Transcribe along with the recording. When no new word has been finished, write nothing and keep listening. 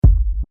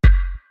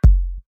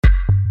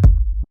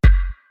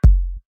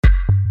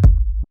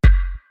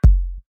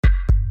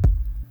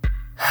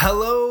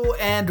Hello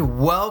and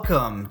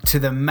welcome to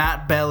the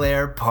Matt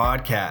Belair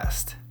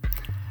podcast.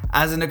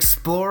 As an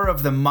explorer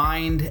of the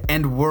mind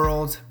and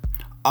world,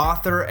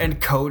 author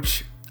and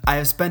coach, I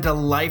have spent a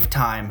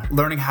lifetime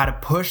learning how to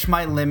push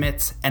my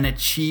limits and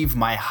achieve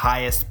my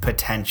highest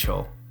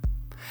potential.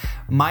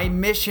 My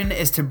mission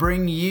is to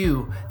bring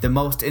you the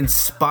most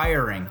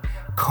inspiring,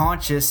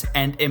 conscious,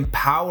 and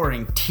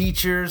empowering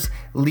teachers,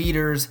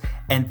 leaders,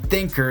 and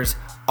thinkers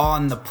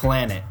on the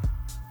planet.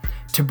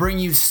 To bring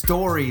you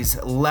stories,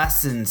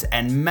 lessons,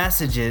 and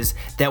messages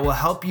that will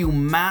help you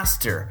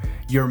master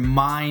your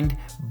mind,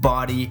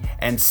 body,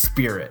 and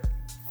spirit.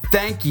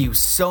 Thank you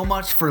so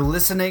much for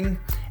listening,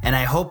 and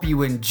I hope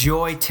you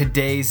enjoy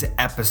today's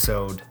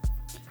episode.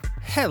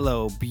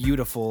 Hello,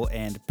 beautiful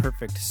and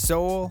perfect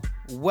soul.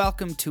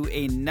 Welcome to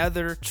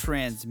another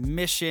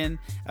transmission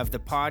of the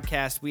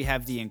podcast. We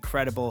have the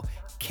incredible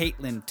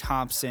Caitlin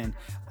Thompson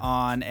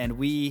on, and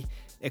we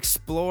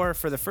explore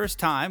for the first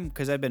time,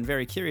 because I've been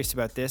very curious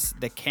about this,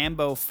 the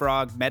Kambo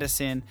frog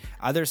medicine,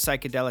 other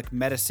psychedelic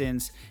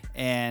medicines,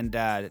 and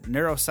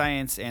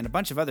neuroscience, and a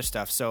bunch of other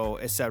stuff. So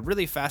it's a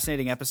really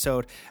fascinating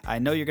episode. I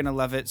know you're going to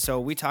love it. So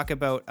we talk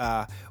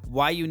about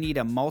why you need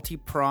a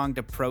multi-pronged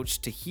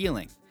approach to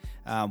healing.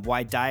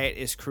 Why diet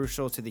is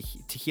crucial to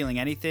healing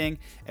anything,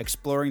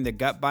 exploring the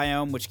gut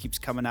biome, which keeps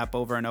coming up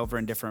over and over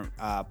in different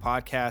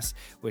podcasts,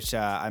 which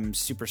I'm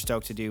super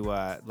stoked to do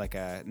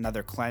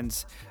another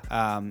cleanse.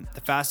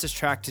 The fastest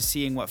track to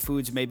seeing what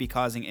foods may be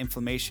causing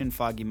inflammation,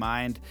 foggy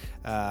mind,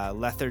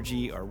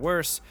 lethargy, or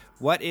worse.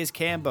 What is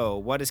Kambo?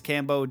 What does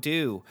Kambo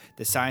do?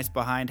 The science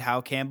behind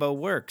how Kambo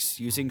works,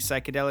 using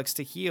psychedelics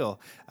to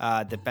heal,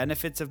 the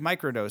benefits of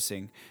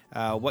microdosing,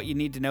 what you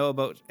need to know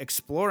about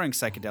exploring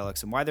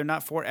psychedelics and why they're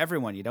not for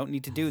everyone. You don't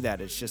need to do that.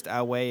 It's just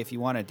a way if you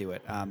want to do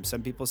it.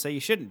 Some people say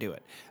you shouldn't do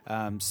it.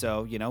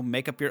 So,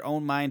 make up your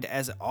own mind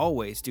as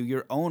always. Do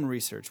your own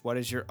research. What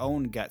does your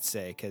own gut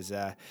say? Because,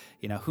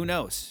 who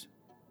knows?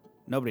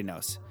 Nobody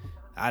knows.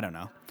 I don't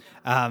know.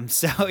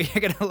 So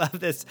you're going to love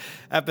this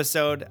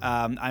episode.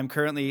 I'm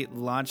currently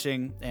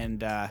launching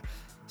and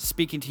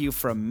speaking to you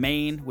from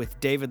Maine with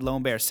David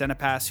Lombear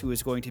Senepass, who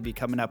is going to be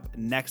coming up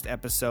next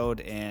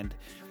episode. And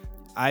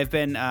I've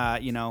been,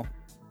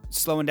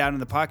 slowing down in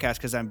the podcast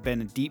because I've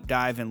been a deep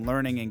dive in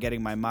learning and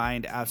getting my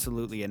mind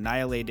absolutely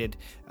annihilated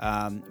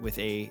with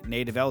a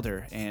native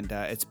elder. And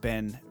it's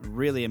been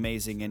really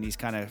amazing. And he's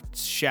kind of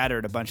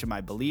shattered a bunch of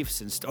my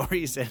beliefs and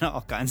stories and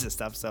all kinds of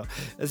stuff. So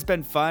it's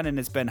been fun, and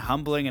it's been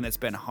humbling, and it's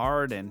been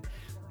hard. And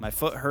my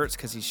foot hurts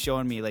because he's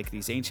showing me like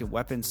these ancient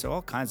weapons. So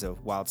all kinds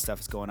of wild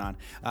stuff is going on.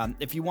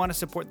 If you want to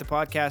support the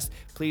podcast,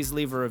 please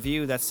leave a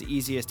review. That's the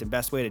easiest and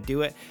best way to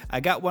do it. I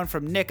got one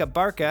from Nick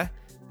Abarca,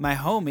 my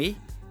homie,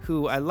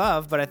 who I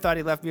love, but I thought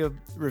he left me a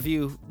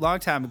review a long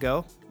time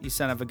ago, you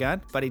son of a gun,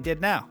 but he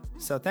did now.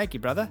 So thank you,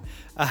 brother.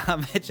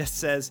 It just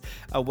says,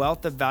 a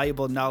wealth of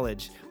valuable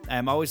knowledge. I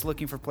am always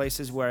looking for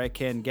places where I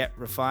can get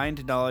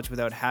refined knowledge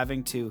without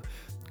having to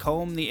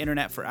comb the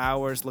internet for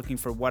hours looking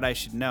for what I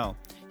should know.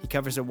 He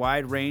covers a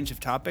wide range of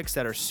topics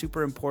that are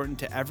super important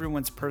to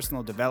everyone's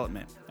personal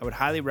development. I would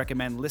highly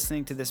recommend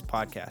listening to this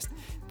podcast.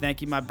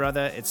 Thank you, my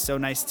brother. It's so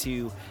nice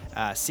to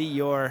see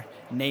your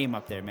name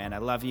up there, man. I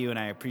love you, and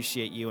I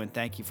appreciate you, and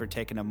thank you for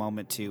taking a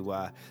moment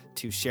to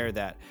share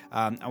that.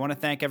 I want to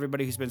thank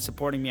everybody who's been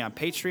supporting me on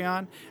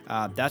Patreon.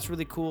 That's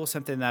really cool,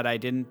 something that I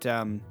didn't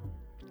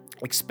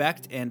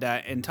expect. And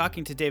in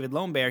talking to David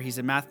Lombear, he's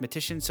a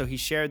mathematician, so he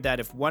shared that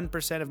if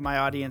 1% of my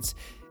audience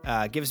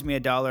gives me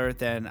 $1,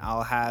 then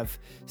I'll have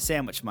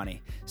sandwich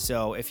money.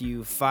 So if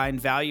you find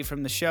value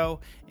from the show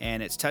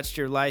and it's touched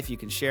your life, you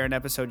can share an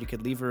episode, you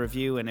could leave a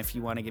review, and if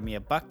you want to give me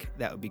 $1,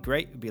 that would be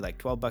great. It would be like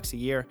 $12 a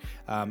year,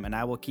 and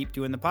I will keep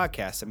doing the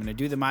podcast. I'm going to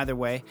do them either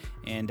way,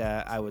 and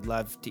I would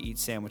love to eat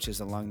sandwiches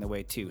along the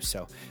way too.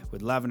 So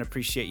would love and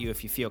appreciate you.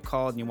 If you feel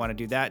called and you want to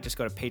do that, just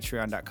go to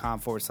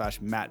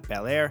patreon.com/Matt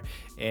Belair,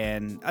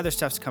 and other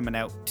stuff's coming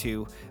out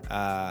too.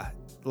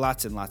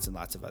 Lots and lots and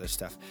lots of other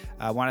stuff.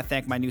 I want to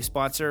thank my new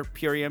sponsor,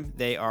 Purium.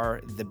 They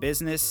are the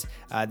business.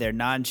 They're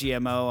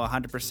non-GMO,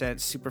 100%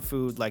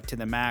 superfood, like to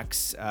the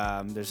max.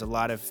 There's a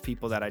lot of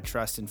people that I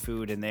trust in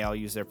food, and they all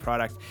use their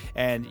product.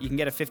 And you can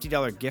get a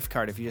 $50 gift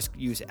card if you just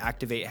use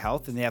Activate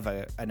Health, and they have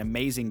an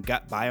amazing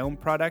gut biome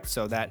product,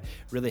 so that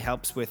really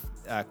helps with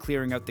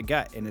clearing out the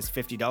gut, and it's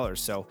 $50.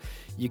 So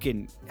you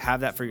can have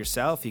that for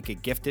yourself. You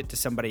could gift it to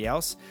somebody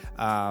else,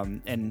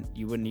 and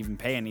you wouldn't even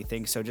pay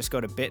anything. So just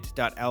go to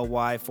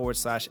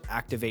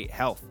bit.ly/Activate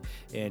Health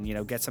and,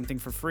 get something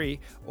for free,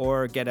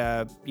 or get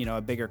a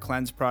bigger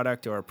cleanse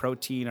product or a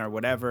protein or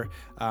whatever.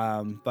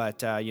 But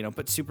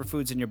put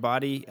superfoods in your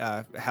body.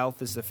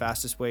 Health is the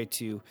fastest way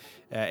to,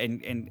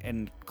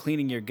 and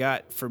cleaning your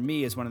gut for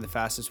me is one of the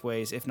fastest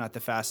ways, if not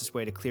the fastest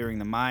way, to clearing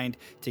the mind,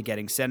 to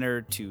getting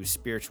centered, to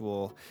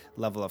spiritual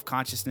level of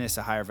consciousness,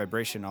 a higher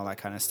vibration, all that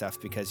kind of stuff,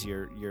 because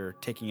you're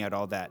taking out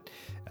all that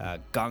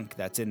gunk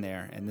that's in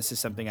there. And this is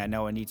something I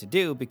know I need to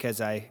do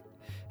because I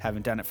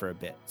haven't done it for a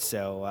bit.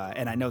 So,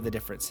 and I know the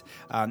difference.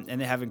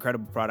 And they have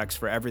incredible products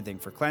for everything,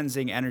 for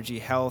cleansing, energy,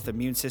 health,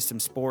 immune system,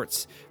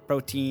 sports,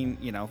 protein.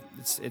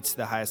 It's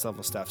the highest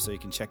level stuff. So you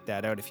can check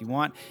that out if you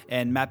want.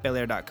 And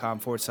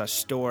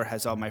mattbelair.com/store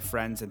has all my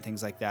friends and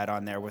things like that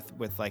on there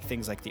with like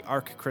things like the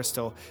Arc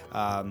Crystal,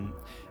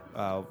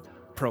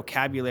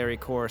 vocabulary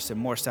course, and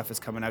more stuff is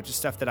coming out, just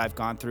stuff that I've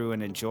gone through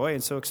and enjoy.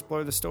 And so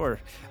explore the store.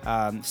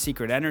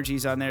 Secret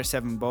Energies on there,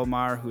 Seven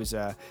Bomar, who's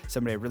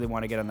somebody I really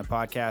want to get on the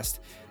podcast.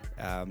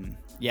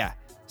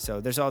 So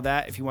there's all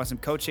that. If you want some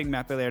coaching,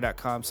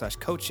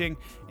 mattbelair.com/coaching.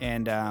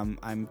 And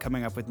I'm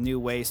coming up with new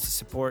ways to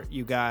support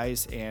you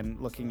guys and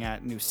looking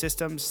at new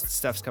systems.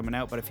 Stuff's coming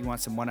out. But if you want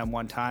some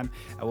one-on-one time,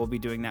 I will be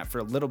doing that for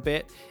a little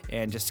bit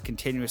and just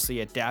continuously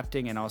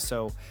adapting. And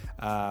also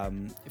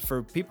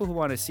for people who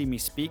want to see me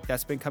speak,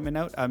 that's been coming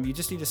out. You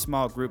just need a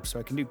small group. So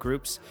I can do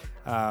groups.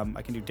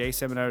 I can do day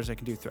seminars. I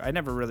can do. I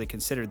never really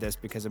considered this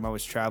because I'm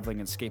always traveling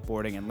and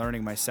skateboarding and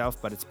learning myself,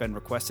 but it's been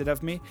requested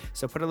of me.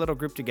 So put a little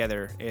group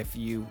together if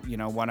you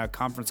want a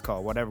conference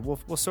call, whatever.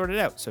 We'll sort it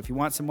out. So if you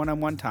want some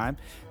one-on-one time,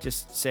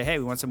 just say, hey,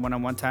 we want some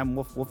one-on-one time.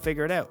 We'll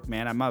figure it out,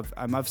 man.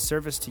 I'm of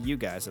service to you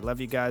guys. I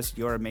love you guys.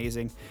 You're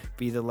amazing.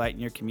 Be the light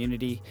in your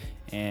community,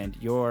 and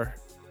you're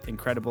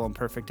incredible and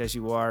perfect as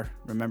you are.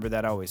 Remember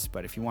that always.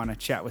 But if you want to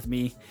chat with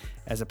me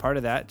as a part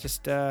of that,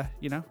 just let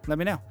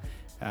me know.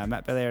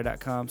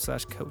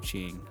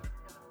 mattbelair.com/coaching.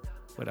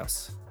 What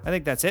else? I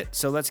think that's it.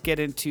 So let's get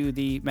into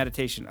the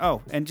meditation.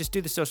 Oh, and just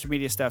do the social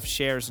media stuff.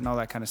 Shares and all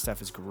that kind of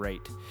stuff is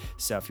great.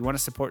 So if you want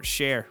to support,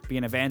 share, be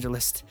an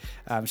evangelist,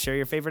 share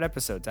your favorite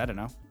episodes. I don't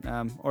know.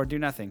 Or do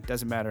nothing.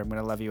 Doesn't matter. I'm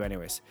going to love you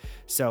anyways.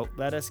 So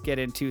let us get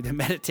into the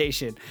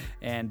meditation.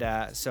 And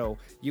so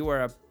you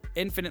are a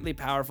infinitely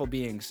powerful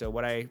being. So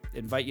what I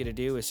invite you to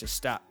do is just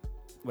stop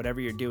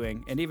whatever you're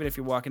doing. And even if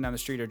you're walking down the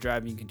street or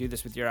driving, you can do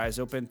this with your eyes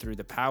open through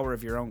the power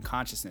of your own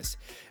consciousness,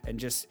 and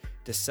just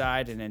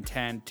decide and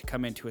intend to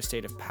come into a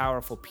state of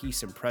powerful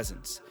peace and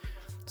presence.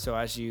 So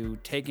as you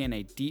take in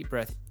a deep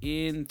breath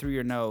in through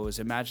your nose,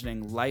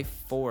 imagining life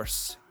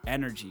force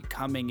energy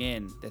coming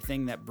in, the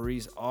thing that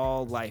breathes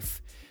all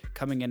life,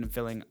 coming in and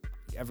filling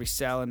every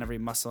cell and every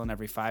muscle and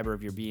every fiber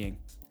of your being.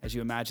 As you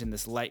imagine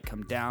this light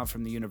come down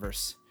from the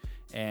universe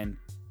and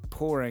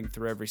pouring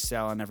through every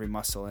cell and every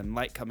muscle, and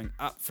light coming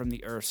up from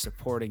the earth,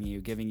 supporting you,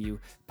 giving you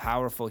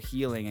powerful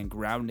healing and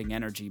grounding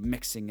energy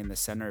mixing in the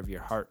center of your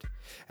heart.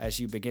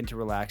 As you begin to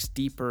relax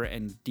deeper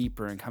and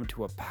deeper and come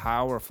to a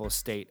powerful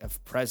state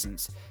of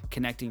presence,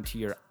 connecting to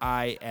your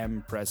I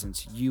am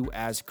presence, you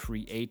as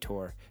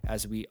creator,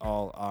 as we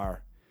all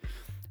are.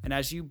 And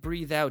as you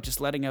breathe out,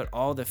 just letting out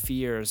all the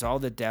fears, all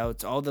the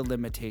doubts, all the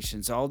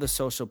limitations, all the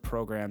social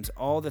programs,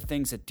 all the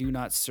things that do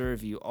not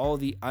serve you, all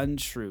the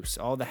untruths,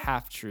 all the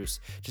half-truths,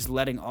 just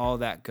letting all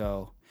that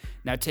go.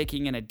 Now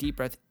taking in a deep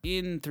breath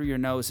in through your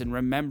nose and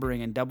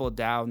remembering and double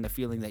down the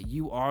feeling that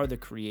you are the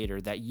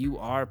creator, that you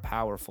are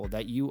powerful,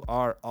 that you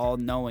are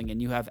all-knowing, and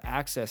you have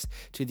access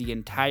to the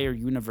entire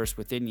universe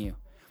within you.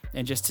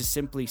 And just to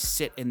simply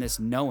sit in this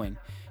knowing,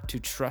 to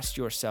trust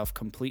yourself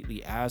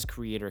completely as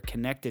creator,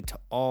 connected to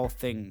all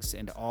things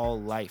and all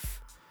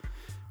life.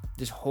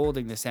 Just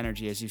holding this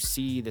energy as you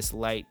see this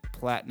light,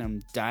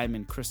 platinum,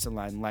 diamond,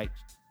 crystalline light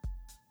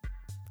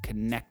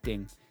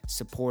connecting,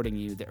 supporting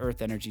you, the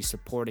earth energy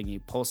supporting you,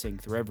 pulsing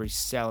through every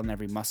cell and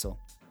every muscle.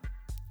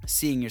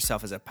 Seeing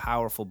yourself as a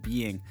powerful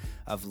being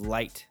of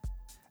light.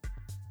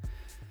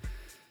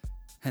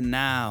 And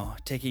now,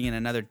 taking in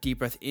another deep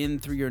breath in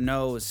through your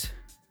nose,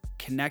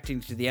 connecting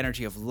to the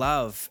energy of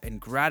love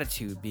and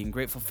gratitude, being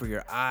grateful for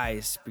your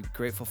eyes, be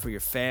grateful for your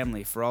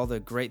family, for all the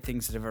great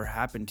things that have ever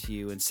happened to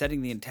you, and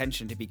setting the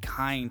intention to be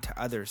kind to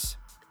others,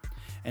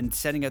 and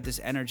setting out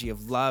this energy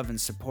of love and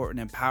support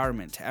and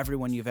empowerment to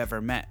everyone you've ever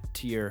met,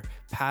 to your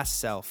past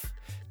self,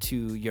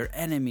 to your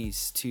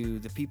enemies, to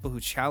the people who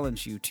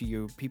challenge you, to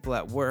your people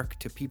at work,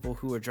 to people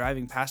who are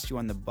driving past you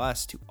on the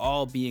bus, to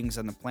all beings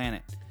on the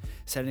planet,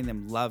 setting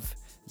them love,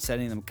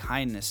 setting them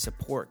kindness,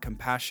 support,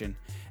 compassion,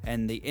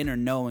 and the inner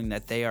knowing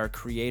that they are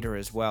creator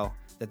as well,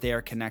 that they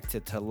are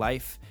connected to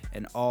life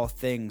and all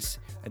things,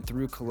 and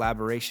through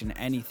collaboration,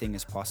 anything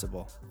is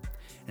possible.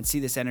 And see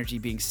this energy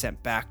being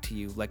sent back to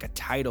you like a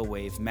tidal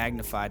wave,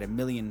 magnified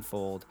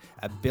 1,000,000-fold,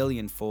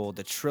 1,000,000,000-fold,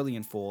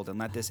 1,000,000,000,000-fold, and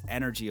let this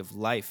energy of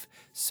life,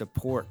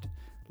 support,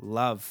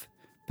 love,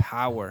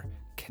 power,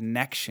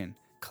 connection,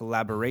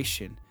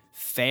 collaboration,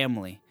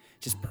 family,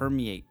 just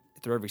permeate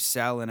through every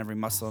cell and every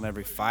muscle and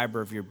every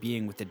fiber of your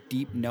being with the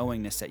deep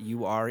knowingness that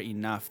you are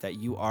enough, that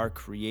you are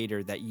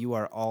creator, that you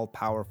are all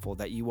powerful,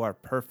 that you are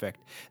perfect,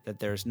 that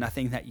there's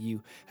nothing that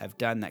you have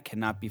done that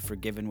cannot be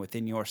forgiven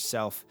within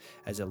yourself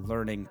as a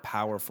learning,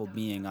 powerful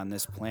being on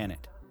this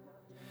planet.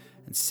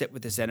 And sit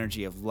with this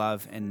energy of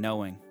love and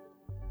knowing.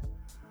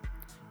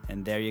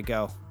 And there you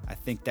go. I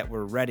think that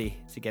we're ready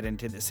to get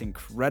into this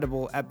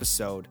incredible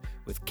episode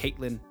with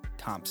Caitlin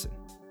Thompson.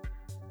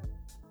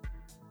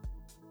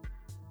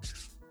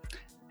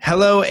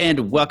 Hello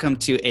and welcome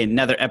to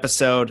another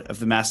episode of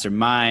the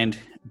Mastermind,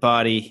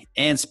 Body,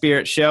 and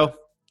Spirit Show.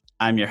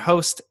 I'm your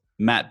host,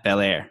 Matt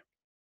Belair.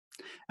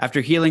 After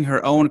healing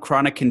her own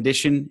chronic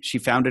condition, she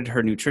founded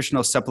her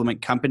nutritional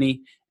supplement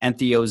company,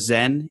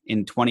 EntheoZen,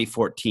 in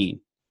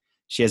 2014.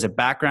 She has a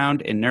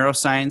background in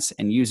neuroscience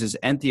and uses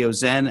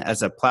EntheoZen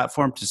as a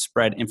platform to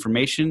spread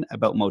information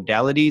about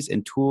modalities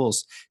and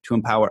tools to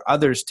empower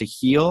others to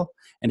heal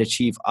and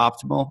achieve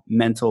optimal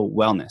mental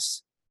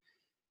wellness.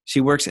 She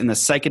works in the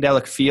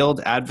psychedelic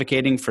field,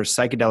 advocating for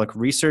psychedelic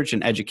research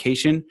and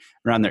education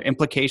around their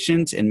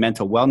implications in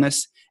mental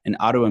wellness and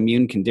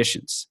autoimmune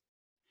conditions.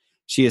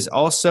 She is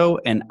also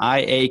an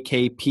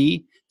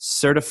IAKP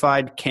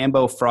certified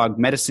Kambo frog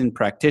medicine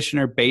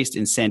practitioner based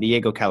in San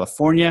Diego,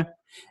 California,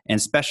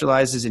 and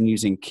specializes in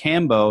using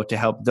Kambo to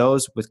help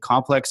those with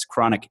complex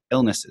chronic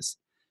illnesses.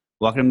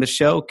 Welcome to the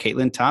show,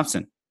 Caitlin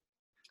Thompson.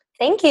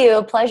 Thank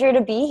you. Pleasure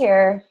to be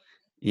here.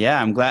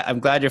 Yeah, I'm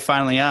glad you're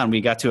finally on. We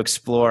got to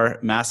explore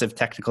massive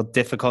technical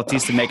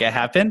difficulties to make it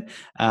happen.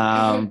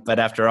 But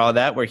after all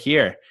that, we're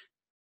here.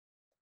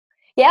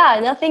 Yeah,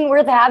 nothing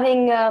worth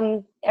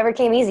having ever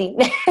came easy.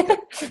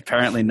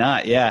 Apparently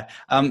not. Yeah.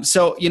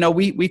 So,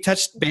 we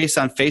touched base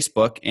on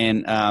Facebook,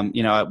 and,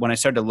 when I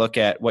started to look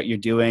at what you're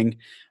doing,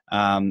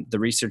 the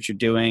research you're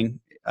doing,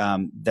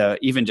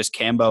 even just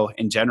Kambo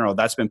in general,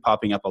 that's been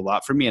popping up a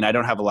lot for me, and I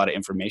don't have a lot of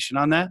information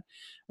on that.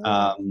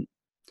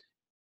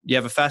 You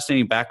have a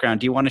fascinating background.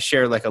 Do you want to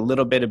share like a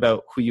little bit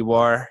about who you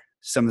are,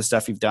 some of the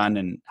stuff you've done,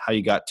 and how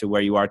you got to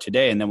where you are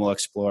today? And then we'll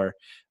explore,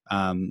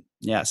 some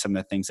of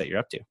the things that you're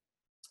up to.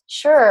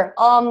 Sure.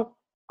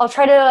 I'll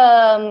try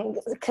to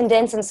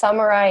condense and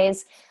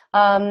summarize.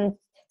 My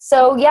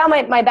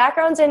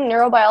background's in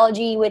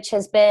neurobiology, which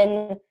has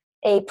been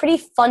a pretty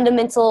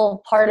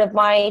fundamental part of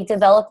my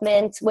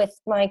development with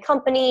my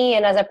company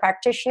and as a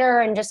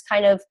practitioner, and just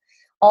kind of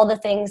all the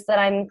things that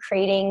I'm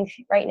creating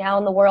right now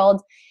in the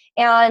world.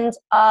 And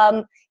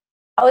I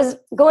was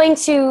going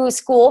to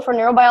school for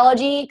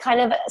neurobiology kind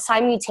of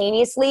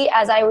simultaneously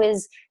as I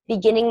was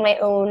beginning my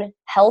own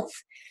health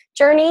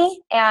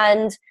journey.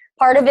 And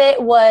part of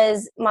it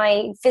was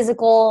my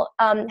physical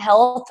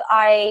health.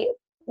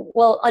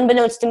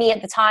 Unbeknownst to me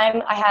at the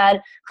time, I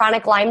had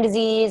chronic Lyme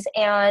disease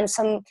and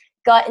some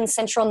gut and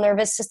central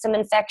nervous system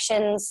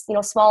infections,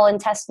 small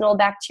intestinal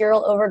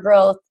bacterial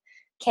overgrowth,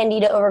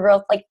 candida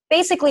overgrowth. Like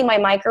basically my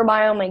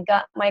microbiome, my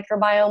gut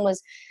microbiome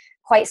was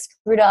quite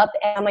screwed up,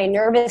 and my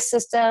nervous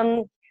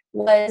system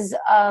was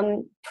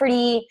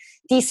pretty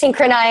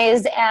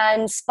desynchronized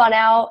and spun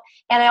out.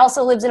 And I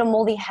also lived in a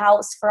moldy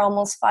house for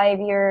almost 5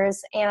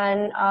 years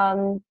and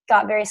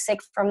got very sick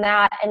from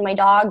that, and my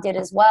dog did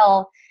as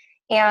well.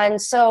 And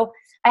so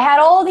I had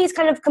all these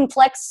kind of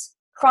complex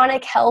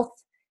chronic health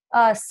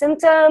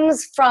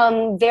symptoms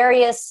from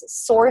various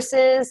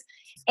sources.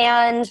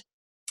 And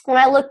when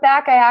I look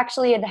back, I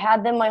actually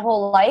had them my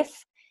whole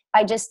life.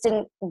 I just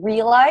didn't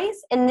realize.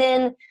 And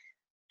then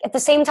at the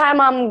same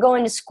time, I'm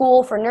going to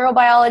school for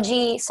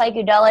neurobiology.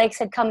 Psychedelics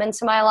had come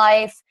into my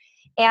life.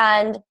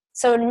 And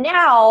so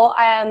now,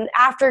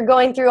 after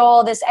going through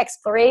all this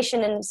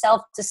exploration and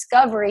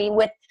self-discovery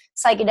with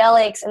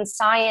psychedelics and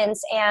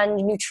science and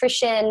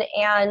nutrition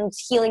and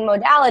healing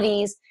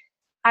modalities,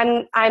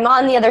 I'm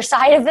on the other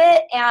side of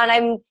it, and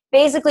I'm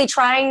basically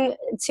trying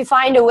to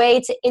find a way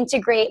to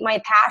integrate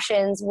my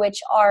passions, which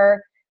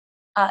are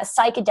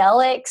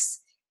psychedelics,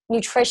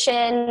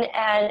 nutrition,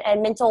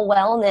 and mental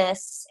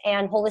wellness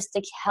and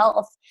holistic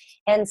health.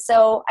 And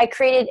so I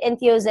created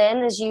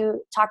EntheoZen, as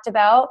you talked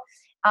about,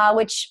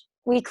 which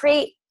we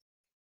create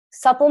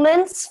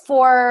supplements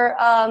for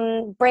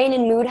brain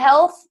and mood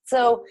health.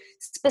 So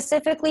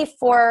specifically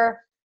for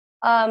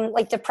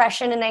like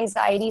depression and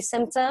anxiety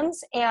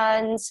symptoms.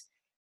 And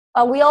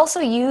we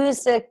also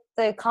use the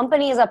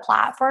company as a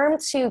platform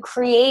to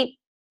create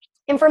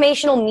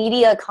informational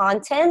media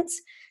content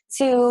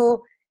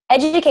to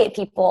educate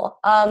people.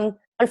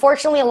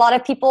 Unfortunately, a lot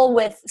of people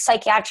with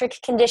psychiatric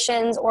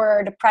conditions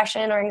or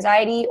depression or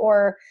anxiety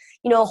or,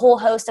 a whole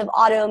host of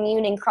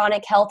autoimmune and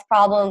chronic health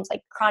problems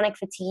like chronic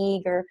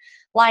fatigue or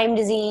Lyme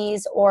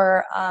disease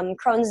or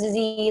Crohn's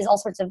disease, all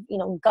sorts of,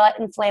 gut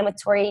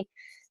inflammatory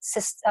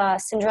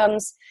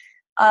syndromes.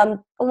 A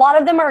lot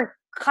of them are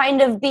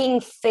kind of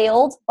being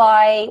failed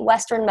by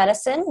Western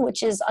medicine,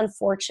 which is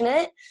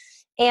unfortunate.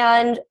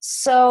 And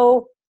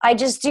so I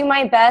just do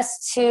my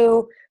best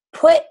to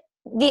put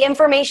the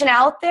information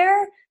out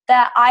there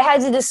that I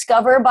had to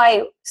discover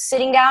by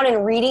sitting down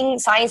and reading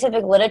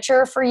scientific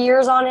literature for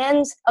years on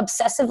end,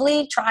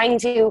 obsessively trying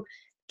to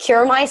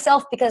cure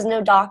myself because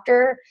no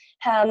doctor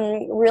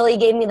really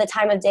gave me the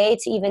time of day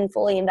to even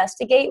fully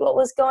investigate what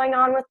was going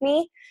on with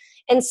me.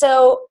 And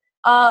so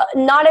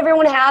not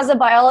everyone has a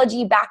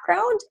biology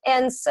background.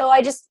 And so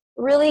I just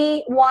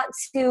really want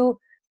to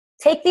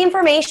take the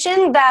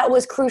information that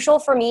was crucial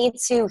for me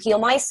to heal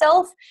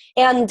myself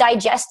and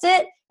digest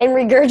it and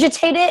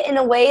regurgitate it in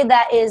a way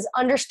that is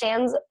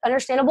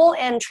understandable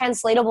and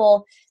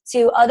translatable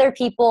to other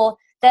people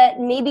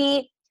that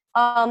maybe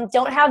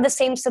don't have the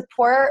same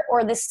support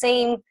or the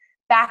same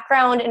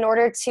background in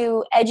order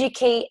to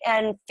educate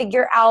and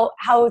figure out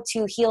how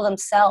to heal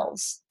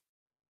themselves.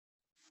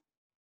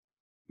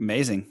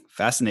 Amazing.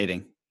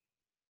 Fascinating.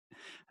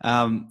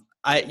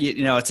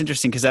 It's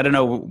interesting because I don't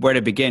know where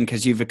to begin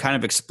because you've kind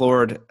of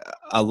explored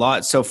a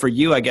lot. So for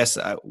you, I guess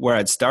where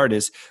I'd start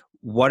is,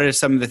 what are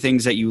some of the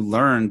things that you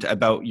learned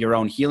about your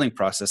own healing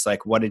process?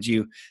 Like, what did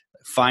you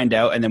find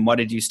out, and then what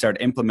did you start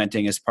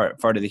implementing as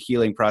part of the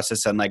healing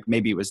process? And like,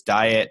 maybe it was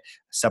diet,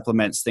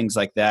 supplements, things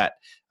like that,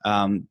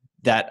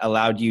 that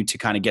allowed you to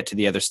kind of get to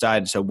the other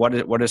side. So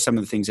what are some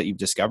of the things that you've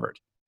discovered?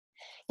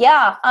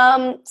 Yeah.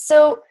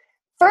 So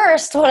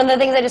first, one of the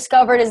things I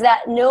discovered is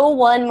that no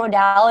one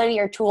modality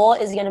or tool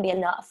is going to be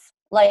enough.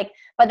 Like,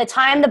 by the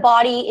time the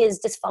body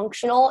is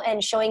dysfunctional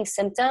and showing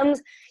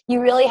symptoms,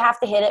 you really have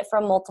to hit it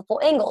from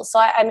multiple angles. So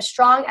I'm a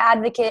strong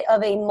advocate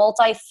of a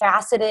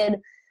multifaceted,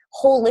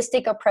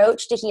 holistic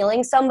approach to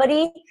healing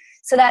somebody.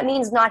 So that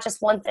means not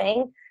just one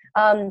thing.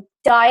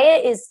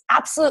 Diet is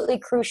absolutely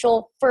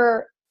crucial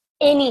for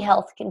any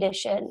health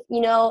condition.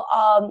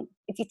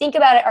 If you think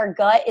about it, our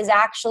gut is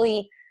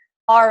actually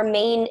our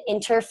main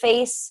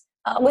interface,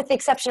 with the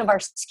exception of our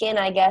skin,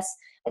 I guess.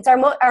 It's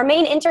our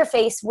main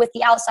interface with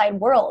the outside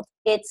world.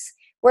 It's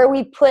where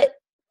we put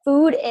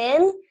food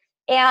in,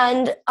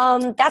 and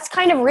that's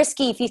kind of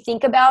risky if you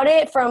think about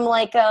it from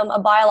like a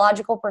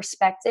biological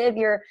perspective.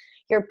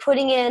 You're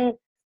putting in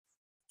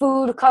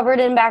food covered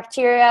in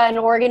bacteria and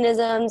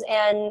organisms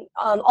and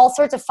all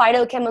sorts of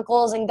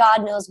phytochemicals and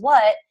God knows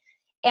what.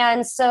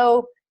 And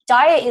so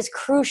diet is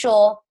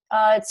crucial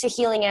to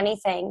healing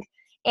anything.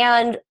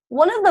 And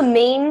one of the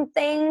main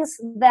things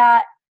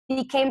that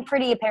became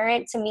pretty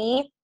apparent to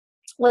me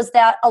was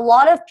that a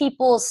lot of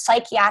people's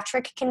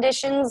psychiatric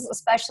conditions,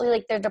 especially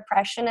like their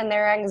depression and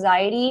their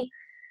anxiety,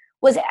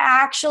 was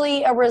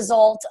actually a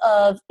result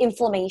of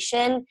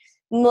inflammation,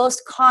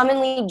 most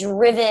commonly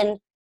driven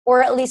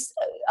or at least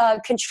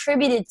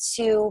contributed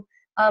to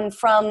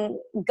from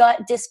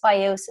gut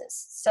dysbiosis.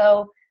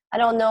 So I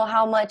don't know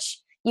how much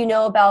you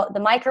know about the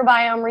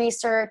microbiome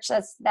research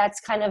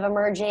that's kind of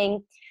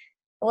emerging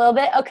a little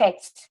bit. Okay,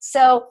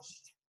 so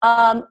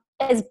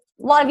as a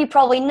lot of you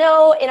probably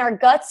know, in our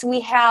guts we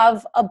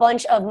have a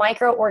bunch of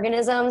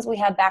microorganisms. We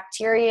have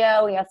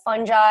bacteria, we have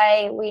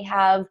fungi, we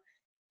have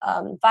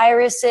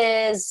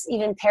viruses,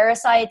 even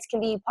parasites can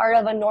be part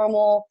of a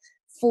normal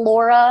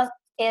flora.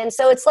 And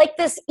so it's like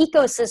this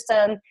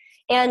ecosystem.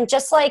 And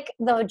just like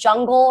the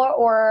jungle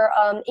or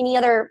any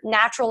other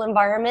natural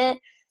environment,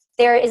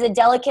 there is a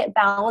delicate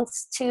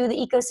balance to the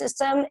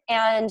ecosystem.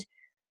 And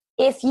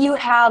if you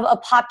have a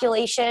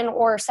population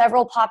or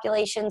several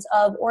populations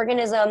of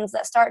organisms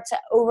that start to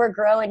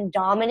overgrow and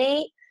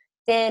dominate,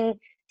 then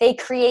they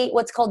create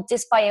what's called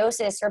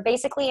dysbiosis, or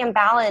basically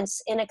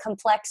imbalance in a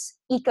complex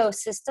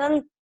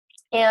ecosystem.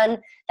 And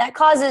that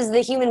causes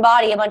the human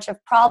body a bunch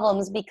of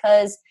problems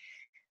because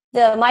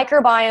the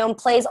microbiome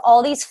plays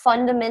all these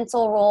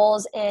fundamental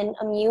roles in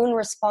immune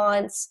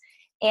response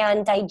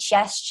and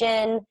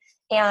digestion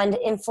and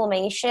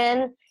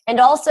inflammation,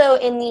 and also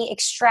in the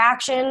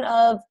extraction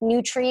of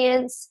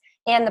nutrients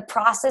and the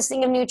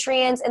processing of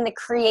nutrients and the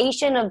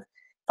creation of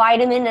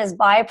vitamin as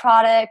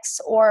byproducts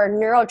or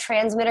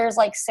neurotransmitters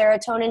like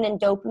serotonin and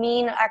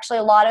dopamine. Actually,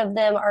 a lot of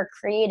them are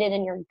created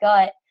in your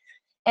gut.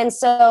 And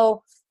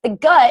so the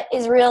gut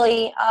is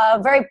really a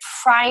very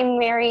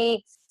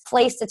primary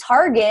place to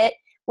target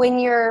when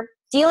you're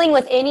dealing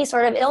with any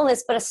sort of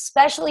illness, but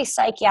especially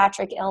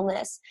psychiatric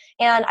illness.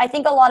 And I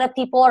think a lot of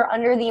people are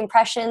under the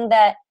impression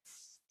that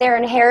they're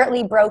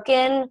inherently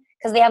broken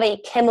because they have a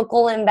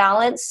chemical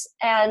imbalance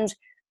and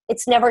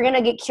it's never going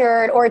to get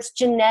cured, or it's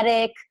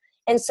genetic.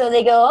 And so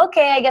they go,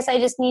 okay, I guess I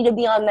just need to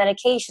be on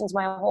medications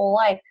my whole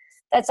life.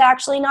 That's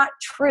actually not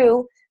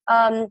true.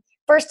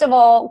 First of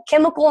all,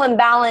 chemical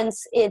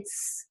imbalance,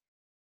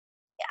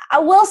 I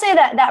will say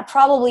that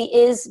probably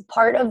is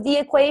part of the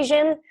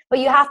equation, but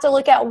you have to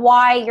look at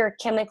why you're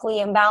chemically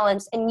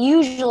imbalanced. And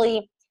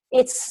usually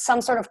it's some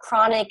sort of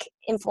chronic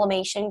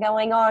inflammation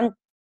going on.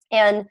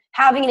 And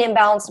having an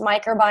imbalanced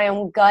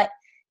microbiome gut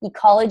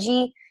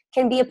ecology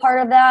can be a part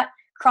of that.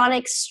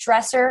 Chronic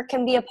stressor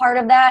can be a part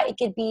of that. It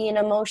could be an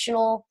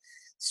emotional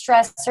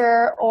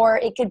stressor, or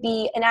it could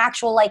be an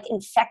actual like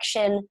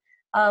infection.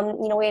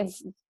 We have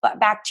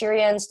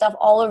bacteria and stuff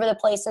all over the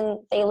place, and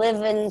they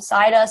live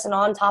inside us and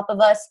on top of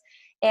us.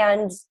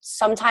 And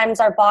sometimes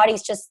our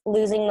body's just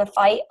losing the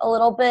fight a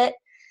little bit.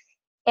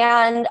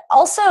 And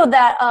also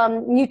that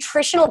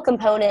nutritional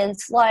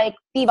components like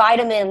B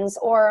vitamins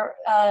or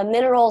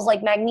minerals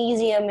like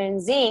magnesium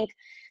and zinc,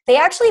 they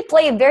actually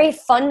play very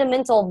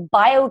fundamental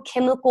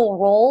biochemical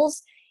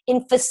roles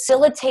in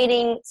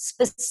facilitating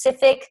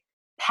specific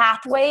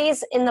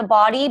pathways in the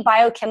body,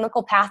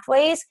 biochemical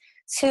pathways,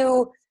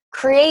 to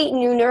create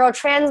new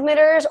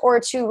neurotransmitters or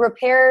to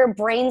repair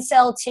brain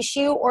cell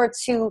tissue or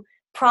to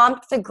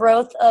prompt the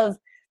growth of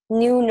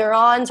new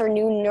neurons or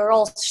new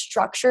neural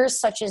structures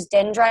such as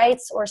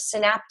dendrites or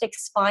synaptic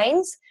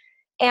spines.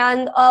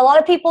 And a lot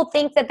of people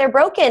think that they're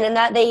broken and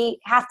that they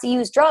have to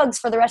use drugs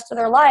for the rest of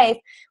their life,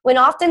 when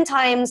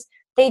oftentimes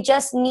they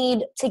just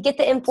need to get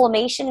the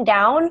inflammation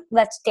down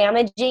that's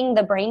damaging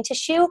the brain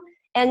tissue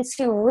and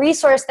to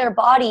resource their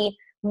body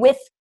with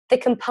the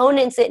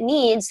components it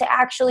needs to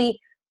actually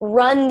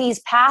run these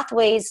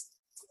pathways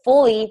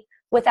fully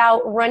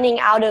without running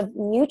out of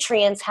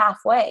nutrients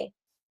halfway.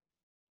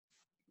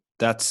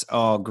 That's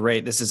all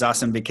great. This is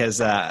awesome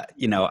because, I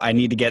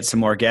need to get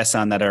some more guests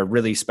on that are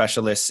really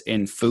specialists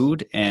in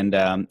food. And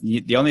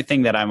the only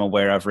thing that I'm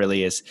aware of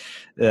really is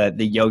the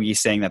yogi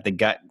saying that the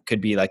gut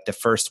could be like the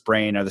first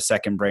brain or the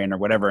second brain or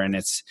whatever. And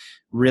it's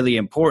really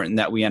important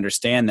that we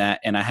understand that.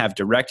 And I have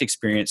direct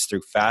experience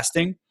through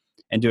fasting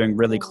and doing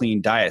really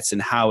clean diets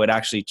and how it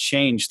actually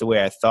changed the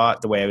way I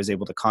thought, the way I was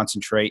able to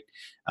concentrate,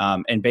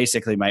 and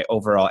basically my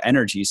overall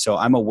energy. So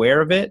I'm aware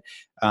of it.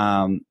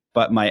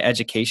 But my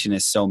education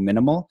is so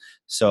minimal.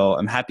 So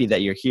I'm happy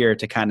that you're here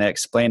to kind of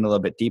explain a little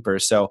bit deeper.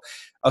 So,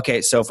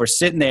 okay, so if we're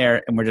sitting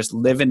there and we're just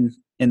living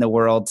in the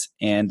world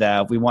and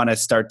we want to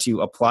start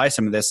to apply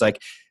some of this,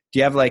 like, do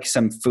you have like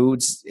some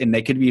foods, and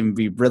they could even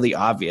be really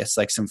obvious,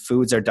 like some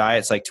foods or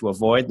diets like to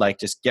avoid, like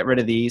just get rid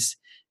of these.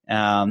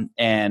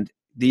 And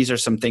these are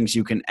some things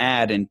you can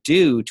add and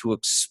do to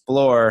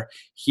explore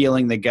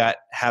healing the gut,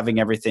 having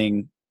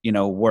everything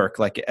work,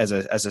 like as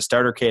a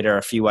starter kit or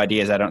a few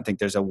ideas. I don't think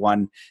there's a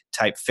one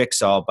type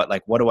fix all, but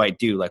like, what do I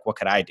do? Like, what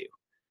could I do?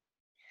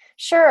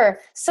 Sure.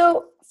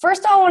 So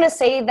first I want to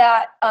say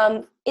that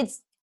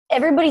it's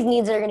everybody's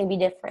needs are going to be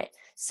different.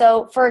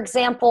 So for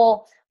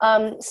example,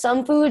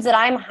 some foods that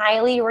I'm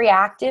highly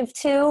reactive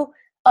to,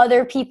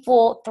 other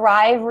people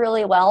thrive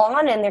really well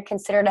on, and they're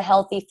considered a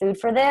healthy food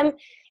for them.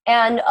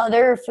 And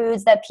other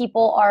foods that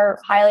people are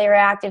highly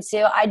reactive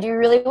to, I do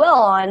really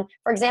well on.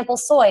 For example,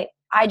 soy.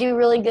 I do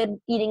really good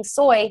eating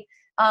soy,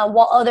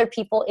 while other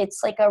people,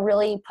 it's like a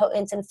really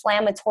potent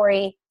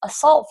inflammatory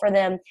assault for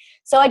them.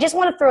 So I just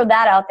want to throw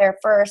that out there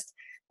first.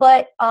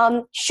 But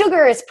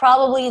sugar is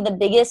probably the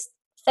biggest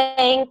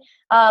thing.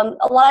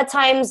 A lot of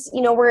times,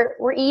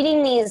 we're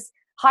eating these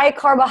high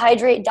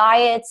carbohydrate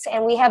diets,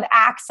 and we have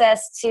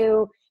access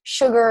to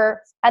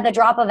sugar at the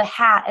drop of a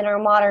hat in our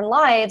modern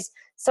lives.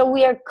 So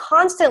we are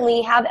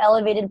constantly have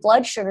elevated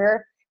blood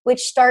sugar, which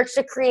starts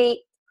to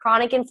create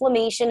chronic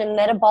inflammation and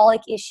metabolic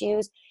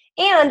issues.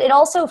 And it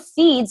also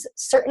feeds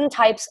certain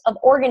types of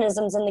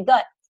organisms in the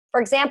gut.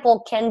 For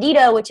example,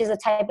 Candida, which is a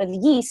type of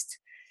yeast,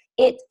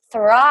 it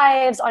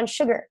thrives on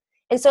sugar.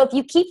 And so if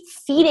you keep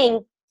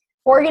feeding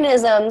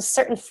organisms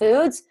certain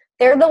foods,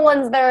 they're the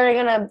ones that are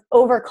going to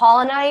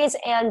over-colonize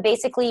and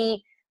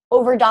basically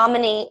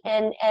over-dominate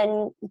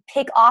and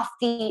pick off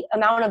the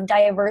amount of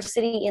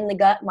diversity in the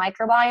gut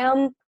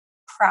microbiome,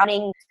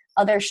 crowding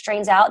other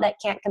strains out that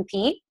can't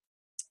compete.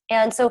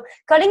 And so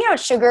cutting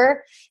out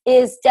sugar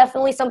is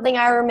definitely something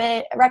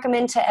I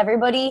recommend to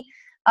everybody.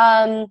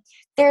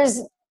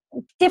 There's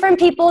different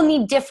people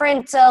need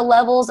different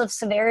levels of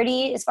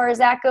severity as far as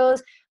that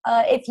goes.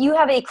 If you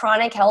have a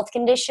chronic health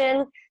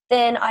condition,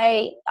 then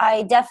I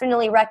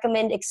definitely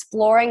recommend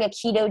exploring a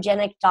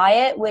ketogenic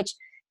diet, which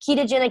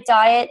ketogenic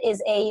diet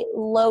is a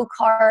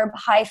low-carb,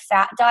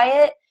 high-fat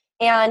diet.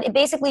 And it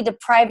basically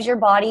deprives your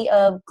body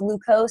of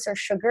glucose or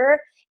sugar,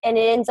 and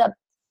it ends up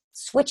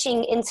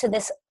switching into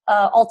this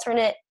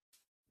alternate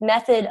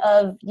method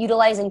of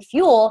utilizing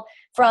fuel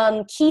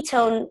from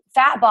ketone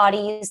fat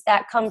bodies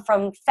that come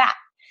from fat.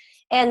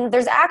 And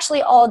there's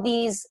actually all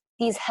these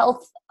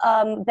health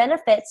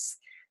benefits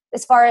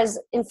as far as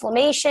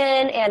inflammation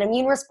and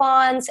immune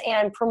response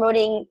and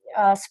promoting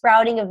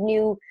sprouting of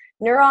new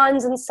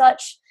neurons and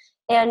such.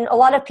 And a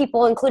lot of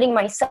people, including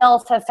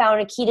myself, have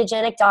found a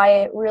ketogenic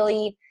diet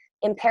really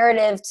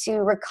imperative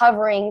to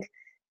recovering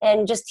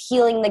and just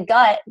healing the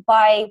gut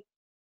by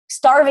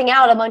starving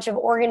out a bunch of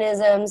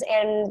organisms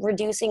and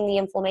reducing the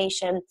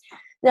inflammation.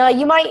 Now,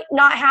 you might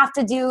not have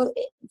to do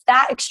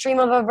that extreme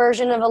of a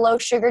version of a low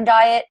sugar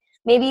diet.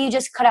 Maybe you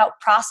just cut out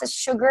processed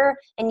sugar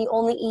and you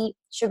only eat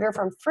sugar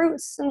from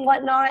fruits and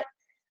whatnot.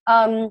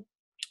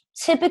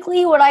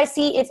 Typically what I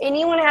see, if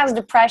anyone has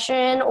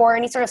depression or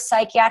any sort of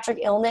psychiatric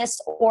illness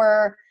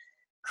or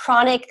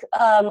chronic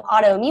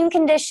autoimmune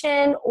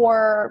condition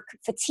or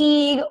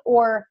fatigue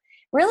or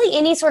really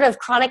any sort of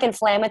chronic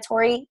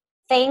inflammatory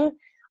thing,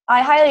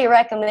 I highly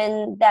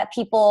recommend that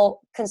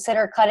people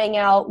consider cutting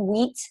out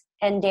wheat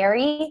and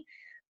dairy.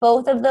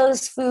 Both of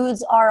those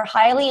foods are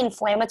highly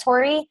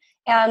inflammatory,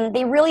 and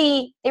they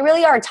really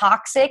are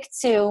toxic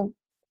to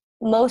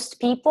most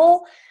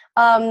people.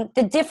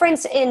 The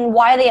difference in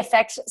why they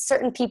affect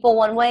certain people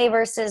one way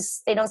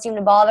versus they don't seem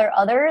to bother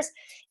others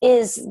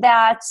is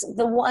that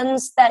the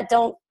ones that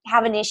don't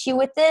have an issue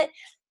with it,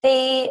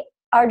 they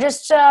are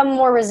just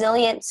more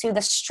resilient to the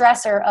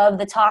stressor of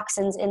the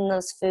toxins in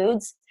those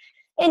foods.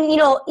 And,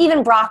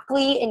 even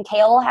broccoli and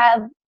kale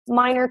have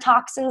minor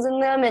toxins in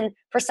them. And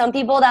for some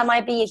people, that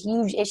might be a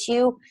huge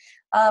issue.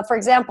 For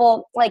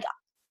example, like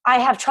I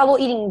have trouble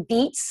eating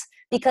beets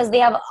because they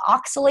have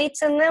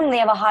oxalates in them. They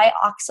have a high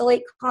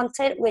oxalate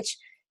content, which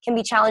can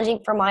be challenging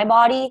for my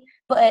body.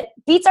 But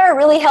beets are a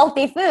really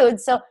healthy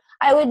food, so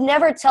I would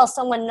never tell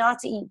someone not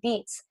to eat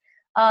beets.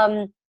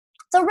 So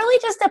it really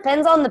just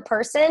depends on the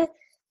person.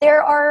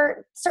 There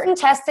are certain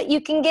tests that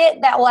you can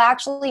get that will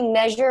actually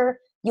measure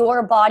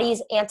your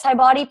body's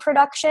antibody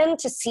production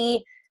to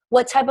see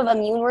what type of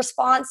immune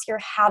response you're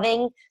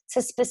having to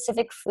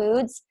specific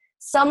foods.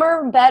 Some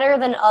are better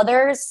than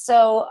others.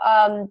 So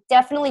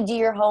definitely do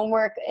your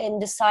homework in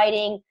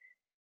deciding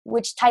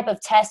which type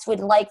of test would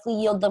likely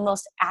yield the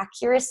most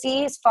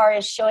accuracy as far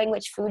as showing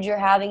which food you're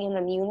having an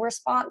immune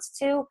response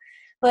to.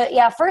 But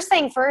yeah, first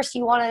thing first,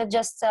 you want to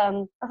just,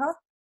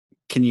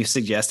 Can you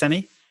suggest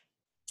any?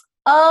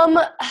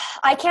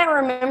 I can't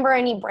remember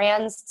any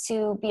brands,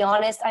 to be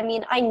honest. I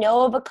mean, I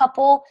know of a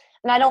couple,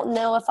 and I don't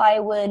know if I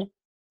would,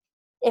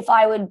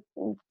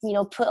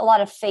 put a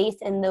lot of faith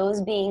in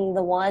those being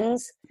the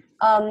ones.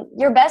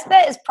 Your best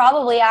bet is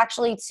probably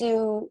actually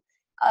to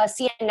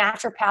see a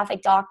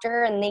naturopathic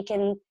doctor, and they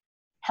can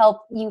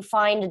help you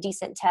find a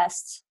decent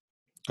test.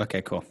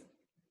 Okay, cool.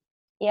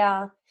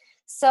 Yeah.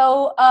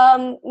 So,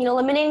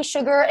 eliminating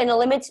sugar and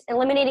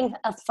eliminating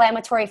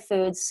inflammatory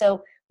foods.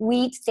 So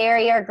wheat,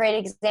 dairy are great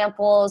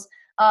examples.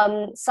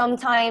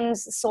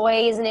 Sometimes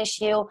soy is an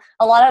issue.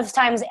 A lot of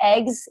times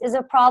eggs is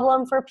a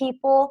problem for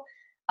people.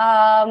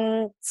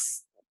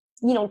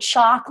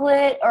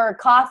 Chocolate or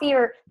coffee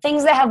or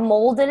things that have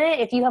mold in it.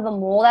 If you have a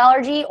mold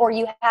allergy or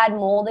you had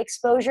mold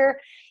exposure,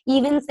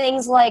 even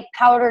things like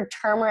powdered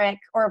turmeric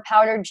or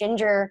powdered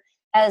ginger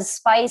as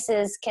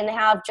spices can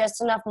have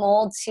just enough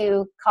mold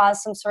to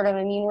cause some sort of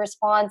immune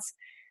response.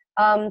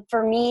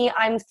 For me,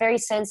 I'm very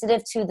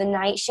sensitive to the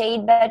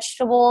nightshade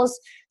vegetables.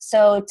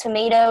 So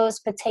tomatoes,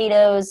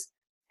 potatoes,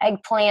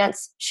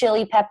 eggplants,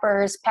 chili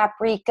peppers,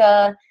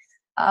 paprika,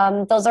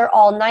 those are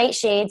all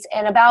nightshades.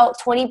 And about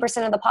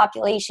 20% of the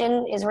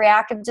population is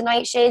reactive to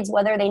nightshades,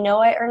 whether they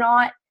know it or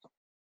not.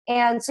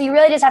 And so you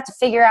really just have to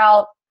figure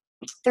out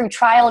through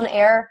trial and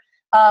error.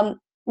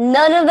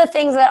 None of the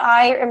things that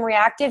I am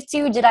reactive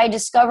to did I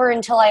discover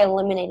until I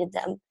eliminated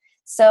them.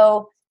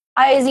 So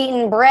I was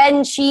eating bread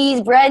and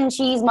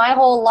cheese my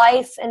whole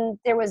life, and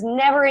there was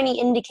never any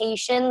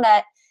indication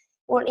that,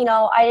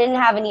 I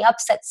didn't have any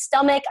upset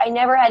stomach. I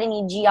never had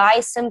any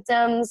GI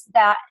symptoms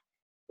that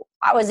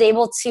I was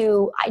able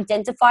to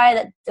identify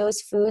that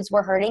those foods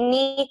were hurting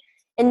me.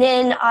 And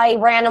then I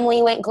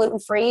randomly went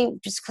gluten-free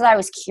just because I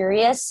was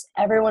curious.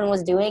 Everyone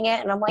was doing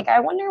it, and I'm like, I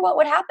wonder what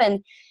would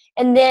happen.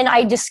 And then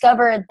I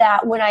discovered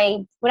that when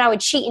I would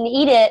cheat and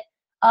eat it,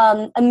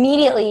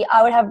 immediately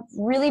I would have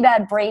really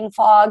bad brain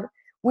fog,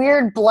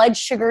 weird blood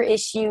sugar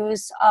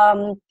issues,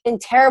 and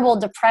terrible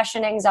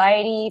depression,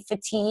 anxiety,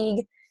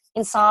 fatigue,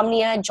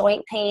 insomnia,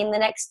 joint pain the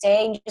next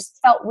day, and just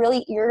felt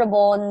really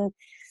irritable and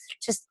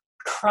just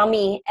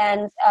crummy.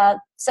 And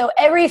so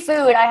every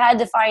food I had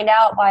to find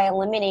out by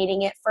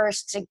eliminating it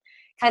first to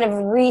kind of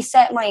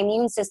reset my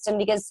immune system,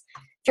 because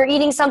if you're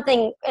eating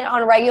something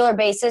on a regular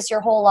basis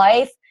your whole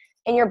life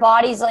and your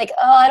body's like,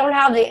 oh, I don't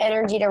have the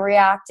energy to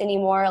react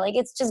anymore, like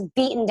it's just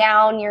beaten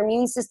down, your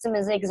immune system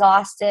is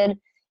exhausted,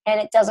 and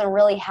it doesn't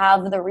really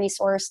have the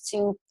resource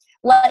to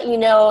let you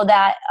know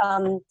that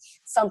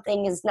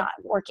something is not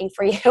working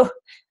for you.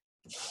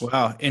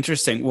 Wow,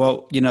 interesting.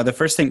 Well, the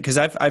first thing, because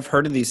I've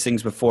heard of these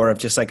things before, of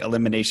just like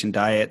elimination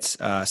diets,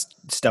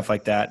 stuff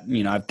like that.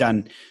 I've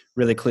done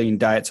really clean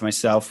diets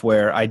myself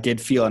where I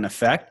did feel an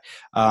effect.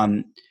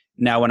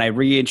 Now, when I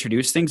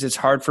reintroduce things, it's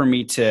hard for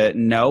me to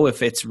know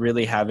if it's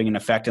really having an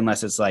effect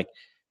unless it's like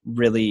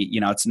really,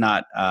 it's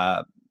not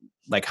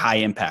like high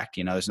impact.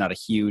 There's not a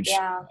huge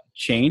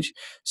change.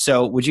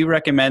 So would you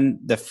recommend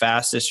the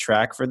fastest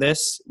track for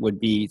this would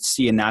be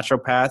see a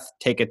naturopath,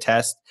 take a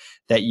test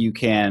that you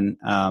can,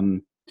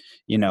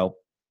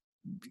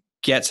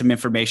 get some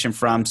information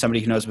from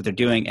somebody who knows what they're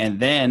doing, and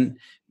then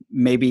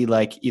maybe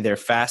like either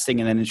fasting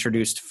and then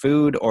introduced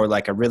food, or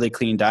like a really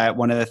clean diet?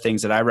 One of the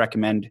things that I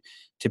recommend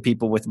to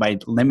people with my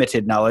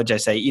limited knowledge, I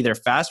say either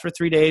fast for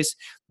 3 days,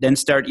 then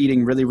start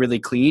eating really, really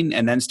clean,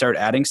 and then start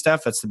adding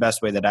stuff. That's the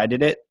best way that I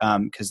did it,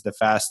 because the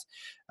fast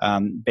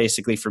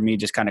basically for me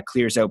just kind of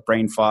clears out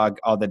brain fog,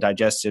 all the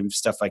digestive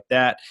stuff like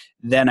that.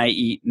 Then I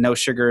eat no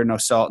sugar, no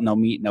salt, no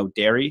meat, no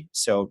dairy.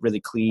 So really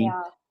clean.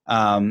 Yeah.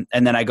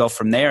 And then I go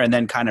from there and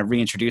then kind of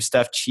reintroduce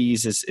stuff.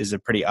 Cheese is a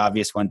pretty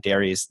obvious one.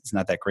 Dairy is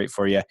not that great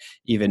for you.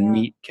 Even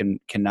meat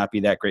cannot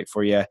be that great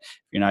for you if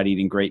you're not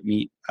eating great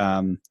meat,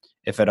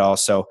 if at all.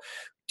 So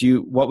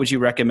what would you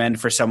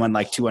recommend for someone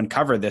like to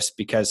uncover this?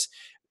 Because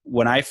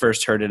when I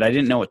first heard it, I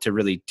didn't know what to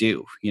really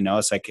do.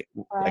 It's like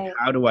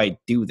how do I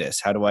do this?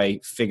 How do I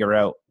figure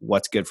out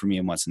what's good for me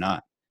and what's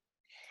not?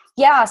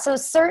 Yeah, so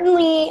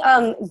certainly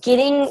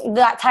getting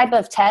that type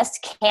of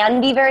test can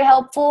be very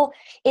helpful.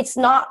 It's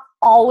not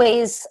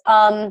always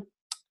obvious.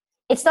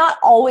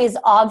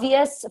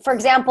 For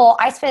example,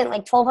 I spent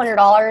like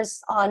 $1,200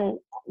 on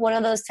one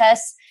of those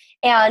tests,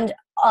 and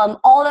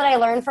all that I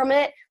learned from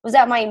it was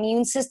that my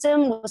immune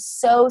system was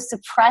so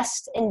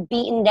suppressed and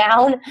beaten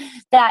down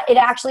that it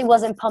actually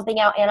wasn't pumping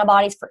out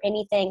antibodies for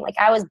anything. Like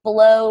I was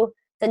below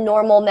the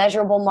normal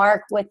measurable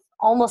mark with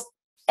almost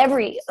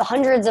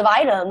hundreds of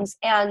items.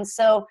 And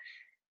so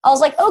I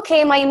was like,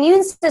 okay, my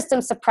immune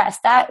system's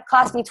suppressed. That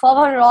cost me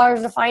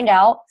 $1,200 to find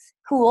out.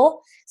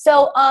 Cool.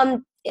 So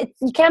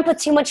you can't put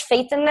too much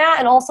faith in that.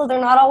 And also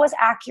they're not always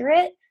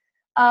accurate.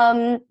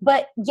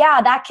 But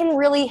yeah, that can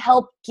really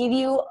help give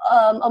you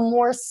a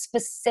more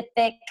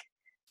specific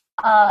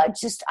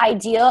just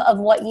idea of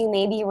what you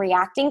may be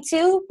reacting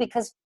to,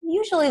 because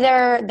usually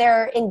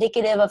they're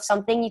indicative of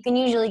something. You can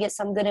usually get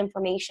some good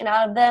information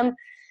out of them.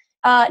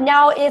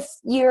 Now, if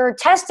your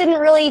test didn't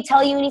really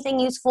tell you anything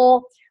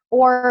useful,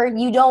 or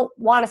you don't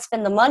want to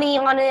spend the money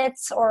on it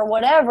or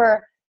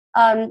whatever,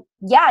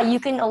 you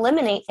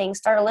can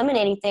start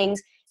eliminating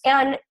things.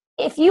 And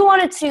if you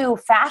wanted to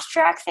fast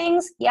track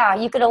things,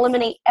 you could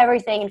eliminate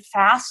everything and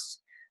fast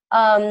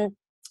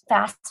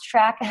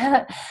track.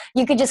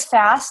 You could just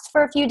fast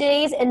for a few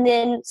days and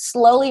then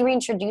slowly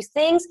reintroduce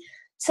things.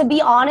 To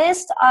be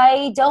honest,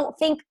 I don't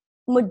think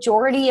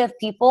majority of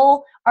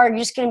people are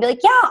just going to be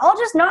like, I'll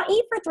just not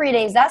eat for 3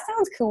 days. That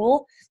sounds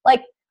cool.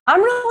 Like,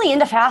 I'm really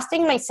into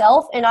fasting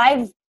myself, and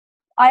I've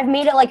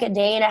made it like a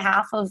day and a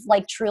half of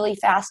like truly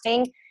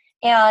fasting.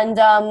 And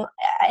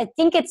I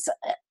think it's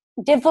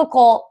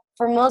difficult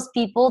for most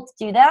people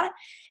to do that.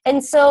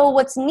 And so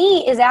what's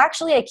neat is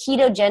actually a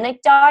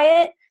ketogenic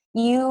diet.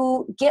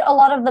 You get a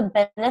lot of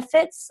the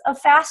benefits of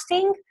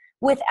fasting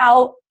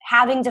without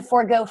having to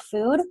forego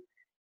food.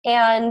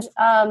 And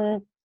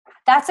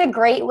that's a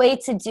great way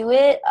to do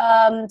it.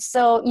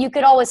 So you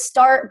could always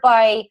start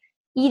by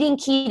eating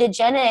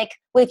ketogenic,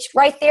 which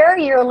right there,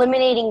 you're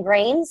eliminating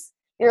grains,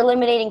 you're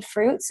eliminating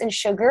fruits and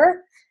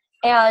sugar.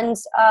 And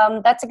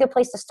that's a good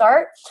place to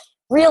start.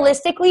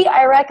 Realistically,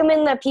 I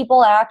recommend that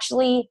people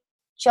actually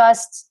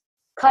just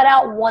cut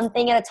out one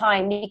thing at a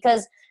time,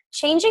 because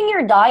changing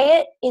your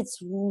diet, it's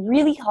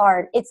really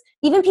hard. It's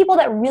even people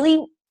that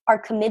really are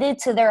committed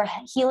to their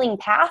healing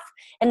path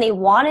and they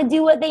want to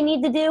do what they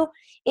need to do,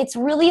 it's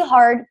really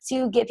hard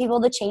to get people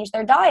to change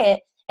their diet.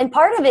 And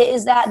part of it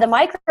is that the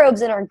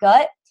microbes in our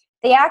gut,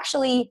 they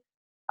actually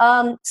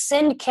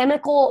send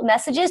chemical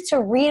messages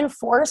to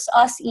reinforce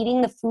us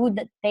eating the food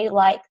that they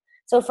like.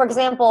 So for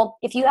example,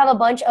 if you have a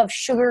bunch of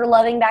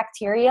sugar-loving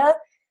bacteria,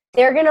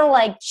 they're going to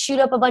like shoot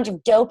up a bunch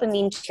of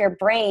dopamine to your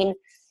brain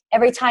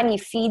every time you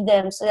feed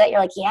them, so that you're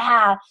like,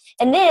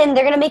 and then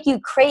they're going to make you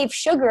crave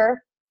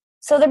sugar.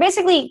 So they're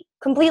basically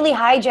completely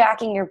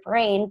hijacking your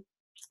brain,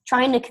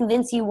 trying to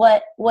convince you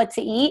what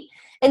to eat.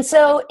 And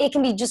so it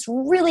can be just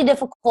really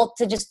difficult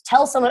to just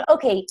tell someone,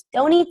 okay,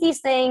 don't eat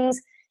these things.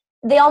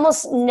 They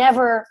almost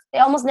never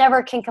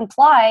can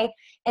comply.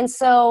 And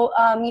so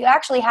you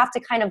actually have to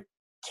kind of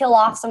kill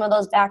off some of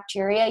those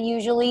bacteria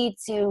usually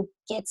to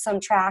get some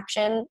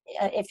traction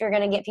if you're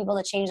going to get people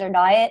to change their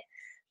diet.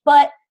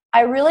 But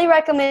I really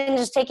recommend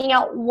just taking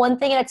out one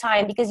thing at a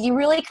time, because you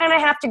really kind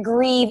of have to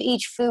grieve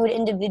each food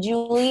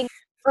individually.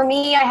 For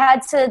me, I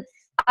had to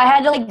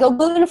like go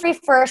gluten-free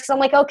first, because I'm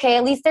like, okay,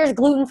 at least there's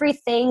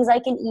gluten-free things I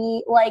can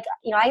eat. Like,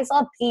 I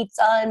saw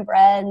pizza and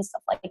bread and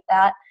stuff like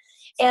that.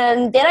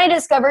 And then I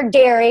discovered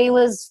dairy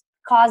was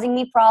causing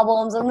me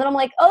problems. And then I'm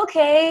like,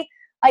 okay,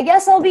 I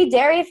guess I'll be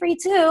dairy-free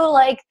too.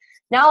 Like,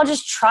 now I'll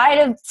just try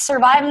to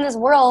survive in this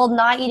world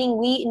not eating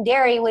wheat and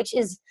dairy,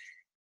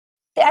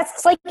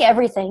 that's like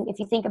everything if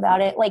you think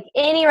about it. Like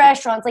any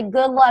restaurants, like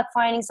good luck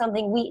finding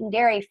something wheat and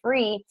dairy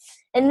free.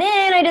 And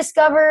then I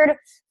discovered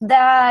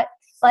that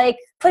like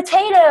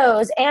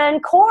potatoes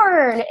and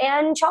corn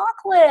and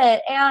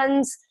chocolate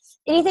and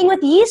anything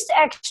with yeast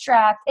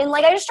extract, and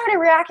like I just started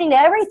reacting to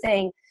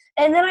everything.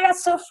 And then I got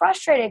so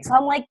frustrated, so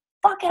I'm like,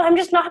 fuck it, I'm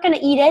just not going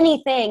to eat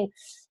anything.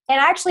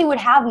 And I actually would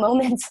have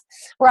moments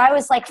where I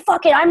was like,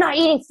 fuck it, I'm not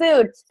eating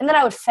food. And then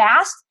I would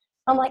fast.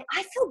 I'm like,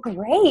 I feel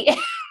great.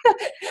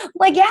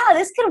 Like,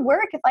 this could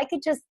work if I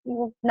could just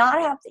not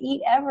have to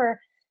eat ever.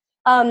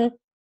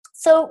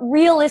 So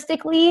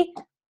realistically,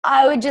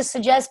 I would just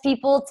suggest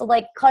people to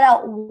like cut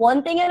out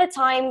one thing at a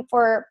time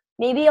for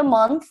maybe a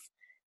month.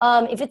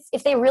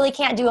 If they really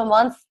can't do a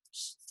month,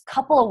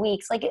 couple of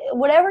weeks, like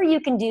whatever you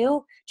can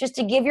do just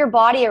to give your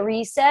body a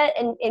reset,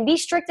 and be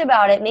strict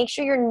about it. Make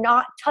sure you're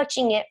not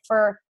touching it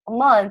for a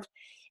month,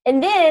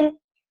 and then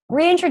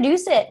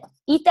reintroduce it.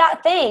 Eat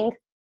that thing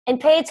and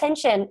pay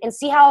attention and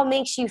see how it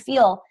makes you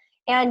feel.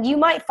 And you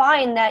might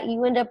find that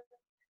you end up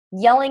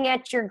yelling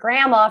at your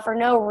grandma for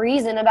no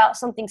reason about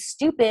something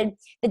stupid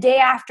the day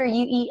after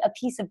you eat a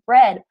piece of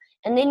bread.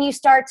 And then you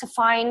start to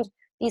find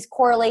these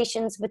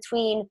correlations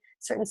between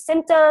certain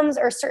symptoms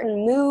or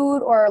certain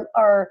mood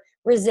or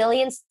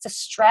resilience to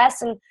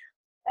stress and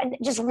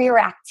just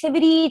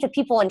reactivity to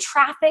people in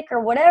traffic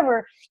or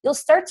whatever. You'll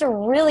start to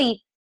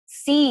really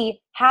see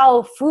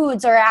how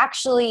foods are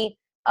actually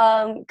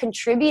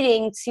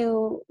contributing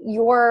to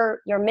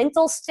your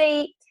mental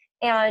state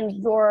and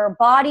your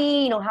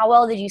body. How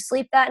well did you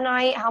sleep that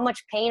night? How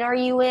much pain are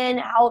you in?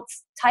 How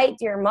tight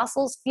do your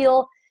muscles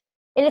feel?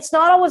 And it's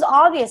not always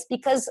obvious,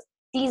 because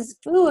these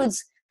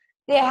foods,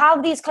 they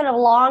have these kind of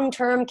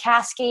long-term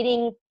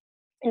cascading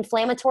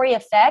inflammatory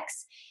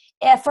effects.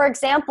 For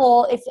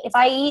example, if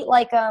I eat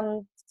like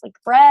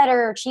bread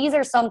or cheese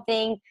or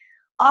something,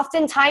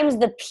 oftentimes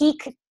the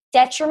peak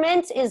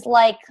detriment is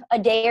like a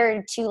day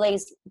or 2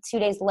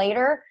 days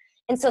later.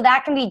 And so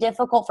that can be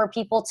difficult for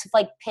people to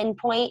like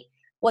pinpoint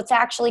what's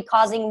actually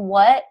causing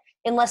what,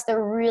 unless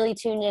they're really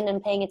tuned in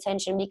and paying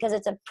attention, because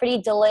it's a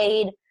pretty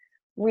delayed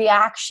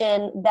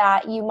reaction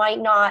that you might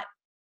not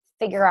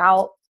figure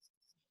out.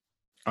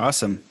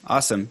 Awesome.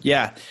 Awesome.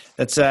 Yeah.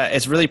 That's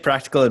it's really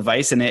practical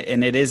advice, and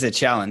it is a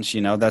challenge.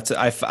 That's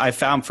I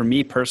found for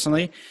me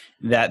personally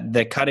that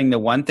the cutting the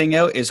one thing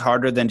out is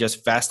harder than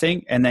just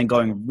fasting and then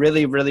going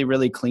really, really,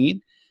 really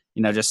clean,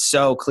 just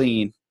so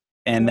clean,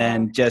 and Yeah.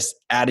 then just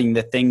adding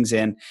the things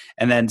in.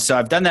 And then, so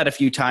I've done that a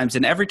few times,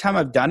 and every time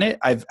I've done it,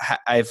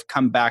 I've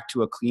come back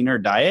to a cleaner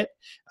diet.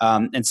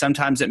 And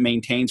sometimes it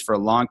maintains for a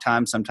long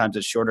time. Sometimes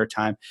it's shorter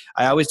time.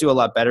 I always do a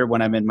lot better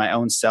when I'm in my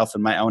own self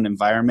and my own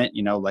environment,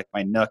 like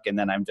my nook. And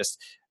then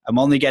I'm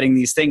only getting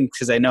these things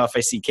because I know if I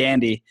see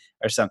candy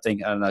or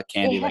something, I don't know,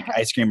 candy like Yeah.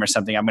 ice cream or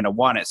something, I'm going to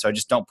want it. So I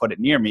just don't put it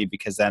near me,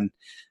 because then,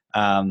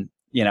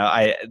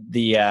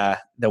 the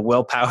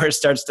willpower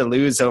starts to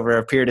lose over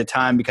a period of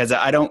time, because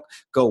I don't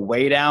go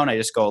way down. I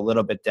just go a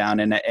little bit down,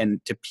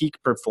 and to peak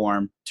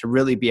perform, to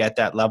really be at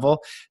that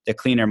level, the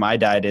cleaner my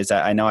diet is,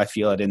 I know I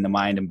feel it in the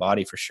mind and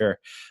body for sure.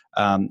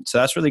 So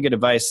that's really good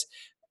advice.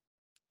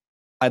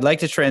 I'd like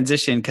to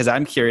transition, because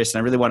I'm curious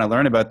and I really want to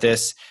learn about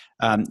this.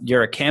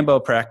 You're a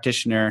Kambo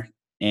practitioner,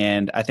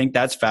 and I think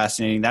that's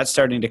fascinating. That's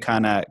starting to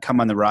kind of come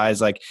on the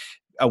rise, like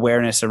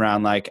awareness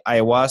around like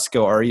ayahuasca,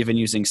 or even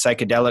using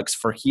psychedelics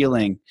for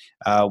healing,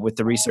 with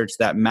the research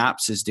that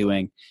MAPS is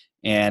doing.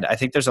 And I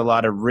think there's a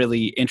lot of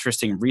really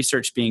interesting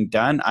research being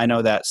done. I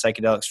know that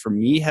psychedelics for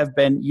me have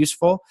been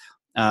useful.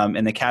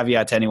 And the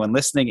caveat to anyone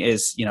listening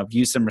is,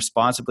 use them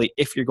responsibly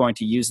if you're going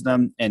to use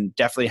them, and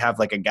definitely have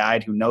like a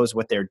guide who knows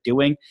what they're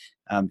doing,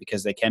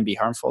 because they can be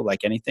harmful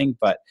like anything.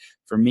 But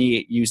for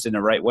me, used in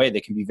the right way,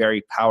 they can be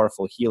very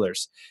powerful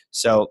healers.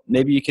 So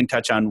maybe you can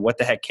touch on what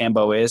the heck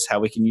Kambo is,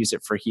 how we can use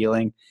it for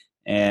healing,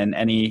 and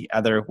any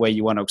other way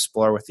you want to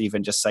explore with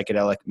even just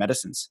psychedelic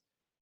medicines.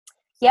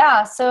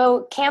 Yeah,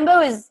 so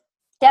Kambo is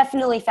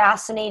definitely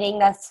fascinating.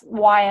 That's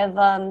why I've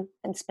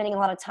been spending a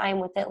lot of time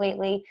with it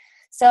lately.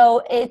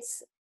 So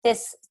it's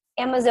this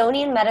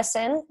Amazonian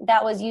medicine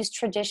that was used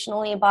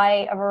traditionally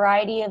by a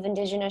variety of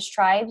indigenous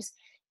tribes.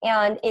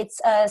 And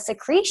it's a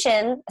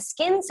secretion, a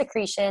skin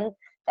secretion,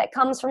 that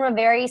comes from a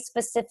very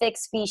specific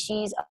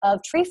species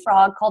of tree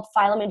frog called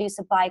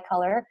Phylomedusa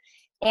bicolor.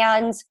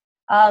 And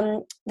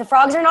the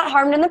frogs are not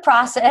harmed in the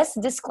process,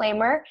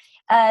 disclaimer.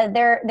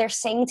 They're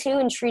sang to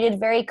and treated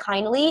very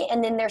kindly,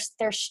 and then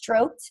they're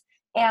stroked,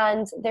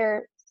 and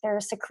their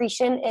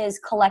secretion is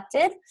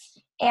collected.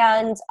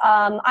 And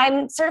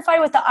I'm certified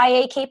with the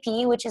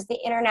IAKP, which is the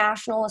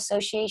International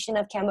Association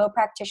of Kambo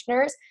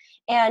Practitioners,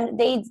 and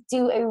they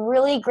do a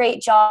really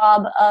great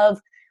job of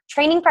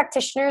training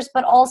practitioners,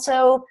 but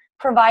also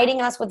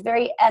providing us with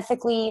very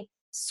ethically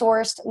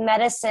sourced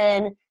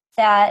medicine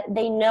that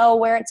they know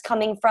where it's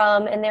coming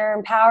from, and they're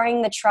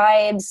empowering the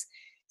tribes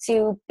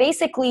to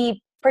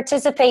basically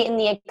participate in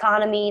the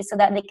economy so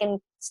that they can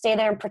stay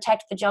there and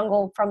protect the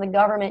jungle from the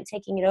government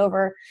taking it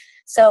over.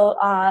 So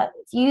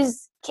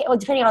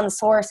depending on the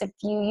source, if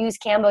you use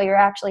Kambo, you're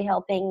actually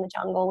helping the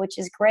jungle, which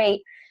is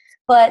great.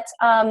 But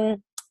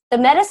the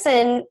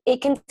medicine,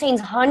 it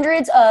contains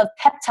hundreds of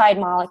peptide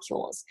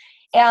molecules.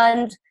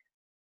 And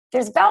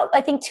there's about, I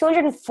think,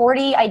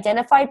 240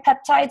 identified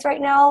peptides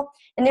right now.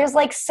 And there's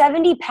like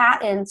 70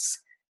 patents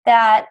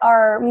that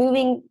are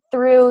moving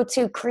through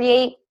to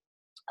create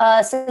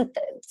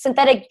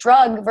synthetic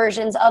drug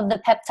versions of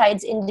the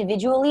peptides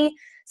individually.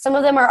 Some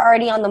of them are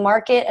already on the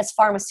market as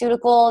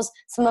pharmaceuticals.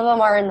 Some of them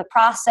are in the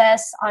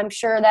process. I'm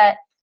sure that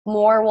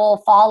more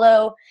will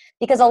follow,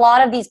 because a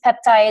lot of these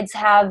peptides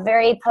have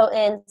very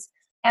potent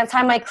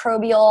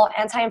antimicrobial,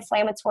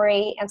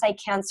 anti-inflammatory,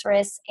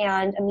 anti-cancerous,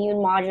 and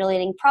immune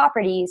modulating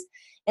properties.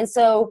 And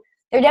so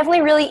they're definitely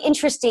really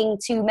interesting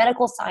to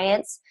medical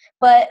science.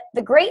 But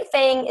the great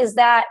thing is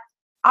that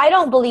I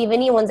don't believe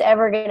anyone's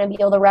ever going to be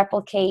able to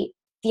replicate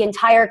the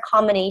entire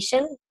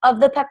combination of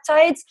the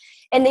peptides.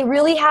 And they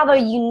really have a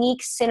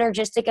unique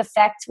synergistic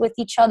effect with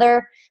each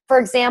other. For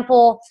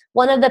example,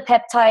 one of the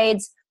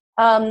peptides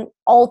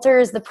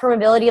alters the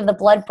permeability of the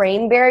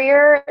blood-brain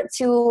barrier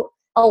to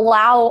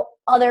allow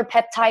other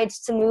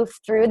peptides to move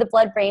through the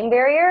blood-brain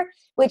barrier,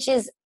 which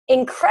is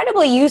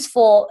incredibly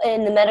useful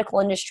in the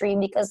medical industry,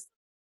 because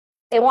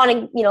they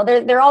want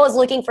to, they're always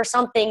looking for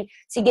something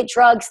to get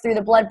drugs through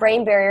the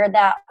blood-brain barrier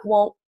that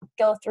won't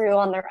go through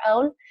on their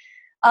own.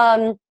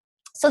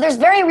 So there's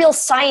very real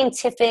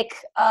scientific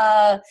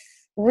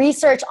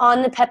research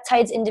on the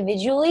peptides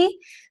individually,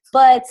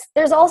 but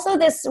there's also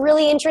this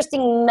really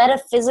interesting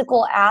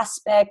metaphysical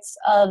aspects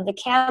of the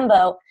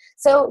Kambo.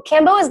 So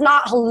Kambo is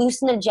not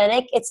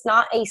hallucinogenic. It's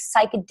not a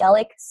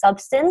psychedelic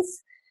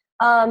substance,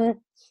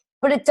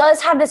 but it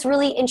does have this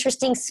really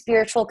interesting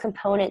spiritual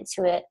component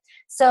to it.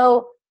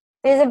 So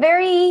there's a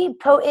very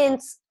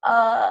potent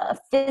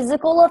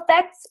physical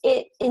effect.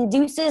 It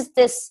induces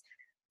this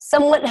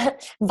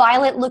somewhat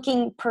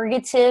violent-looking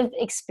purgative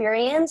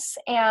experience,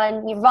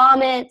 and you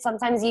vomit.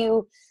 Sometimes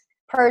you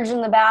purge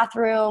in the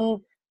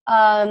bathroom.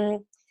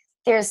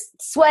 There's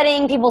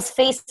sweating. People's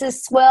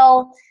faces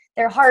swell.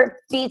 Their heart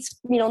beats,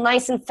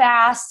 nice and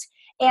fast,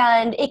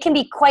 and it can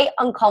be quite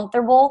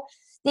uncomfortable.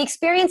 The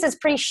experience is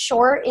pretty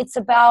short. It's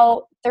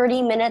about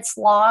 30 minutes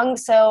long,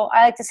 so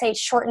I like to say it's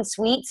short and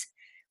sweet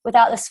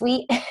without the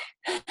sweet.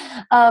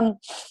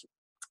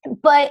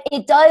 but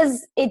it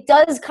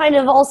does kind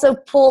of also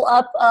pull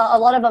up a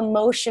lot of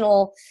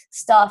emotional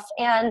stuff,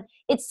 and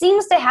it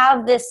seems to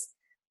have this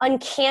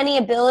uncanny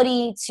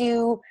ability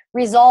to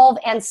resolve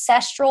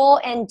ancestral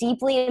and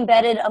deeply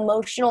embedded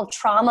emotional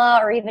trauma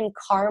or even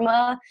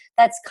karma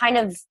that's kind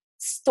of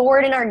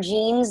stored in our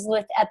genes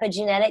with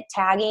epigenetic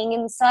tagging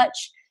and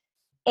such.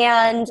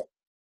 And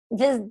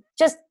the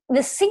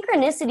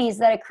synchronicities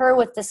that occur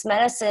with this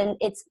medicine,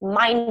 it's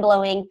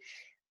mind-blowing.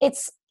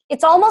 It's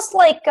almost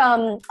like,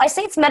 I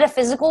say it's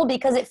metaphysical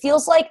because it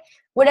feels like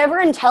whatever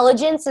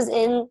intelligence is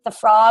in the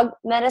frog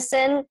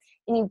medicine,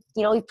 and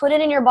you put it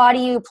in your body,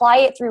 you apply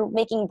it through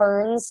making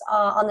burns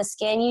on the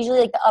skin, usually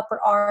like the upper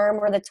arm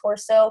or the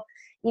torso.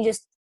 You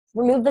just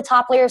remove the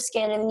top layer of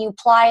skin and then you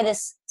apply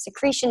this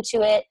secretion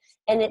to it,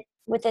 and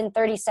within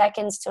 30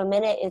 seconds to a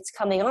minute, it's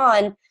coming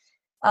on.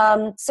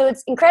 So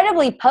it's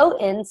incredibly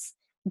potent,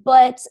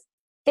 but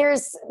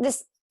there's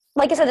this,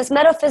 like I said, this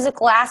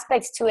metaphysical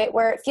aspects to it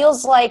where it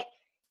feels like,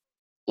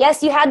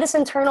 yes, you had this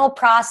internal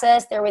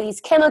process. There were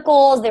these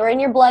chemicals. They were in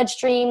your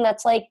bloodstream.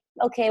 That's like,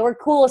 okay, we're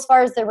cool as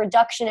far as the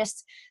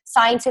reductionist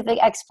scientific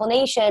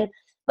explanation.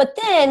 But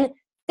then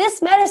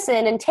this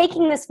medicine and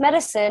taking this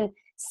medicine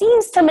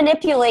seems to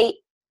manipulate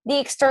the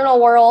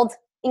external world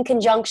in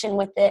conjunction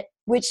with it,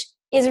 which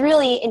is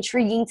really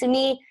intriguing to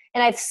me.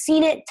 And I've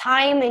seen it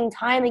time and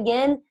time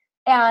again.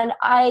 And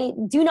I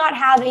do not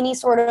have any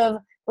sort of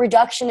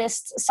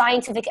reductionist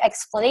scientific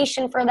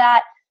explanation for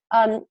that.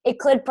 It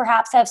could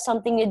perhaps have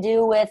something to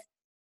do with,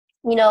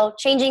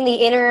 changing the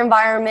inner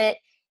environment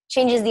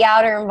changes the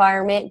outer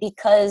environment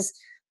because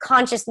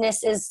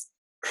consciousness is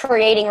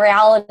creating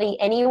reality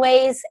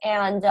anyways.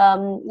 And,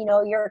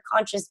 you're a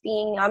conscious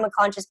being. I'm a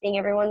conscious being.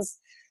 Everyone's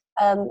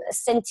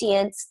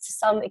sentient to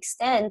some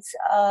extent.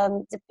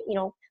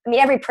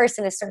 Every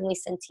person is certainly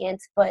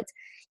sentient, but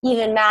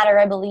even matter,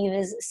 I believe,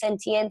 is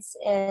sentient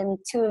and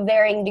to a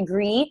varying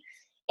degree.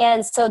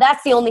 And so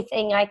that's the only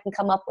thing I can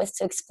come up with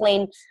to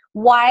explain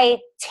why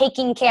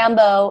taking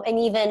Kambo and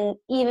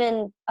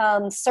even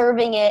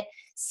serving it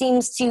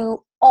seems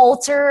to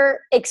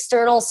alter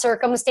external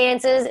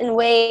circumstances in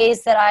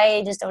ways that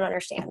I just don't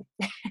understand.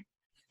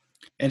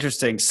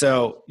 Interesting.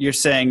 So you're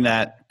saying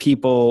that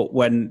people,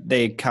 when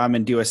they come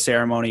and do a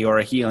ceremony or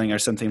a healing or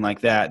something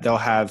like that, they'll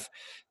have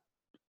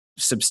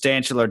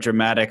substantial or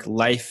dramatic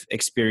life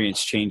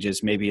experience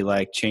changes, maybe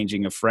like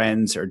changing of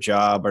friends or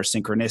job or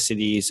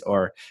synchronicities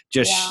or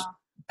just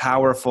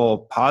powerful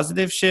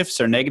positive shifts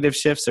or negative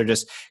shifts, or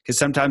just because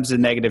sometimes the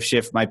negative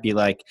shift might be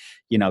like,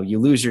 you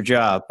lose your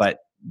job, but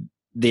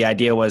the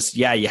idea was,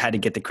 you had to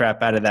get the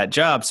crap out of that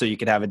job so you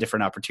could have a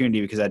different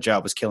opportunity because that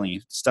job was killing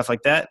you. Stuff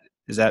like that.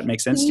 Does that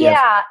make sense?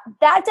 Yeah,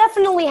 that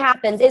definitely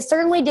happens. It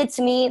certainly did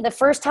to me. The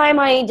first time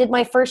I did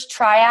my first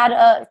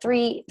triad,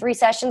 three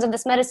sessions of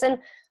this medicine,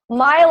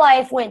 my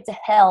life went to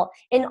hell.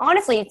 And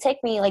honestly, it took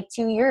me like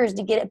 2 years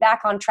to get it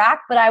back on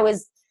track, but I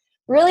was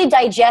really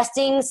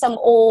digesting some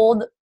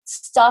old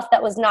stuff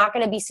that was not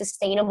going to be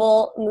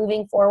sustainable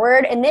moving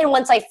forward. And then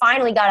once I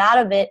finally got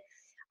out of it,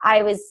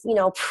 I was,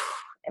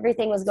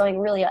 everything was going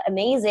really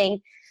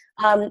amazing.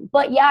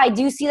 But yeah, I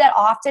do see that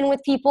often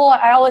with people.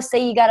 I always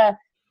say you got to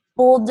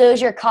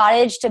bulldoze your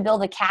cottage to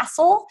build a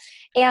castle.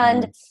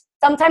 And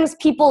sometimes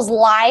people's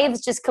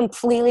lives just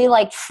completely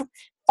like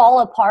fall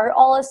apart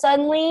all of a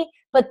sudden.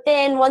 But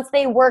then once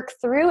they work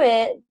through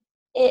it,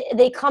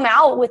 they come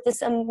out with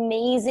this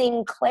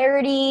amazing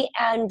clarity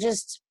and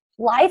just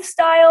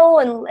lifestyle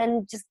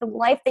and just the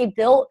life they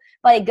built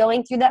by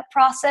going through that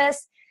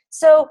process.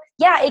 So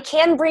yeah, it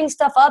can bring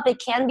stuff up.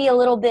 It can be a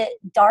little bit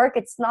dark.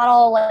 It's not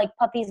all like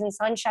puppies and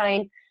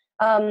sunshine.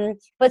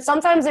 But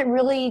sometimes it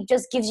really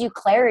just gives you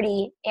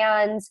clarity.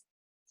 And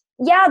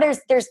yeah,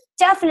 there's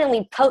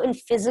definitely potent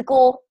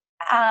physical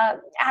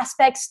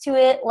aspects to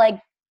it. Like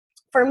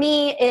for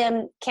me,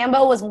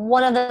 Kambo was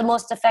one of the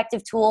most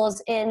effective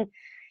tools in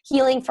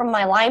healing from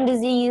my Lyme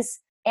disease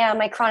and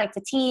my chronic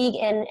fatigue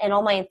and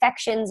all my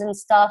infections and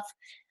stuff.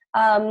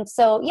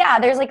 So yeah,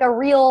 there's like a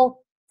real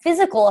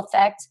physical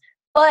effect.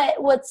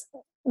 But what's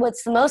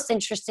the most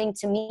interesting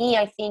to me,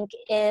 I think,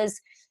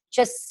 is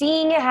just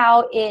seeing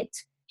how it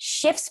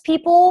shifts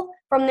people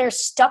from their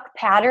stuck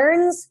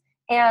patterns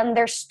and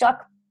their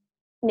stuck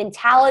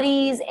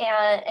mentalities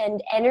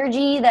and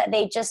energy that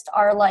they just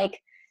are like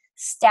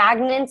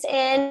stagnant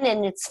in,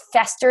 and it's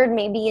festered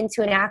maybe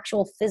into an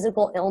actual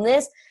physical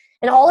illness.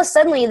 And all of a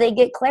sudden they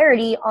get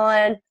clarity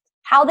on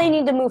how they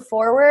need to move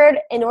forward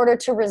in order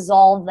to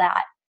resolve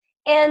that.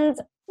 And,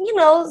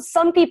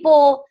 some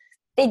people,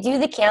 they do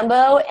the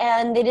Kambo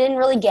and they didn't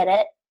really get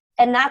it,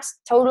 and that's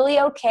totally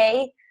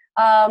okay.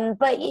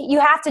 But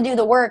you have to do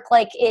the work.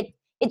 Like it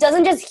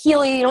doesn't just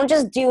heal you. You don't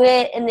just do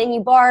it and then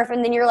you barf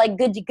and then you're like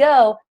good to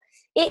go.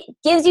 It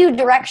gives you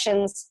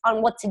directions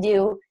on what to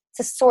do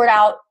to sort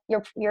out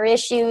your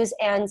issues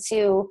and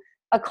to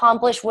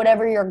accomplish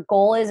whatever your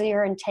goal is or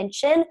your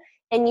intention.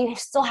 And you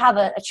still have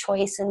a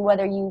choice in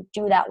whether you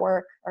do that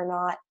work or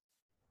not.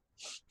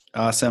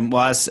 Awesome.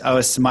 Well, I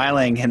was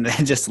smiling and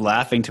then just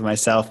laughing to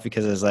myself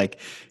because I was like,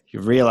 you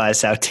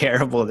realize how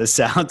terrible this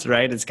sounds,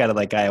 right? It's kind of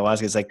like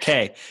ayahuasca. It's like,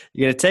 okay,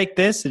 you're going to take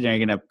this and you're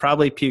going to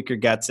probably puke your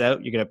guts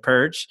out. You're going to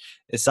purge.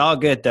 It's all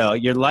good though.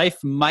 Your life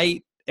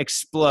might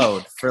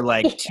explode for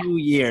like Yeah. 2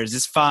 years.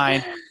 It's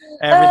fine.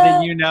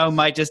 Everything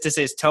might just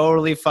say it's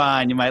totally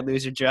fine. You might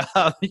lose your job.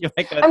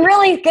 I'm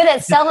really good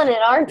at selling it,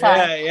 aren't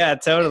I? Yeah,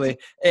 totally.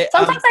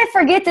 Sometimes I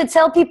forget to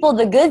tell people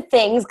the good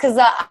things because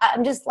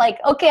I'm just like,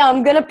 okay,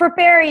 I'm going to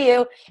prepare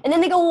you. And then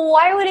they go, well,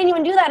 why would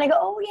anyone do that? And I go,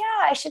 oh,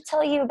 yeah, I should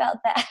tell you about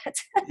that.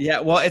 Yeah,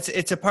 well,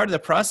 it's a part of the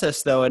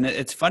process, though. And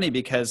it's funny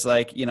because,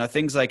 like,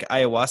 things like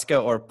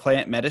ayahuasca or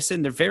plant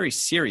medicine, they're very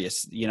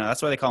serious.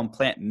 That's why they call them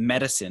plant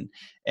medicine.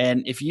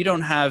 And if you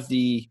don't have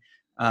the,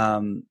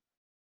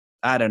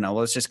 I don't know,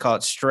 let's just call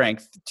it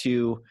strength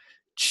to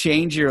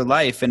change your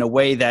life in a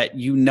way that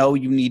you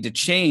need to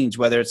change,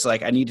 whether it's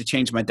like, I need to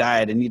change my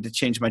diet, I need to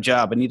change my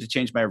job, I need to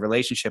change my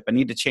relationship, I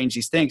need to change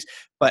these things,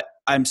 but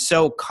I'm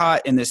so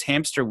caught in this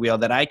hamster wheel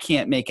that I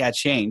can't make that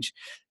change.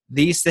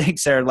 These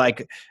things are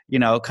like,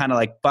 kind of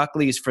like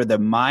Buckley's for the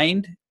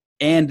mind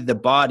and the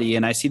body.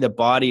 And I see the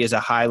body as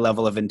a high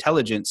level of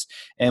intelligence.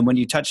 And when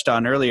you touched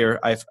on earlier,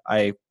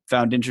 I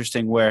found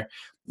interesting where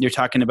you're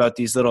talking about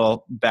these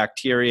little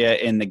bacteria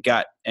in the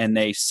gut and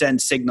they send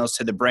signals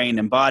to the brain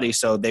and body.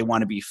 So they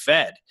want to be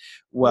fed.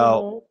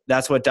 Well,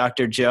 that's what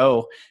Dr.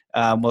 Joe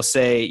will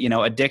say,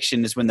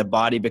 addiction is when the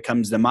body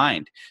becomes the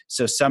mind.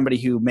 So somebody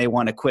who may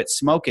want to quit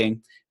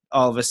smoking,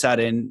 all of a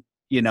sudden,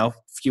 a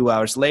few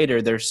hours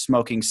later, they're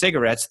smoking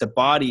cigarettes. The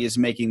body is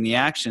making the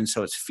action.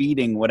 So it's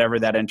feeding whatever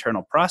that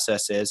internal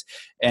process is.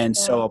 And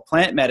so a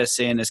plant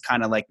medicine is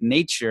kind of like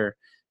nature,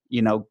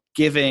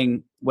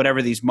 giving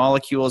whatever these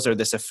molecules or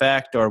this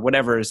effect or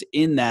whatever is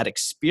in that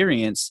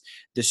experience,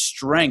 the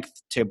strength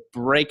to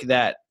break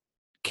that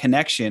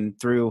connection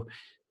through,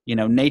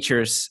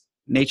 nature's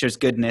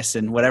goodness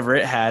and whatever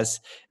it has,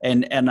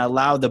 and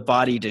allow the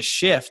body to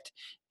shift.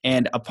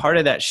 And a part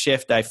of that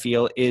shift, I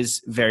feel,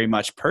 is very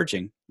much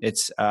purging.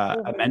 It's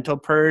a mental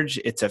purge.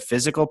 It's a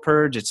physical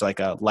purge. It's like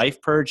a life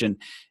purge.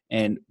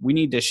 And we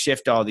need to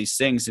shift all these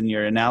things. And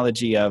your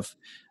analogy of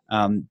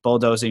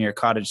bulldozing your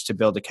cottage to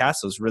build a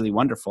castle is really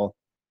wonderful,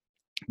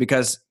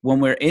 because when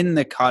we're in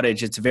the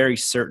cottage, it's very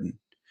certain.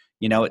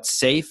 It's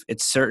safe.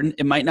 It's certain.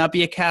 It might not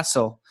be a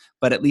castle,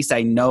 but at least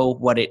I know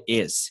what it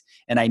is.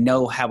 And I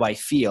know how I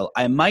feel.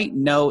 I might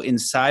know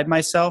inside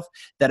myself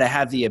that I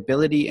have the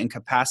ability and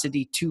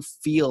capacity to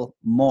feel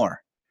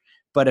more.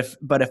 But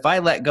if I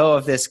let go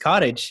of this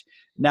cottage,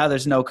 now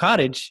there's no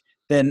cottage,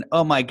 then,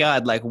 oh my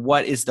God, like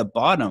what is the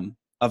bottom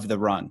of the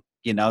rung?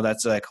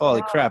 That's like,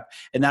 holy crap.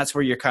 And that's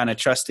where you're kind of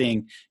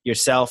trusting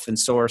yourself and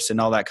source and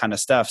all that kind of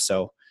stuff.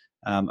 So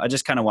I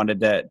just kind of wanted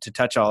to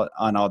touch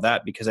on all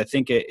that, because I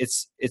think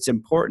it's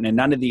important. And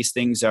none of these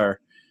things are,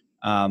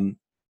 I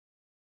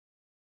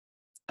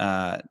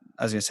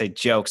was going to say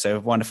jokes. I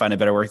want to find a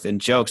better word than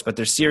jokes, but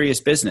they're serious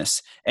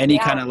business. Any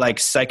kind of like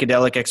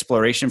psychedelic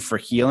exploration for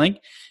healing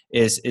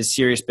is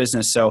serious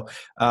business. So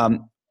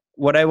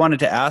what I wanted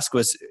to ask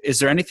was, is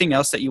there anything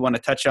else that you want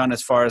to touch on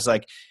as far as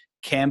like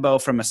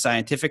Kambo from a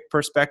scientific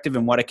perspective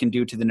and what it can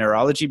do to the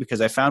neurology?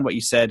 Because I found what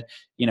you said,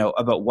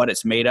 about what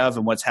it's made of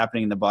and what's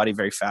happening in the body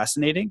very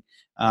fascinating.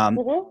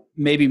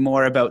 Maybe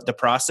more about the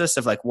process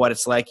of like what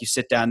it's like. You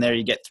sit down there,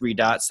 you get 3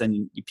 dots,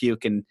 then you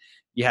puke and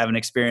you have an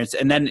experience.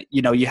 And then,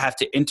 you have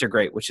to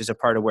integrate, which is a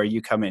part of where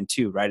you come in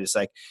too, right? It's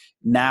like,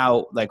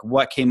 now, like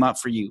what came up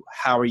for you?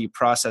 How are you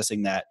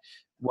processing that?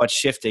 What's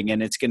shifting?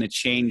 And it's going to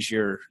change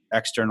your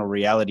external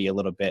reality a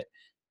little bit.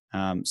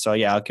 So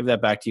yeah, I'll give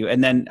that back to you.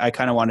 And then I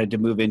kind of wanted to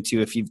move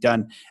into if you've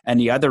done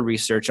any other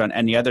research on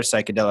any other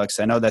psychedelics.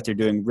 I know that they're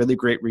doing really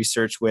great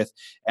research with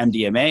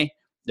MDMA.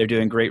 They're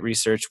doing great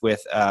research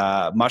with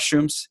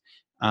mushrooms.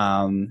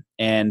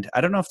 And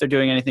I don't know if they're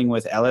doing anything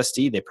with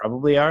LSD. They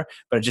probably are,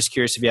 but I'm just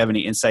curious if you have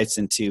any insights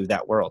into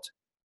that world.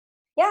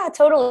 Yeah,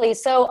 totally.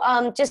 So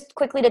just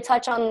quickly to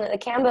touch on the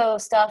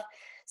Kambo stuff.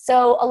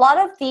 So a lot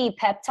of the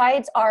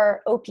peptides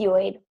are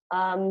opioid,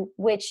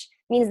 which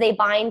means they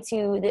bind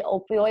to the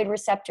opioid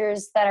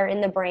receptors that are in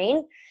the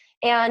brain.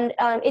 And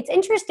it's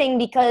interesting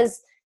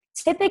because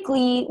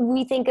typically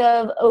we think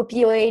of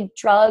opioid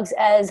drugs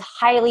as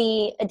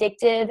highly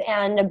addictive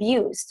and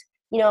abused.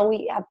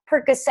 We have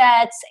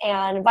Percocets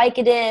and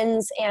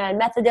Vicodins and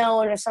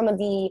methadone are some of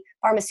the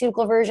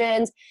pharmaceutical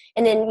versions.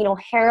 And then,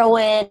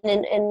 heroin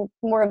and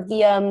more of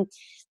the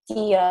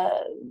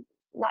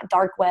not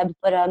dark web,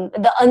 but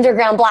the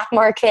underground black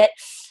market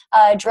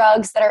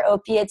drugs that are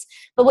opiates.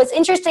 But what's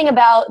interesting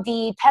about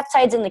the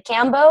peptides in the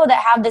Kambo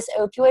that have this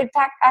opioid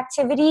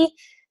activity,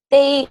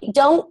 they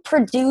don't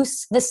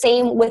produce the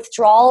same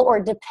withdrawal or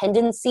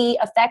dependency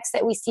effects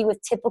that we see with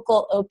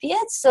typical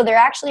opiates. So they're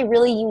actually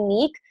really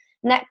unique.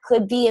 And that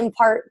could be in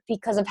part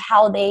because of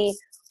how they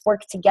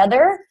work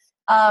together.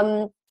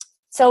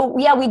 So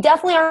yeah, we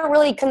definitely aren't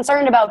really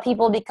concerned about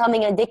people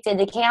becoming addicted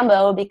to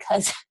Kambo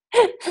because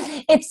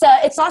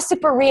it's not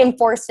super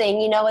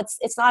reinforcing.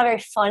 It's not a very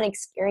fun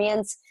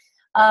experience.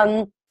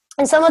 And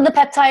some of the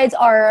peptides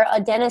are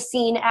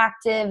adenosine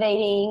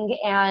activating,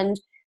 and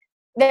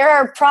there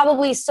are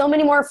probably so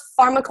many more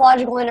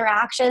pharmacological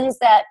interactions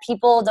that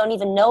people don't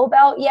even know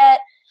about yet.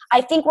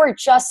 I think we're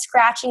just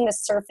scratching the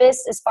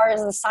surface as far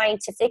as the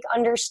scientific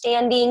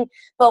understanding,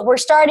 but we're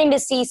starting to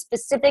see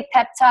specific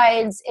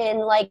peptides in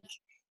like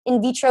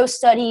in vitro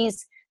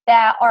studies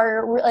that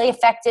are really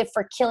effective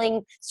for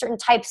killing certain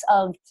types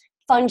of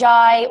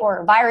fungi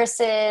or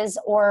viruses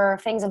or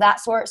things of that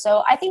sort.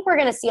 So I think we're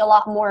going to see a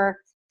lot more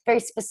very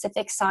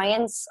specific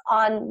science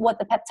on what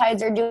the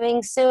peptides are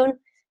doing soon.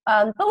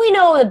 But we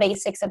know the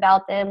basics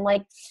about them,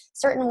 like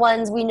certain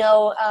ones we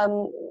know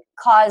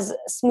cause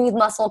smooth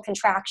muscle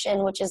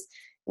contraction, which is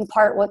in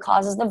part what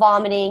causes the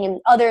vomiting, and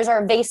others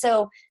are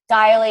vasodilators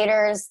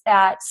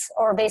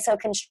or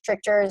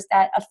vasoconstrictors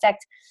that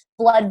affect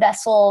blood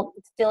vessel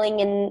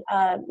filling and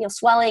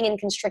swelling and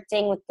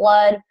constricting with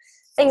blood,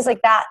 things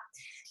like that.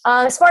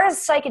 As far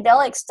as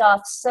psychedelic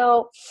stuff,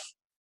 so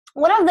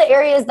one of the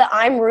areas that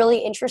I'm really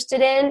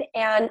interested in,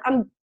 and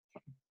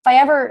if I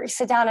ever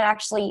sit down and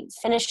actually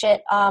finish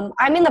it,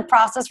 I'm in the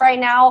process right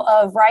now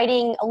of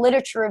writing a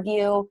literature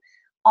review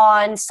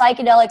on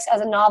psychedelics as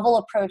a novel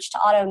approach to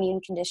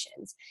autoimmune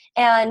conditions.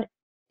 And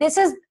this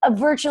is a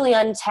virtually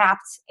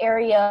untapped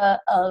area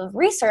of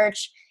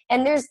research.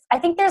 And I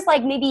think there's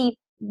like maybe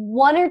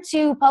one or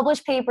two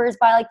published papers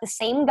by like the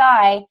same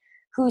guy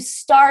who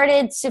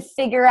started to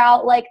figure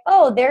out like,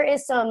 oh, there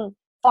is some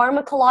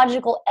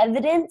pharmacological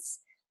evidence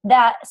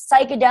that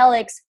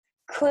psychedelics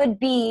could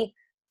be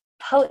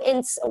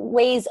potent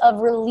ways of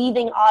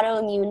relieving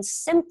autoimmune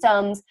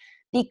symptoms,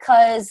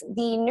 because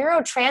the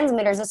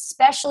neurotransmitters,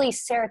 especially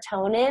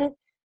serotonin,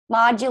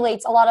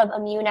 modulates a lot of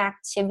immune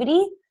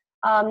activity.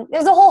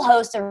 There's a whole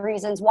host of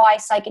reasons why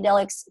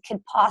psychedelics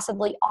could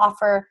possibly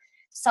offer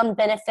some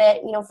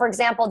benefit. For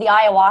example, the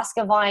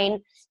ayahuasca vine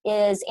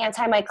is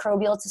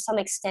antimicrobial to some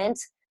extent.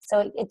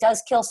 So it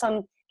does kills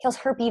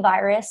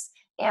herpesvirus,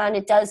 and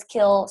it does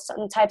kill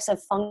certain types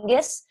of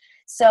fungus.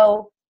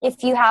 So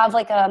if you have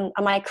like a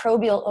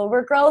microbial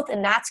overgrowth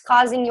and that's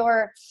causing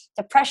your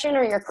depression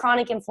or your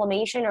chronic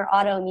inflammation or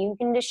autoimmune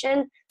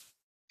condition,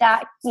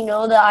 that, the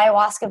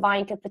ayahuasca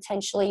vine could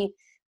potentially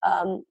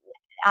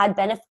add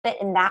benefit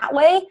in that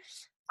way.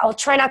 I'll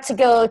try not to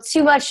go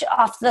too much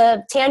off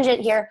the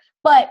tangent here,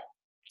 but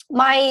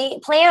my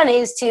plan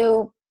is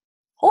to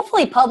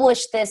hopefully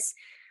publish this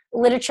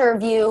literature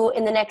review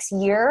in the next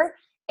year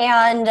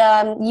and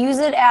use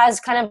it as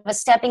kind of a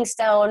stepping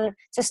stone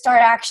to start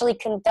actually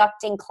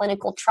conducting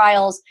clinical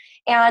trials.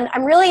 And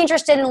I'm really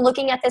interested in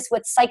looking at this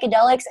with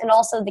psychedelics and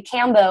also the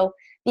Kambo,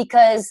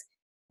 because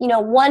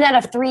 1 out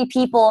of 3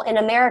 people in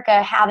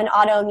America have an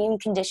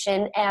autoimmune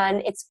condition,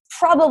 and it's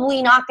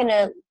probably not going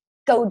to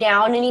go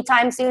down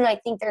anytime soon. I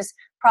think there's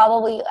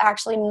probably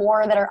actually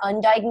more that are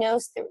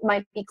undiagnosed. It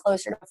might be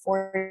closer to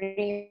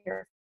 40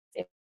 or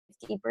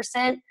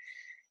 50%.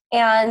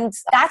 And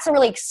that's a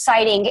really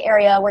exciting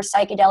area where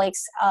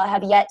psychedelics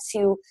have yet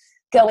to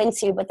go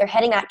into, but they're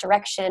heading that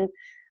direction.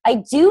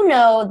 I do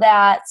know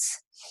that,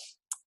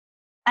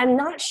 I'm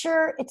not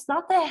sure, it's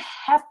not the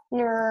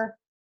Hefner,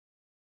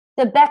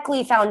 the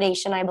Beckley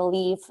Foundation, I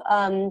believe.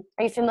 Are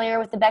you familiar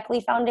with the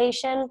Beckley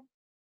Foundation?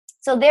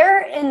 So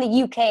they're in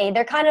the UK.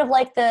 They're kind of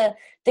like the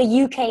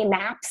UK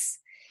MAPS.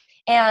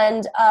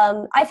 And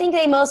I think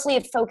they mostly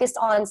have focused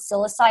on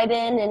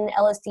psilocybin and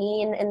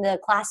LSD and the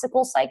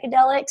classical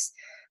psychedelics.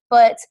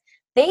 But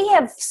they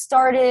have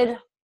started,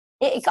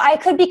 I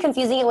could be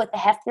confusing it with the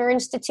Hefner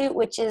Institute,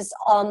 which is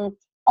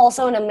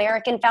also an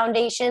American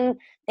foundation.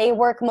 They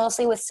work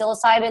mostly with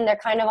psilocybin. They're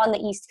kind of on the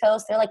East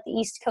Coast. They're like the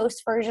East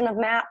Coast version of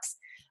MAPS.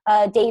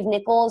 Dave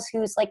Nichols,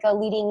 who's like a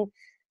leading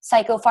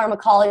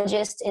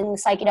psychopharmacologist in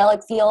the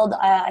psychedelic field,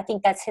 I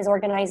think that's his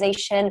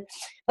organization.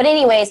 But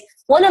anyways,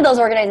 one of those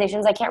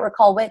organizations, I can't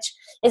recall which,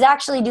 is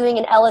actually doing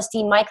an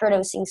LSD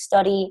microdosing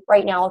study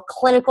right now, a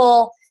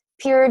clinical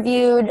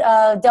peer-reviewed,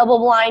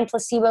 double-blind,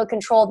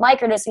 placebo-controlled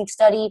microdosing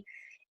study.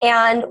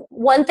 And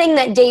one thing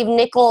that Dave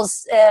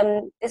Nichols,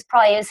 this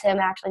probably is him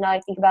actually, now I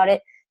think about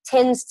it,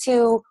 tends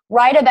to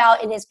write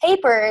about in his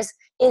papers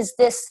is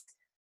this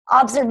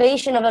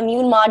observation of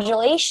immune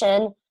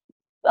modulation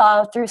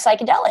through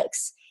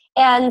psychedelics.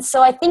 And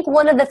so I think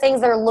one of the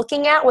things they're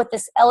looking at with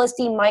this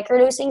LSD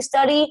microdosing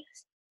study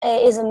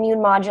is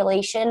immune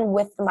modulation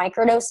with the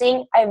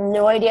microdosing. I have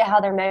no idea how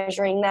they're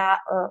measuring that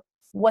or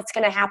what's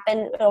going to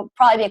happen. It'll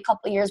probably be a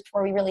couple of years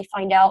before we really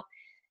find out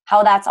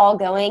how that's all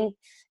going.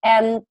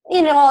 And,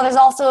 there's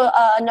also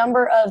a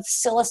number of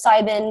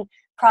psilocybin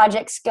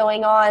projects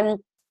going on,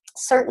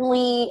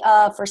 certainly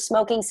for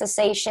smoking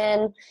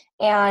cessation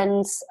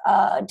and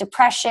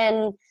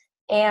depression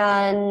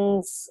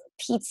and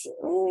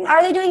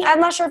are they doing,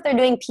 I'm not sure if they're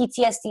doing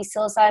PTSD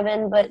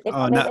psilocybin, but they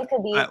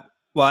could be.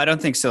 I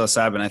don't think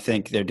psilocybin. I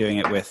think they're doing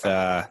it with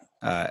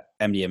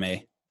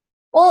MDMA.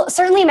 Well,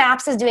 certainly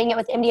MAPS is doing it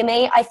with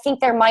MDMA. I think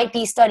there might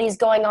be studies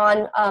going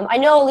on. I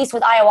know at least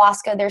with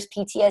ayahuasca, there's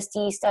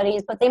PTSD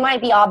studies, but they might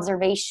be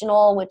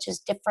observational, which is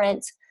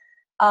different.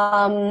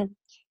 And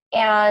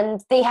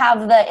they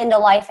have the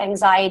end-of-life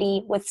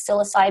anxiety with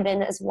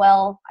psilocybin as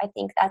well. I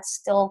think that's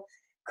still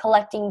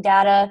collecting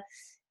data.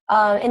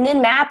 And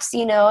then MAPS,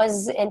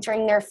 is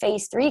entering their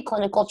phase 3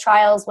 clinical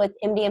trials with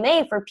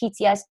MDMA for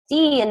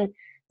PTSD. And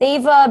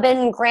they've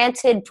been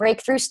granted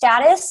breakthrough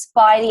status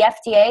by the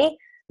FDA,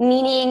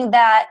 meaning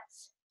that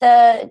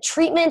the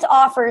treatment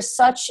offers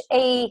such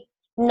a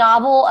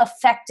novel,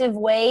 effective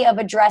way of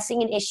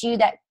addressing an issue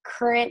that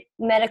current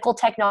medical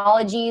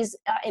technologies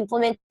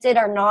implemented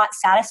are not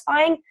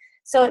satisfying.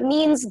 So it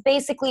means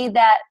basically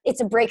that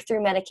it's a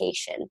breakthrough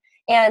medication.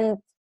 And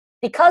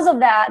because of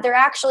that, they're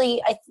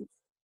actually, I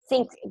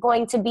think,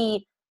 going to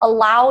be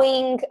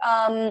allowing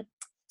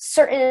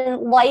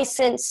certain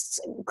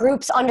licensed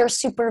groups under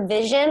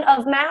supervision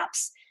of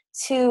MAPS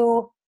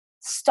to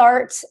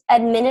start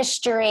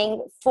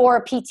administering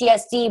for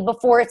PTSD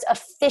before it's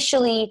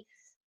officially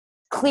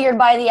cleared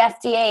by the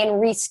FDA and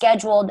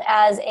rescheduled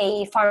as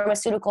a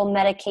pharmaceutical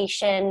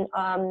medication,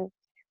 or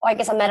I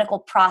guess a medical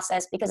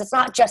process, because it's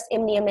not just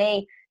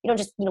MDMA. You don't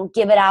just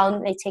give it out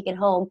and they take it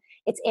home.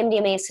 It's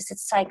MDMA assisted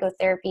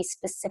psychotherapy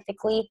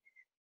specifically.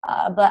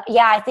 But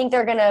yeah, I think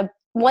they're gonna,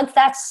 once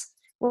that's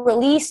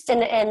released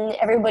and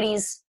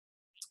everybody's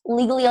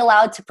legally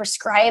allowed to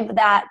prescribe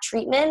that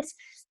treatment,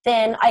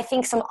 then I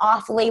think some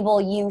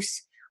off-label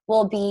use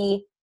will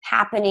be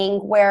happening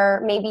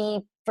where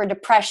maybe for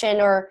depression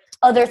or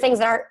other things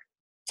that aren't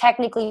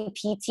technically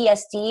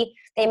PTSD,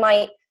 they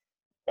might,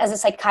 as a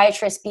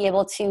psychiatrist, be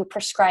able to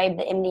prescribe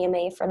the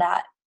MDMA for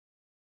that.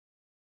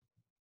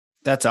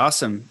 That's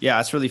awesome. Yeah,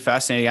 it's really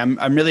fascinating.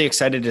 I'm really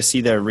excited to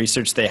see the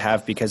research they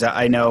have, because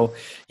I know,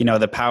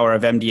 the power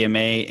of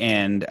MDMA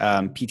and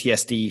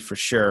PTSD for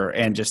sure,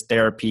 and just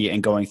therapy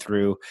and going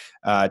through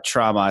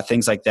trauma,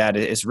 things like that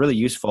is really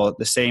useful.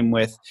 The same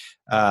with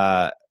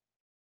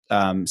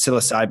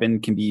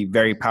psilocybin can be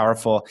very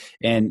powerful.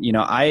 And,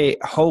 I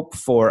hope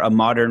for a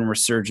modern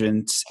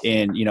resurgence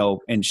in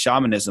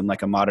shamanism,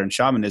 like a modern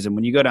shamanism.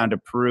 When you go down to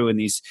Peru and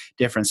these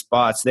different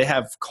spots, they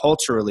have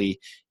culturally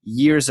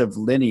years of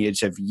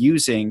lineage of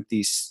using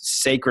these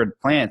sacred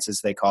plants, as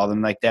they call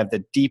them. Like, they have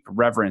the deep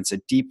reverence, a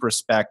deep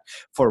respect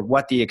for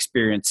what the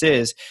experience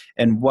is.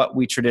 And what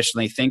we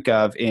traditionally think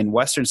of in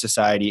Western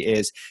society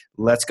is,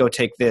 let's go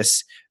take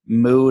this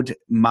mood,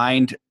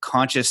 mind,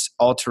 conscious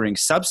altering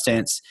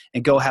substance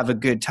and go have a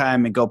good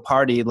time and go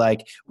party.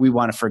 Like, we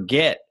want to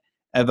forget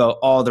about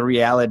all the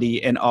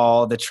reality and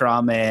all the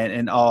trauma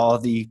and all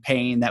the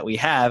pain that we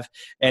have.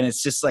 And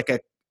it's just like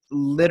a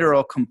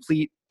literal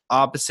complete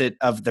opposite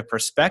of the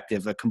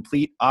perspective, a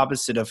complete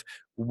opposite of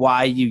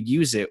why you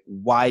use it,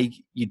 why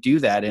you do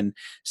that. And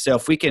so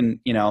if we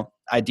can,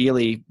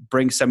 ideally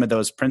bring some of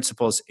those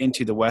principles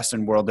into the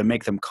Western world and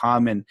make them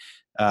common,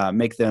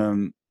 make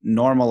them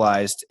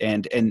normalized,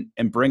 and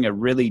bring a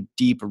really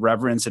deep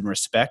reverence and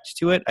respect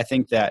to it, I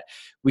think that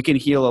we can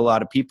heal a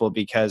lot of people,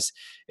 because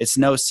it's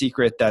no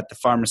secret that the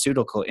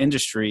pharmaceutical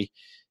industry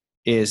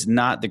is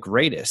not the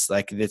greatest.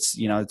 Like, it's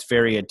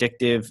very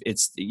addictive.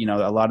 It's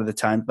a lot of the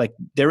time, like,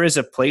 there is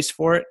a place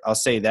for it, I'll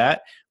say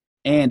that,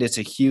 and it's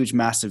a huge,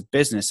 massive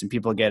business, and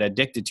people get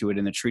addicted to it,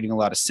 and they're treating a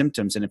lot of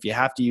symptoms. And if you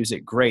have to use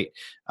it, great.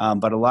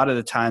 But a lot of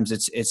the times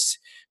it's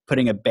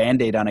putting a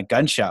Band-Aid on a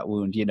gunshot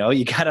wound. You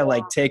got to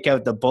like take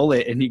out the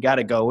bullet, and you got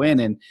to go in,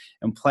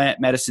 and plant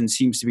medicine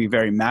seems to be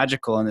very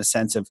magical in the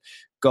sense of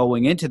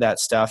going into that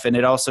stuff. And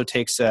it also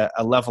takes a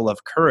level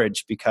of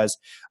courage, because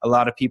a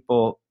lot of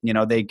people,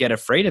 they get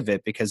afraid of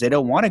it because they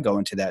don't want to go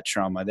into that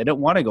trauma. They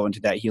don't want to go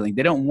into that healing.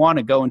 They don't want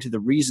to go into the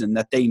reason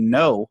that they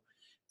know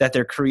that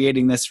they're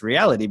creating this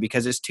reality,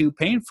 because it's too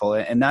painful.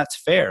 And that's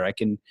fair. I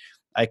can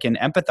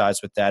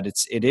empathize with that.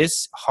 It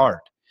is hard.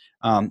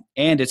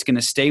 And it's going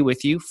to stay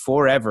with you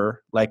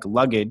forever, like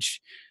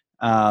luggage,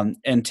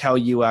 until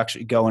you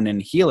actually go in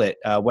and heal it.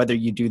 Whether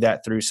you do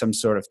that through some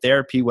sort of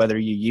therapy, whether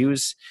you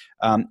use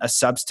a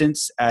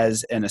substance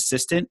as an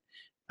assistant,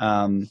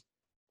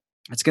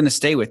 it's going to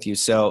stay with you.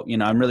 So,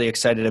 I'm really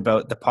excited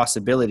about the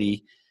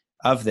possibility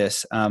of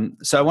this.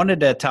 So I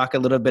wanted to talk a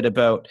little bit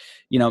about,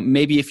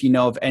 maybe if you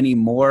know of any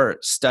more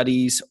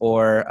studies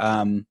or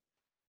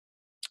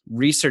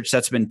research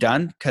that's been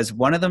done, because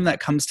one of them that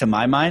comes to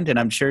my mind, and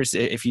I'm sure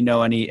if you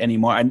know any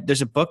more,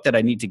 there's a book that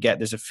I need to get.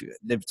 There's a few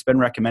that's been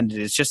recommended.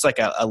 It's just like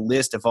a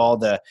list of all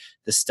the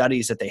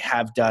studies that they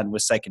have done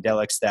with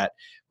psychedelics that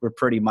were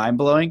pretty mind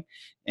blowing.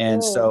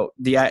 And so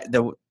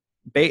the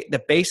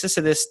basis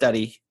of this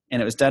study,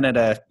 and it was done at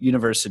a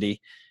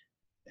university.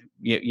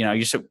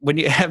 You should,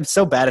 I'm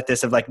so bad at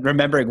this of like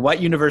remembering what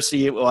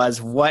university it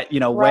was, what,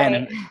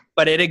 when,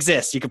 but it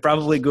exists. You could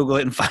probably Google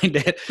it and find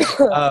it.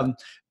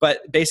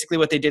 But basically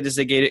what they did is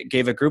they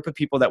gave a group of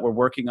people that were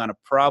working on a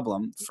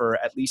problem for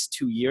at least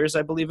 2 years,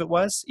 I believe it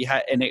was.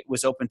 And it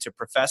was open to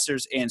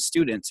professors and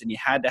students, and you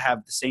had to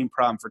have the same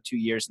problem for 2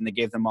 years, and they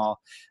gave them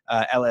all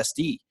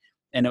LSD.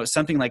 And it was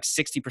something like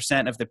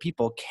 60% of the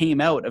people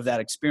came out of that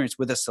experience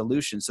with a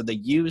solution. So they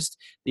used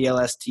the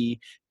LSD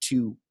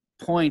to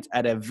point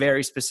at a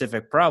very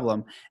specific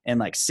problem, and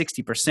like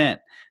 60%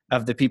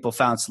 of the people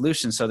found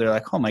solutions. So they're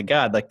like, oh my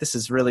God, like this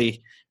is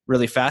really,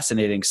 really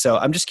fascinating. So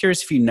I'm just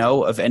curious if you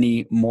know of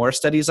any more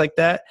studies like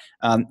that.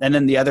 And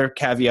then the other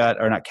caveat,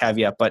 or not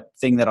caveat, but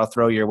thing that I'll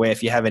throw your way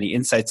if you have any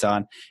insights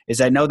on,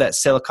 is I know that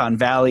Silicon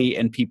Valley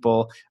and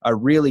people are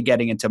really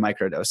getting into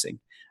microdosing.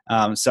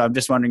 So I'm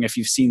just wondering if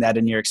you've seen that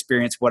in your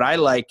experience. What I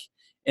like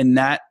in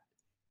that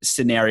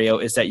scenario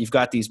is that you've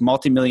got these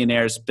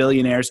multimillionaires,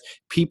 billionaires,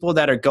 people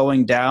that are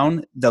going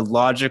down the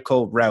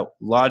logical route,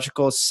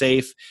 logical,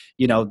 safe,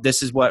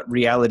 this is what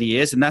reality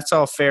is. And that's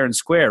all fair and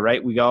square,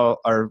 right? We all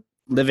are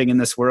living in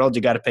this world.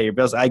 You got to pay your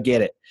bills. I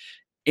get it.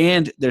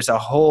 And there's a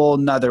whole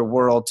nother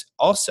world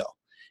also.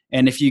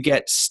 And if you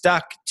get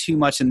stuck too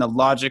much in the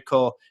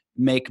logical,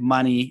 make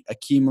money,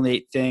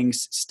 accumulate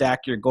things,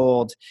 stack your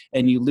gold,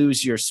 and you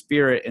lose your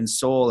spirit and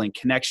soul and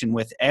connection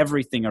with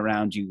everything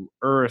around you,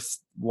 earth,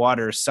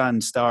 water,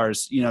 sun,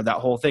 stars, that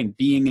whole thing,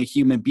 being a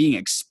human being,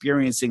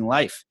 experiencing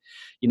life.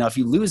 If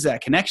you lose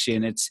that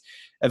connection, it's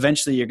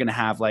eventually you're going to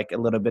have like a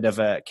little bit of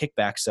a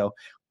kickback. So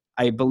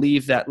I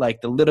believe that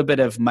like the little bit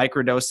of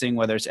microdosing,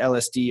 whether it's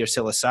LSD or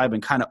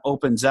psilocybin, kind of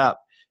opens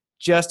up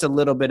just a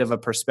little bit of a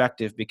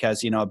perspective,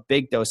 because, a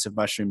big dose of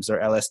mushrooms or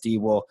LSD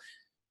will,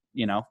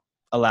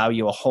 allow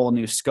you a whole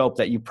new scope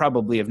that you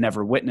probably have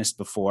never witnessed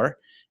before.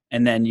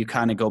 And then you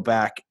kind of go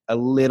back a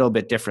little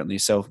bit differently.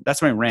 So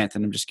that's my rant.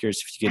 And I'm just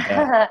curious if you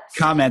could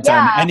comment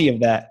on any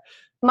of that.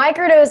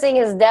 Microdosing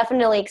has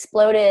definitely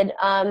exploded.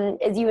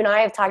 As you and I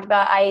have talked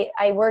about,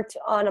 I worked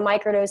on a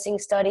microdosing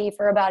study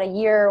for about a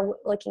year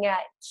looking at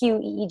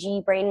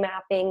QEEG brain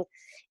mapping.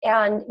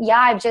 And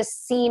I've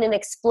just seen an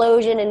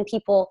explosion in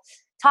people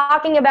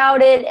talking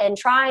about it and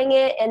trying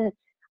it. And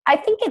I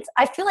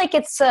feel like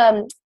it's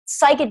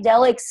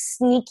psychedelic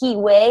sneaky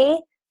way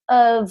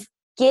of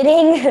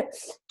getting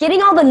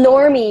all the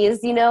normies,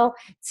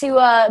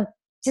 to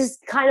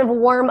just kind of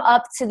warm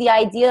up to the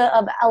idea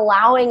of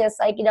allowing a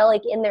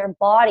psychedelic in their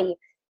body,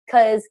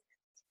 because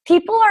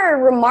people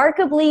are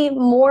remarkably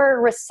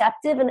more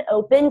receptive and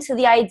open to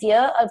the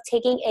idea of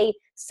taking a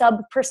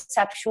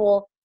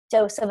sub-perceptual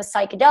dose of a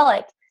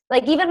psychedelic.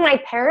 Like even my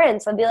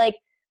parents, I'd be like,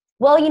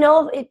 well, you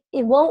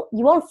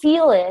won't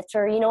feel it,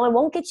 or, it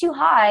won't get you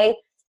high.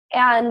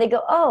 And they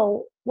go,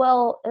 oh,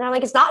 well, and I'm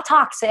like, it's not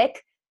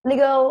toxic. And they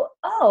go,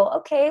 oh,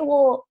 okay,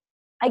 well,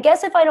 I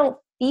guess if I don't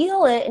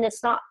feel it and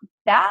it's not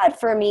bad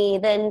for me,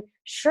 then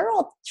sure,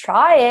 I'll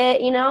try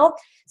it,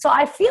 So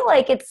I feel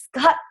like it's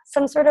got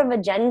some sort of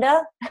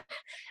agenda,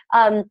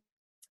 and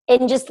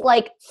just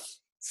like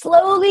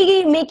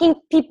slowly making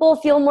people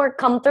feel more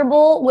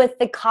comfortable with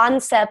the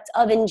concept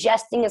of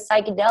ingesting a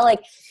psychedelic.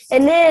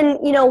 And then,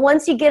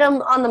 once you get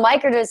them on the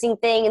microdosing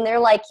thing and they're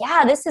like,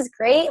 yeah, this is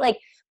great. Like,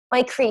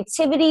 my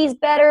creativity is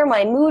better,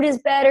 my mood is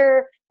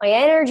better, my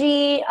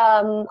energy,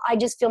 I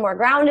just feel more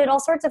grounded, all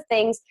sorts of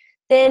things.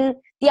 Then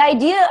the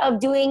idea of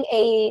doing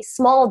a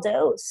small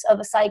dose of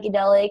a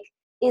psychedelic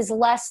is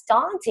less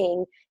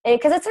daunting.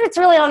 Because it's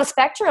really on a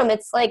spectrum.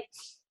 It's like,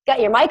 you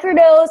got your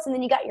microdose, and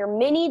then you got your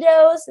mini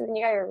dose, and then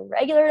you got your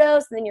regular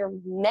dose, and then your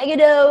mega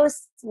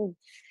dose.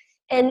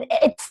 And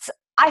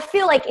I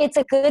feel like it's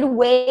a good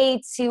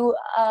way to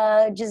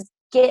just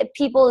get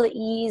people to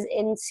ease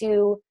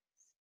into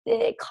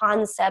the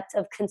concept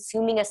of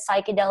consuming a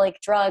psychedelic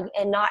drug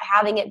and not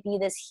having it be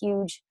this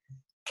huge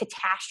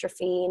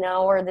catastrophe,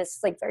 or this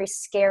like very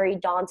scary,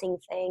 daunting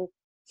thing.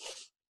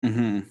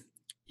 Mm-hmm.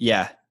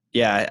 Yeah,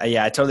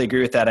 I totally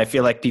agree with that. I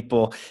feel like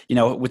people,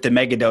 with the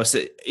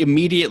megadose,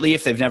 immediately,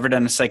 if they've never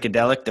done a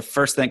psychedelic, the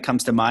first thing that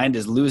comes to mind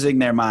is losing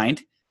their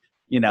mind.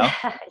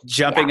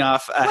 Jumping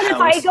off a what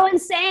house. If I go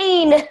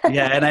insane?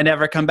 And I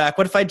never come back.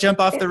 What if I jump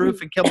off the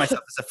roof and kill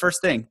myself? It's the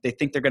first thing. They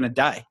think they're going to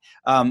die.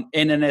 And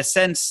in a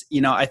sense,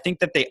 I think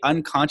that they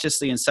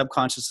unconsciously and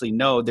subconsciously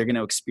know they're going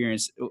to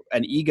experience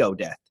an ego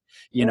death.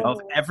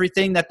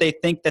 Everything that they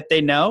think that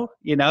they know,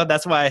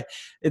 that's why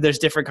there's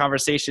different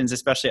conversations,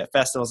 especially at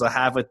festivals I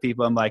have with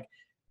people. I'm like,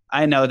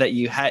 I know that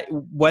you had,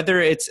 whether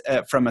it's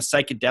from a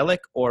psychedelic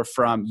or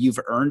from you've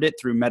earned it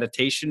through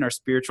meditation or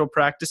spiritual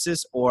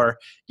practices, or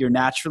you're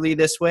naturally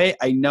this way.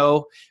 I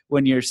know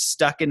when you're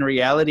stuck in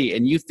reality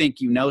and you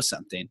think you know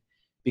something,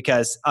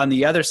 because on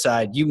the other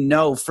side,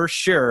 for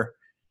sure,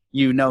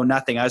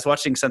 nothing. I was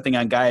watching something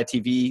on Gaia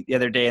TV the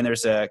other day, and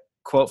there's a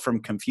quote from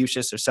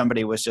Confucius or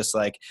somebody was just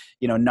like,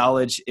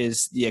 knowledge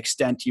is the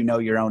extent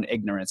your own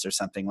ignorance, or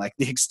something. Like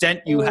the extent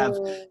you have,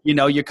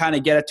 you kind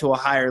of get it to a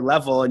higher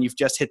level, and you've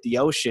just hit the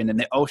ocean, and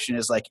the ocean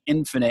is like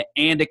infinite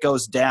and it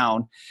goes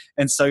down.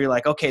 And so you're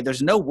like, okay,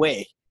 there's no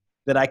way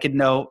that I could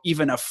know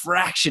even a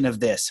fraction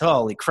of this.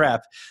 Holy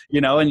crap.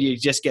 And you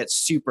just get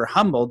super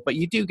humbled, but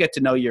you do get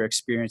to know your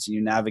experience, and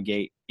you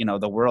navigate,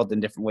 the world in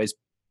different ways.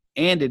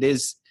 And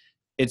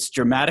it's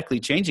dramatically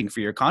changing for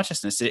your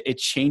consciousness. It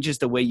changes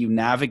the way you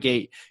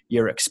navigate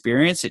your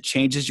experience. It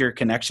changes your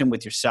connection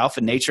with yourself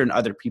and nature and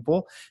other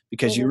people,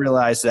 because you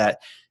realize that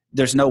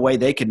there's no way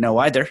they could know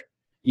either.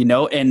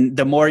 and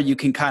the more you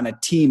can kind of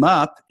team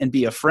up and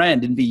be a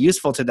friend and be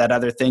useful to that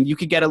other thing, you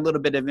could get a little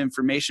bit of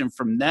information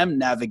from them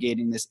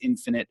navigating this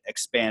infinite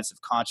expanse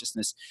of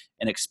consciousness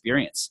and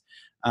experience.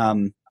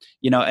 And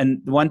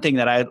one thing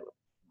that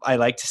I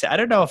like to say, I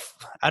don't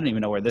even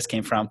know where this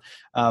came from,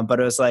 but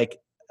it was like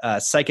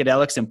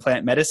psychedelics and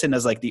plant medicine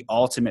is like the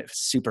ultimate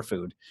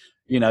superfood.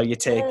 You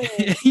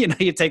take,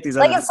 you take these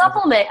like a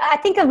supplement. I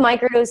think of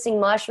microdosing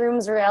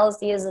mushrooms or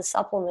LSD as a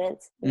supplement,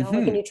 like a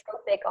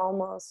nootropic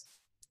almost.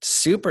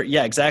 Super.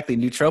 Yeah, exactly.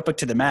 Nootropic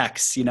to the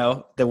max,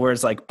 the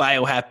words like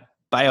biohacking,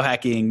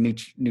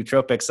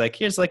 nootropics, like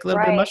here's like a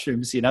little bit of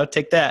mushrooms,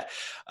 take that.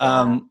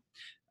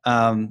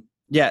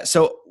 Yeah.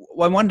 So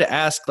I wanted to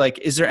ask, like,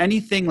 is there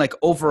anything like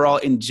overall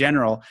in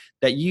general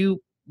that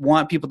you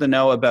want people to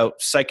know about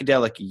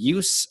psychedelic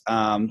use,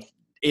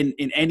 in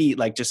any,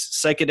 like just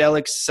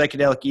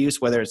psychedelic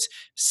use, whether it's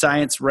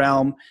science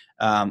realm,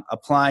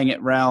 applying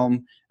it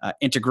realm,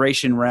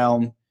 integration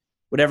realm,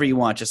 whatever you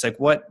want, just like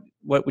what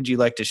would you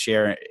like to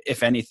share,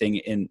 if anything,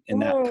 in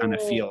that kind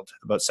of field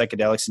about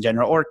psychedelics in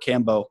general, or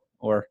Kambo,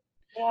 or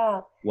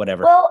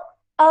whatever?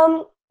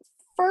 Well,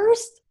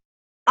 first,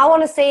 I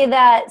want to say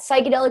that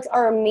psychedelics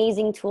are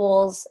amazing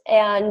tools,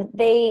 and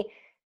they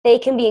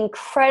can be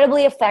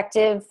incredibly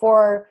effective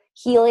for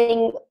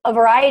healing a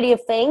variety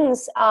of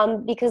things,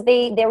 because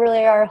they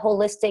really are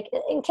holistic.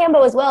 In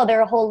Kambo as well,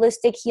 they're a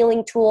holistic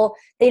healing tool.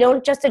 They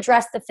don't just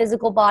address the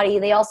physical body,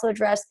 they also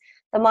address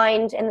the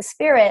mind and the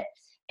spirit.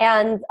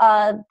 And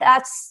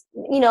that's,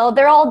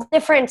 they're all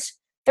different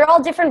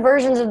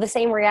versions of the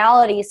same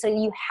reality. So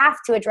you have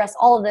to address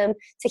all of them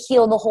to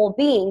heal the whole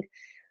being.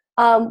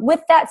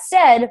 With that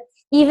said,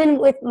 even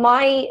with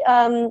my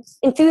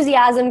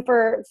enthusiasm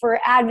for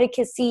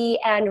advocacy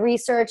and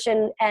research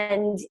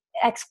and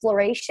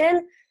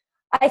exploration,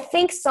 I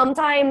think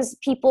sometimes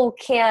people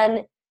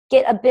can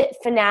get a bit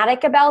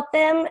fanatic about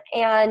them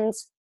and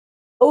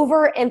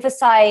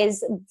overemphasize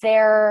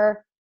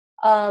their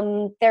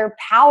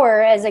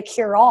power as a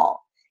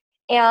cure-all.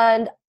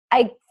 And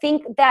I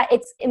think that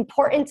it's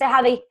important to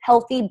have a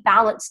healthy,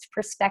 balanced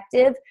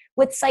perspective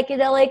with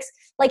psychedelics,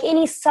 like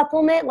any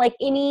supplement, like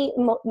any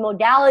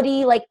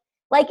modality, like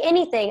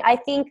anything. I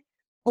think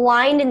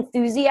blind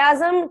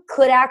enthusiasm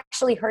could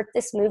actually hurt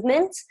this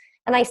movement.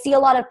 And I see a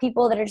lot of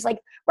people that are just like,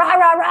 rah,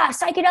 rah, rah,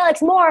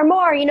 psychedelics, more,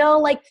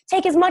 like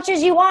take as much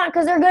as you want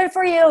because they're good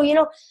for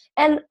you,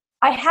 And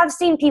I have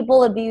seen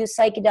people abuse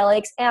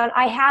psychedelics, and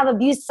I have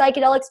abused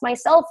psychedelics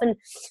myself, and,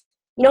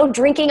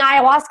 drinking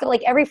ayahuasca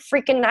like every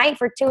freaking night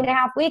for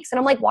 2.5 weeks. And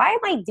I'm like, why am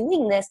I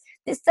doing this?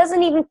 This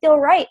doesn't even feel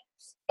right.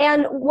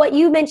 And what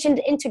you mentioned,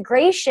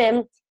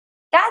 integration,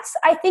 that's,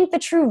 I think, the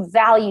true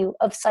value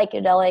of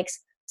psychedelics.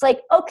 It's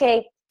like,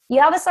 okay, you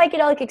have a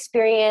psychedelic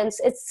experience.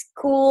 It's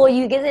cool.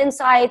 You get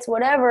insights,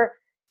 whatever.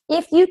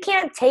 If you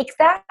can't take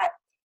that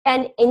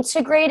and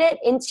integrate it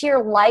into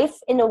your life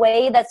in a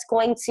way that's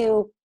going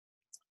to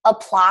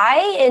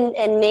apply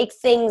and make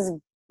things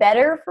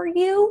better for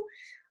you,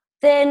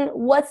 then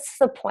what's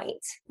the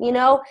point?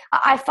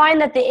 I find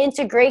that the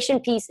integration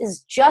piece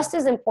is just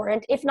as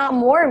important, if not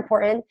more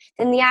important,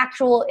 than the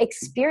actual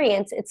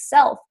experience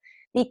itself.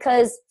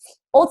 Because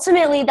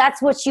ultimately,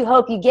 that's what you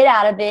hope you get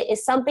out of it,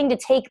 is something to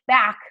take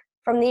back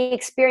from the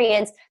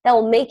experience that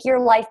will make your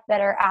life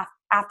better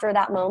after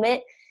that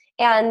moment.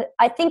 And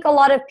I think a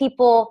lot of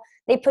people,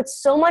 they put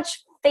so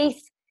much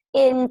faith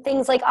in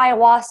things like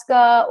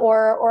ayahuasca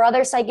or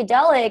other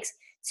psychedelics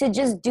to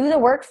just do the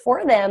work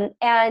for them.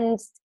 And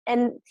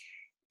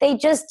they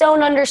just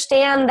don't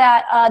understand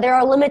that there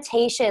are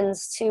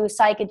limitations to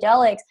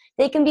psychedelics.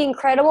 They can be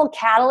incredible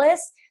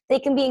catalysts. They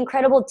can be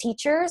incredible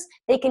teachers.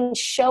 They can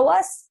show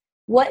us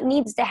what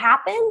needs to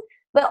happen.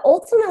 But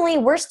ultimately,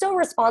 we're still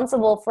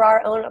responsible for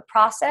our own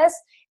process.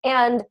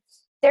 And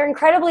they're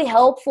incredibly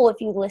helpful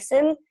if you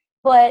listen,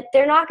 but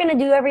they're not going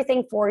to do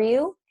everything for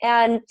you.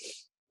 And,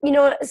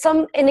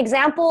 an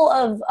example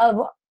of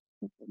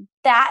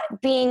that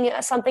being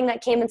something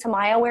that came into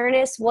my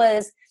awareness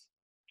was,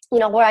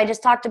 where I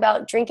just talked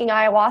about drinking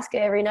ayahuasca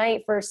every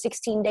night for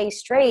 16 days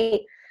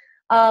straight.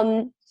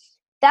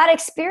 That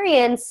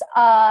experience,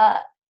 I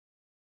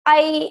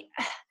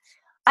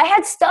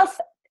had stuff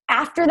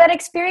after that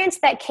experience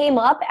that came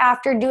up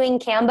after doing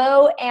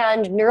Kambo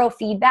and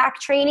neurofeedback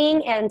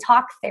training and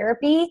talk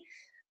therapy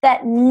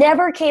that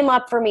never came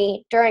up for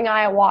me during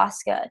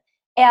ayahuasca.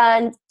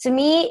 And to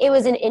me, it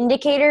was an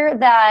indicator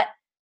that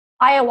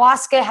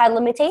ayahuasca had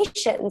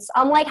limitations.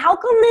 I'm like, how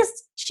come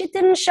this shit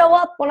didn't show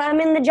up when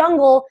I'm in the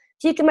jungle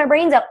puking my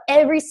brains out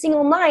every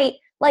single night?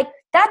 Like,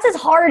 that's as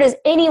hard as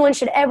anyone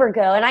should ever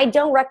go. And I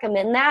don't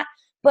recommend that.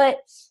 But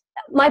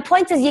my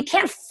point is, you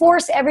can't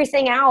force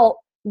everything out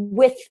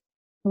with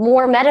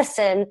more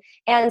medicine.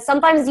 And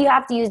sometimes you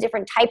have to use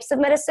different types of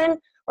medicine,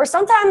 or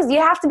sometimes you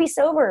have to be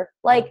sober.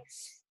 Like,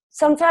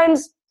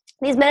 sometimes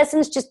these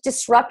medicines just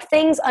disrupt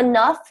things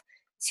enough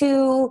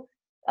to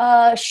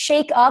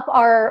shake up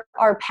our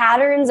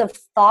patterns of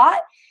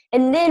thought.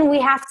 And then we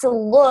have to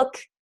look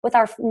with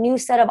our new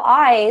set of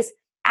eyes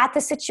at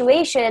the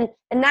situation,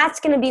 and that's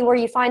going to be where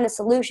you find the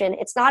solution.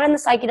 It's not in the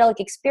psychedelic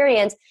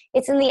experience.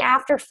 It's in the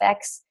after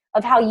effects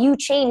of how you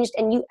changed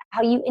and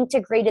how you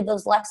integrated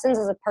those lessons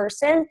as a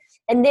person,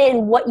 and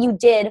then what you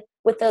did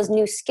with those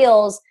new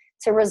skills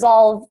to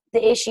resolve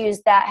the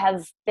issues that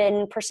have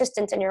been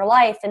persistent in your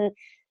life. And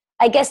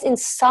I guess in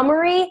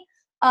summary,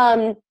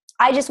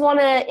 I just want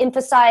to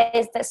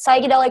emphasize that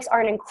psychedelics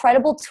are an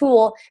incredible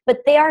tool, but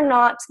they are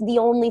not the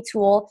only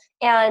tool.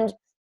 And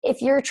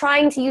if you're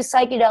trying to use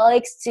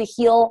psychedelics to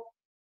heal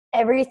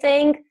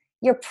everything,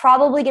 you're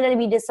probably going to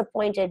be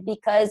disappointed,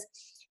 because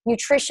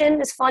nutrition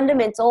is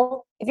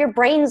fundamental. If your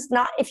brain's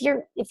not, if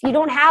you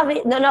don't have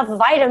enough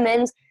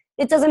vitamins,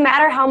 it doesn't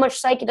matter how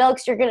much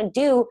psychedelics you're going to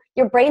do,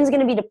 your brain's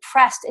going to be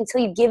depressed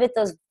until you give it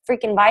those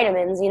freaking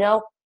vitamins,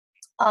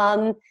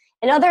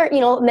 Another,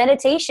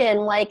 meditation,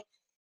 like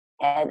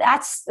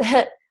that's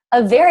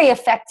a very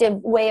effective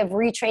way of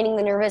retraining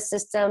the nervous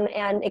system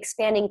and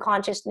expanding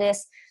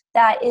consciousness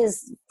that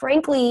is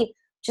frankly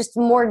just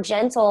more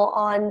gentle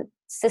on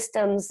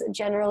systems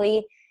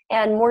generally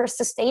and more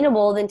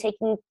sustainable than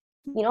taking,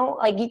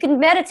 like you can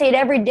meditate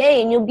every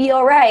day and you'll be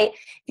all right.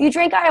 If you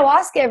drink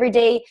ayahuasca every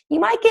day, you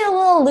might get a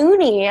little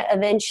loony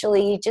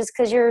eventually just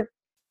because you're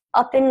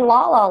up in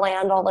la la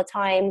land all the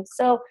time.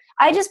 So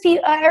I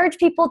urge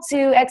people to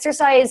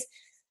exercise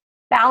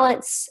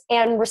balance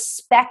and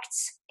respect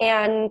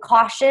and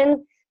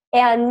caution,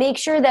 and make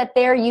sure that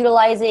they're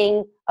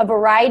utilizing a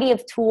variety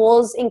of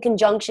tools in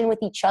conjunction with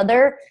each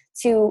other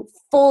to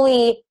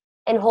fully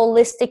and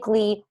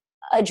holistically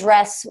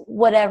address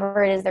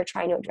whatever it is they're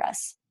trying to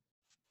address.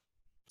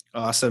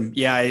 Awesome.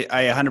 Yeah, I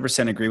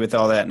 100% agree with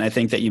all that. And I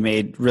think that you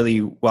made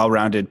really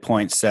well-rounded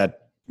points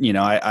that,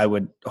 I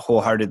would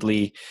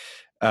wholeheartedly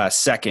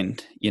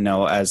second,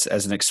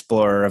 as an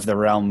explorer of the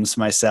realms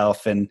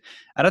myself. And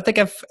I don't think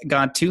I've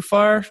gone too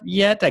far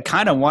yet. I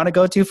kind of want to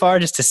go too far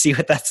just to see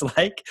what that's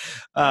like.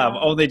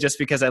 Only just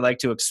because I like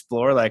to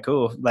explore,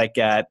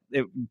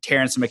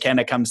 Terrence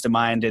McKenna comes to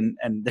mind. And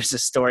there's a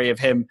story of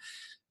him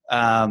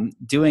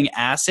doing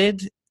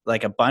acid,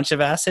 like a bunch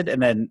of acid,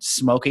 and then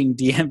smoking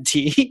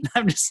DMT.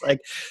 I'm just like,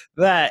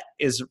 that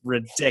is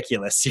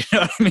ridiculous. You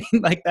know what I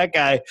mean? Like, that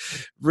guy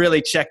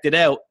really checked it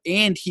out.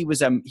 And he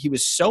was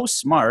so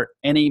smart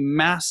and a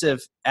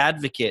massive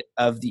advocate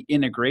of the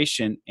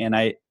integration. And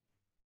I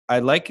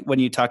like when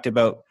you talked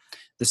about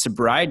the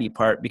sobriety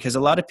part, because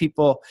a lot of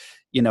people,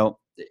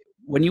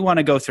 when you want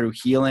to go through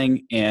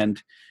healing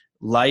and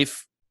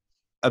life,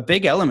 a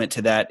big element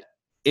to that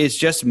is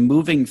just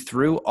moving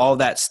through all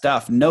that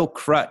stuff. No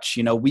crutch.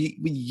 We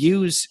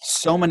use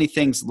so many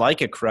things like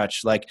a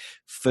crutch, like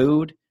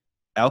food,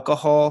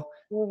 alcohol,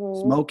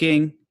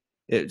 smoking.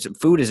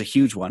 Food is a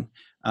huge one.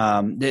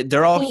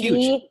 They're all TV.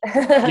 huge.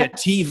 Yeah,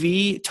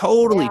 TV,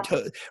 totally.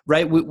 Yeah.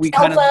 Right. We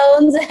cell kind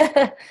phones.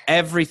 of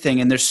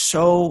everything. And there's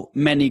so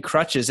many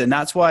crutches. And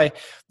that's why,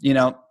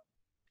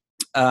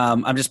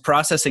 I'm just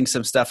processing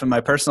some stuff in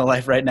my personal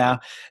life right now.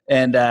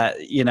 And,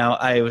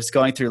 I was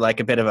going through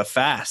like a bit of a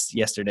fast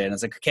yesterday, and I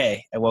was like,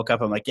 okay, I woke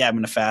up, I'm like, yeah, I'm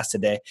going to fast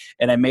today.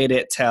 And I made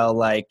it till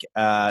like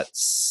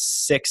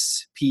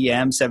 6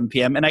 p.m., 7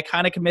 p.m. And I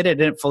kind of committed,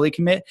 didn't fully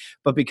commit,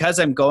 but because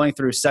I'm going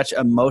through such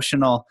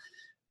emotional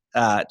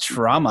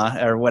trauma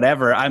or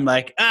whatever, I'm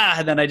like,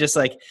 and then I just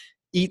like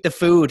eat the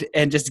food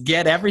and just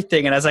get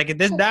everything. And I was like,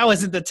 now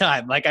isn't the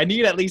time. Like, I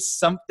need at least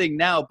something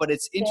now. But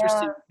it's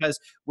interesting because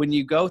when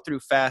you go through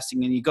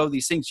fasting and you go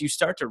these things, you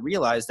start to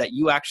realize that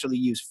you actually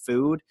use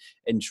food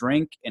and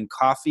drink and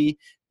coffee,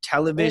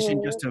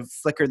 television, just to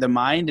flicker the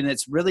mind. And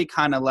it's really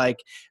kind of like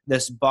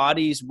this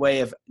body's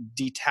way of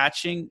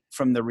detaching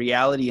from the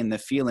reality and the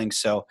feeling.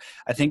 So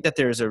I think that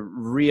there's a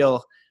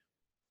real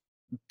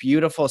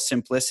beautiful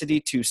simplicity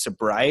to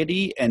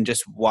sobriety and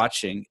just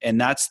watching.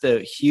 And that's the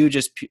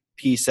hugest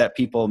piece that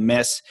people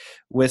miss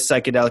with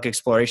psychedelic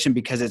exploration,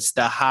 because it's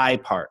the high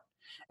part.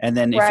 And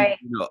then if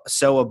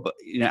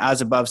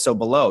as above, so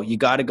below, you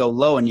got to go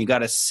low and you got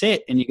to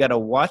sit and you got to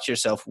watch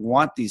yourself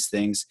want these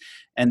things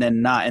and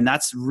then not. And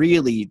that's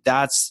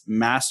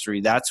mastery.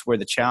 That's where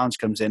the challenge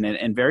comes in.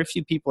 And very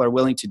few people are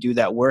willing to do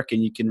that work.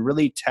 And you can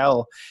really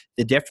tell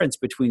the difference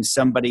between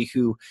somebody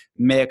who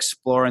may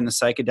explore in the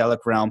psychedelic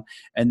realm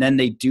and then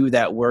they do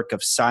that work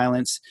of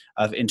silence,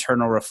 of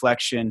internal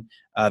reflection,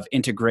 of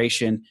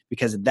integration,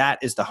 because that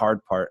is the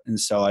hard part. And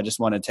so I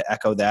just wanted to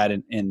echo that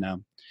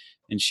and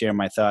share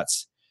my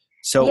thoughts.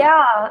 So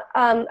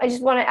I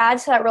just want to add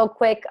to that real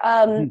quick.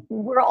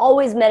 We're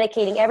always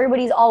medicating.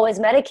 Everybody's always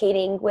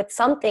medicating with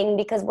something,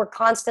 because we're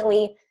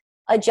constantly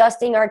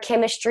adjusting our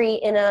chemistry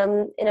in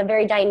a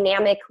very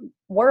dynamic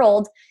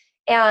world.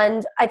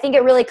 And I think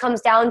it really comes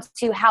down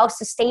to how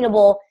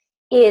sustainable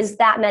is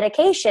that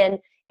medication.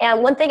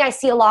 And one thing I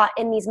see a lot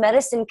in these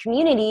medicine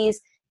communities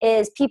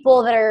is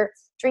people that are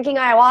drinking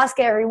ayahuasca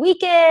every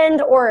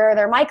weekend, or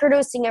they're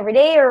microdosing every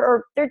day,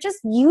 or they're just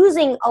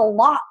using a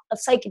lot of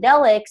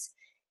psychedelics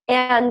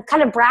and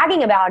kind of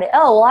bragging about it.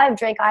 Oh, well, I've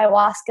drank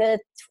ayahuasca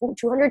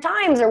 200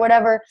 times or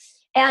whatever.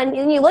 And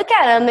you look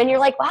at them and you're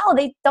like, wow,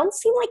 they don't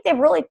seem like they've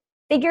really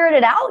figured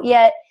it out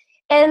yet.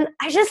 And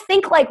I just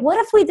think, like, what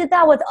if we did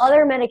that with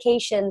other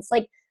medications?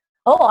 Like,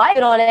 oh, I've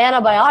been on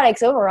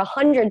antibiotics over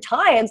 100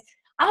 times,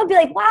 I would be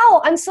like,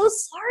 wow, I'm so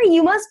sorry.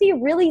 You must be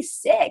really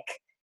sick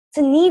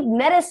to need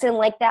medicine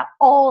like that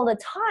all the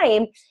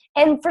time.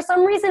 And for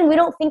some reason, we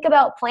don't think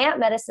about plant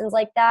medicines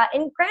like that.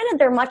 And granted,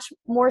 they're much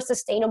more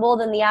sustainable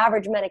than the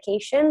average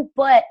medication,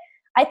 but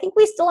I think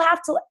we still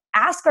have to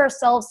ask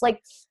ourselves,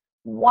 like,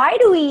 why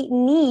do we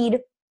need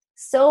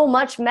so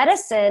much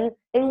medicine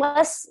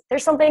unless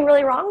there's something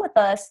really wrong with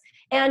us?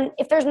 And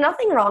if there's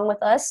nothing wrong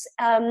with us,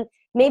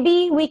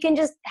 maybe we can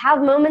just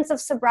have moments of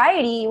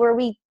sobriety where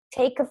we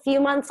take a few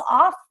months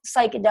off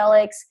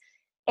psychedelics.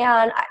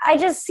 And I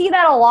just see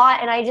that a lot.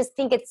 And I just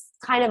think it's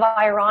kind of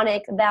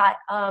ironic that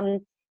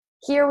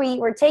here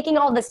we're taking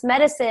all this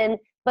medicine,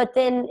 but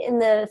then in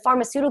the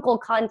pharmaceutical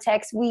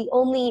context, we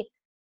only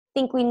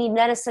think we need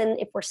medicine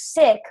if we're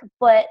sick,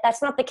 but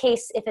that's not the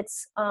case if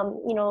it's,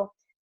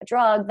 a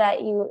drug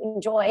that you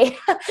enjoy.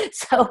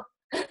 So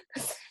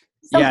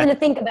something to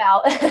think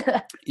about.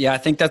 Yeah, I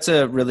think that's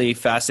a really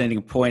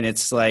fascinating point.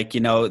 It's like,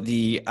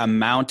 the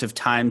amount of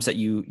times that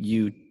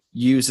you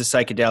use a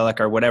psychedelic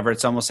or whatever,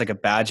 it's almost like a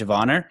badge of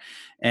honor.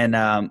 And,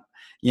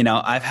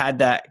 I've had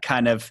that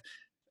kind of,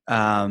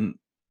 I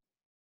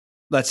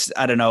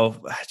don't know,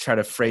 try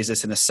to phrase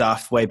this in a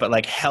soft way, but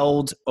like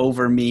held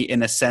over me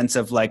in a sense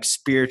of like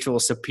spiritual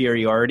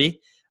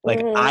superiority.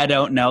 Like, I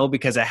don't know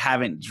because I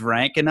haven't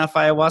drank enough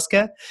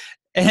ayahuasca.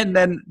 And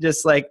then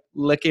just like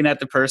looking at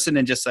the person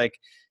and just like,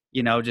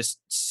 just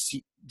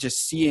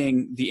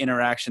seeing the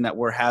interaction that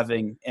we're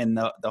having and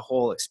the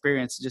whole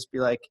experience, just be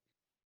like,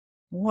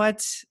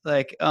 what?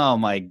 Like, oh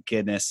my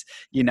goodness,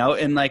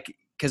 and like,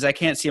 because I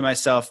can't see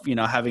myself,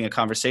 having a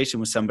conversation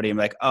with somebody and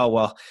like, oh,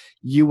 well,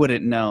 you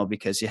wouldn't know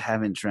because you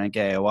haven't drank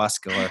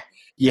ayahuasca or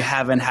you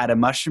haven't had a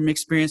mushroom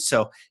experience.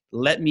 So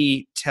let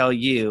me tell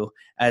you,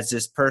 as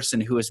this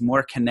person who is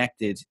more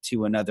connected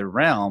to another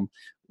realm,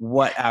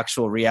 what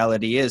actual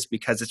reality is,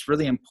 because it's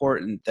really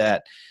important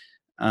that,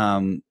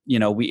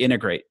 we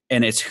integrate,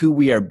 and it's who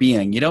we are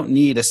being. You don't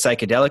need a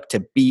psychedelic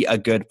to be a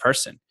good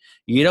person.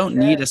 You don't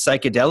need a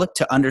psychedelic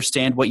to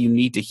understand what you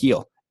need to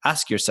heal.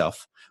 Ask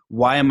yourself,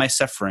 why am I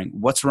suffering?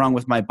 What's wrong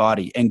with my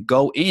body? And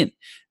go in.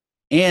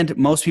 And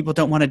most people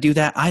don't want to do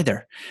that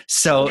either.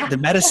 So the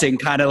medicine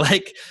kind of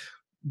like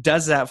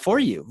does that for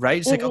you, right?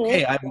 It's like,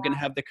 okay, I'm going to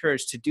have the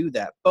courage to do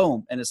that.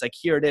 Boom. And it's like,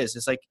 here it is.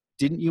 It's like,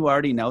 didn't you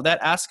already know that?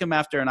 Ask him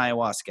after an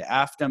ayahuasca.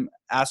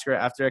 Ask her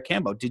after a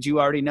Kambo. Did you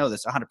already know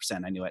this? 100%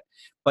 I knew it.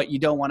 But you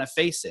don't want to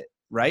face it,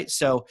 right?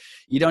 So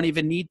you don't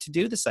even need to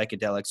do the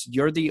psychedelics.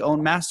 You're the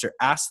own master.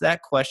 Ask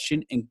that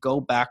question and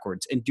go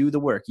backwards and do the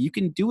work. You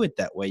can do it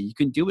that way. You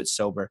can do it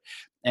sober.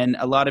 And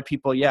a lot of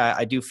people,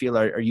 I do feel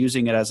are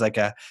using it as like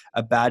a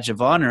badge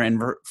of honor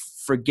and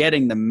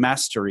forgetting the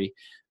mastery,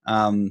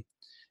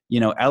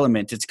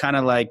 element. It's kind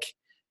of like,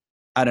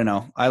 I don't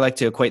know. I like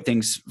to equate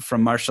things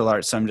from martial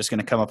arts. So I'm just going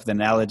to come up with an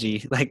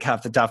analogy like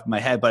off the top of my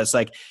head, but it's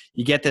like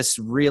you get this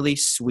really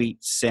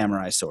sweet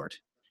samurai sword,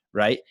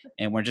 right?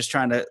 And we're just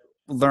trying to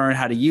learn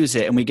how to use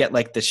it. And we get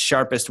like the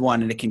sharpest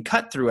one and it can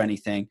cut through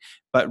anything.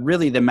 But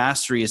really the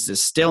mastery is the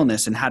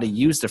stillness and how to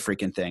use the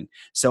freaking thing.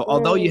 So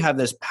although you have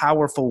this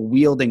powerful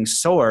wielding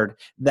sword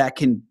that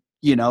can,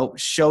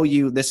 show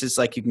you this is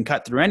like you can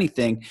cut through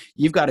anything,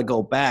 you've got to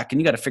go back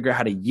and you got to figure out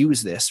how to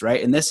use this,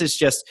 right? And this is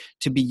just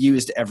to be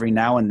used every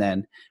now and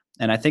then.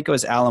 And I think it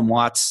was Alan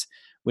Watts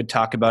would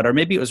talk about, or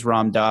maybe it was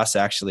Ram Dass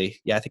actually.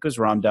 Yeah, I think it was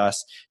Ram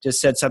Dass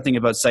just said something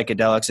about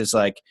psychedelics. It's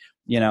like,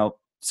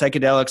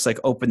 psychedelics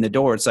like open the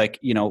door. It's like,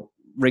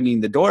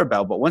 ringing the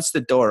doorbell. But once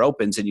the door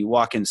opens and you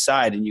walk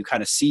inside and you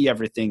kind of see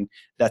everything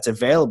that's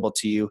available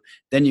to you,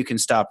 then you can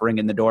stop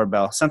ringing the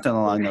doorbell, something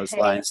along those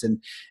lines.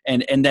 And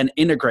then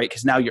integrate,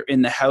 because now you're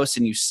in the house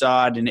and you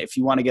saw it. And if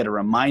you want to get a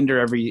reminder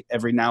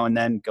every now and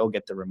then, go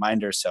get the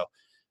reminder. So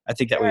I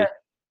think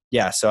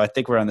that so I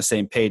think we're on the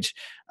same page.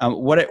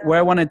 Where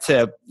I wanted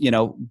to,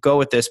 go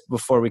with this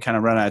before we kind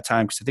of run out of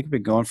time, because I think we've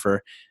been going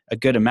for a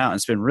good amount.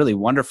 It's been really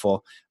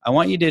wonderful. I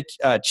want you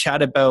to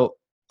chat about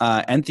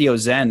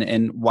Entheozen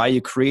and why you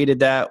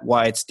created that,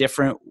 why it's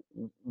different,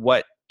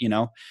 what,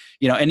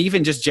 and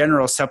even just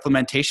general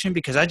supplementation,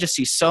 because I just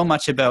see so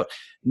much about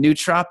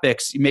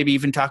nootropics, maybe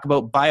even talk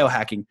about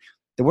biohacking.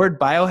 The word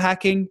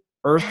biohacking,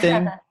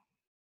 earthing,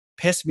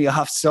 pissed me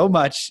off so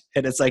much.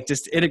 And it's like,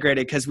 just integrate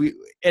it,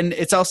 and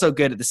it's also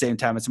good at the same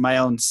time. It's my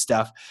own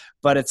stuff,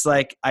 but it's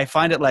like, I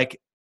find it like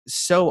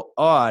so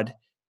odd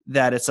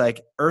that it's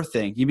like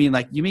earthing. You mean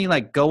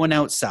like going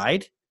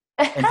outside?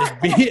 And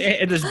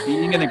just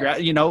being in the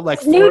ground,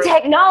 like new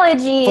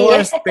technology,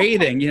 forest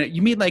bathing. You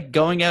mean like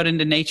going out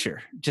into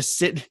nature, just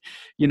sit.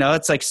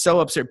 It's like so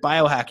absurd.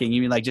 Biohacking.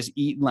 You mean like just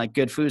eating like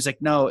good food? It's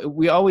like, no,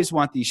 we always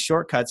want these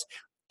shortcuts,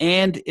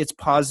 and it's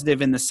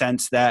positive in the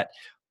sense that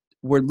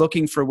we're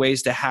looking for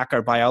ways to hack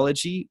our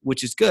biology,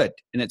 which is good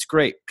and it's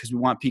great because we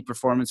want peak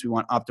performance, we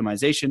want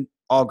optimization,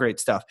 all great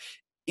stuff,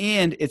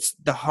 and it's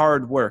the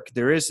hard work.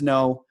 There is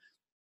no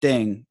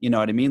thing, you know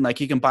what I mean?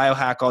 Like you can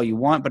biohack all you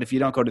want, but if you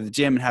don't go to the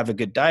gym and have a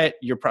good diet,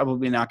 you're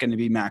probably not going to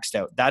be maxed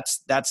out.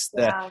 That's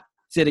the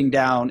sitting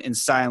down in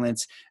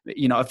silence.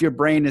 If your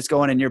brain is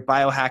going and you're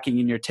biohacking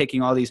and you're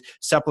taking all these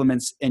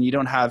supplements and you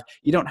don't have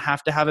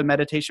to have a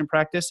meditation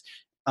practice.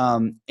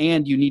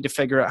 And you need to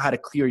figure out how to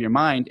clear your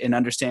mind and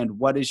understand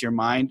what is your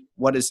mind,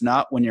 what is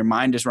not when your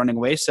mind is running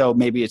away. So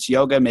maybe it's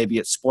yoga, maybe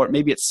it's sport,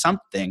 maybe it's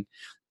something,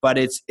 but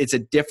it's a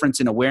difference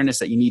in awareness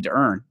that you need to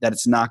earn, that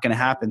it's not going to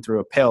happen through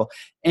a pill.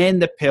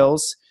 And the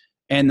pills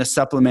and the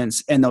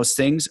supplements and those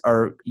things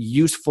are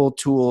useful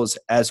tools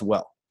as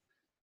well.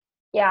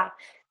 Yeah,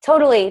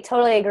 totally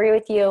agree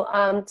with you.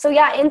 So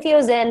yeah,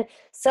 Entheogen.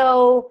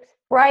 So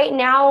right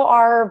now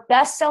our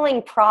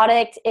best-selling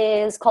product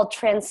is called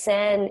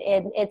Transcend.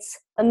 It's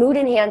a mood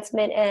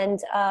enhancement and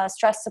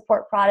stress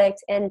support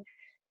product. And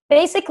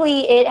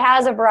basically it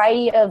has a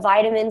variety of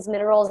vitamins,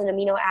 minerals, and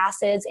amino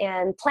acids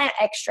and plant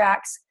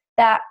extracts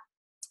that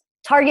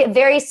target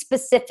very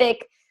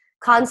specific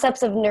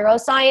concepts of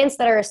neuroscience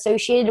that are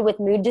associated with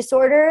mood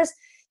disorders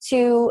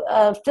to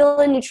fill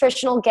in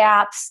nutritional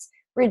gaps,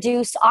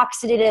 reduce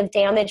oxidative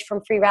damage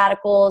from free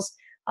radicals,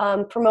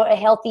 promote a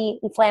healthy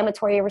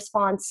inflammatory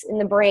response in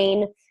the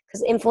brain,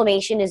 because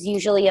inflammation is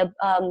usually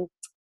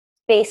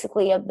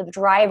the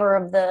driver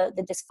of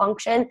the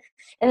dysfunction,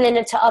 and then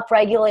to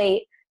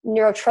upregulate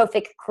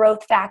neurotrophic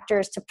growth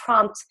factors to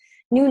prompt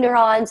new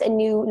neurons and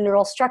new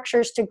neural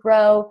structures to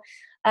grow.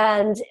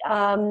 And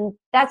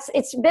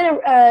it's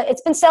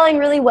been selling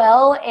really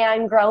well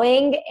and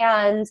growing,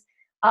 and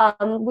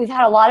we've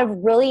had a lot of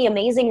really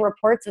amazing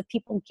reports of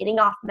people getting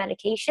off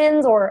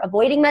medications or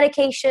avoiding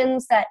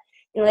medications that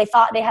they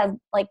thought they had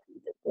like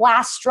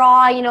last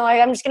straw.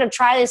 I'm just going to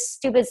try this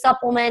stupid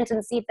supplement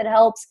and see if it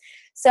helps.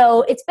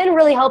 So it's been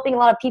really helping a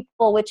lot of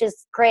people, which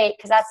is great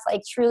because that's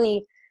like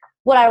truly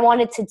what I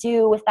wanted to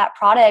do with that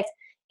product.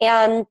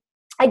 And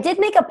I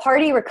did make a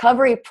party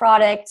recovery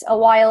product a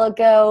while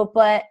ago,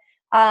 but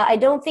I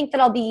don't think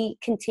that I'll be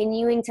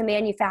continuing to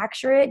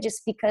manufacture it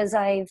just because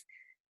I've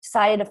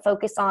decided to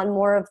focus on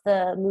more of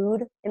the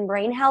mood and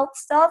brain health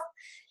stuff.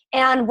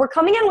 And we're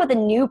coming in with a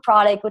new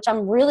product, which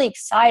I'm really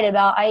excited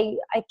about. I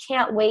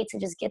can't wait to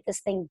just get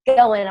this thing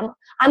going.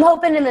 I'm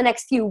hoping in the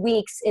next few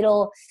weeks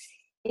it'll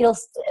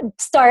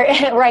start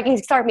where I can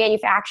start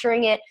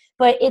manufacturing it.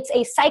 But it's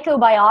a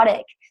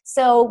psychobiotic.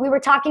 So we were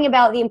talking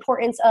about the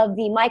importance of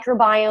the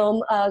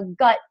microbiome,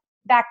 gut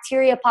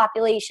bacteria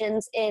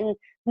populations in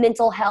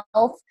mental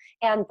health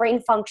and brain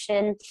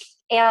function.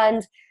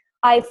 And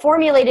I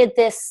formulated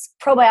this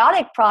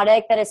probiotic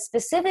product that is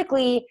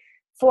specifically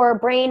for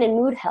brain and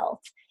mood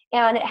health.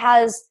 And it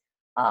has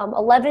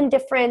 11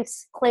 different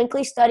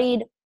clinically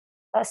studied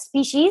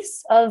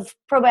species of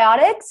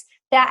probiotics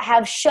that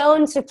have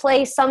shown to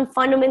play some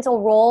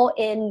fundamental role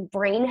in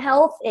brain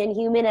health in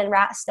human and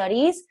rat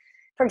studies.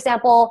 For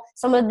example,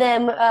 some of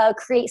them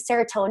create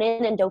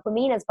serotonin and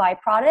dopamine as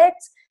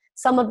byproducts.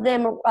 Some of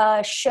them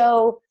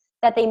show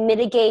that they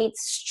mitigate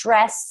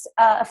stress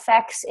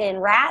effects in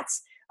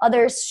rats.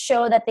 Others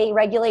show that they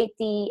regulate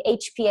the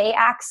HPA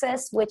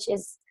axis, which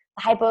is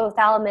the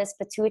hypothalamus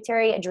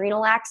pituitary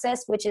adrenal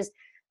axis, which is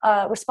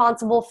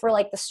responsible for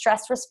like the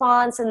stress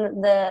response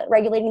and the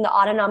regulating the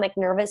autonomic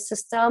nervous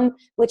system,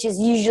 which is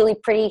usually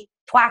pretty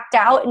twacked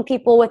out in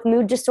people with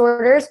mood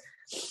disorders.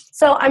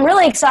 So I'm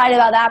really excited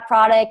about that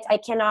product. I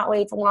cannot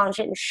wait to launch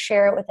it and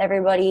share it with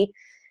everybody.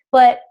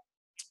 But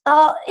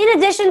in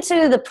addition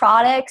to the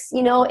products,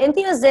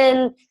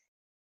 Entheogen,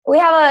 we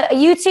have a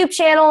YouTube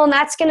channel, and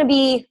that's gonna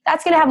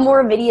have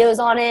more videos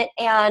on it,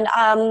 and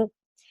I'm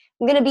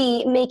gonna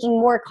be making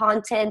more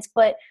content.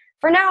 But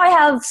for now, I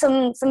have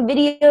some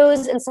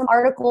videos and some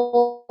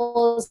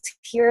articles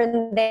here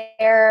and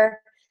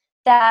there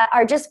that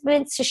are just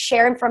meant to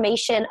share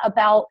information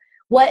about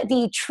what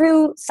the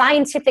true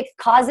scientific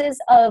causes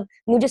of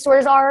mood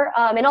disorders are,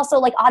 and also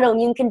like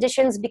autoimmune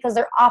conditions, because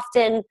they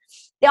often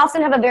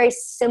have a very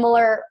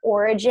similar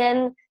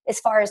origin as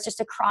far as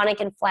just a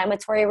chronic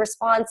inflammatory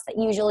response that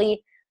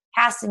usually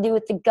has to do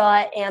with the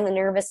gut and the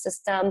nervous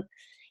system.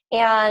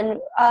 And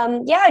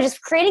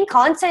just creating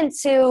content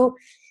to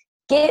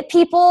get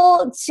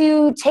people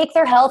to take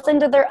their health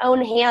into their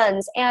own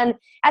hands. And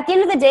at the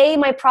end of the day,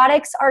 my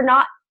products are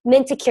not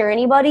meant to cure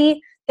anybody.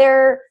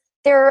 They're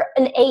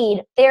an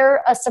aid.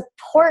 They're a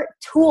support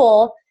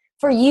tool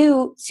for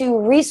you to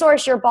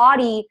resource your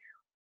body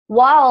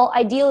while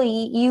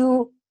ideally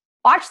you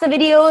watch the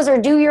videos or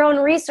do your own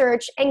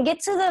research and get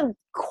to the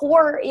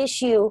core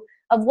issue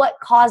of what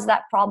caused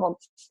that problem.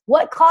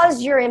 What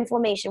caused your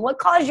inflammation? What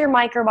caused your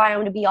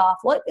microbiome to be off?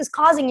 What is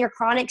causing your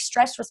chronic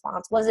stress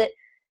response? Was it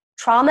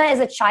trauma as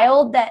a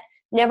child that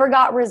never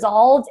got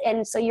resolved,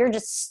 and so you're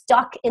just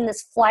stuck in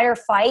this flight or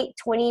fight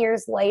 20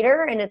 years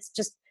later, and it's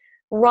just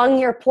wrung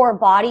your poor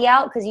body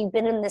out because you've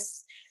been in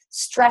this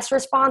stress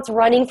response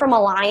running from a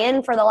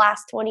lion for the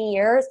last 20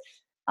 years.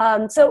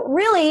 So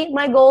really,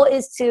 my goal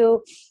is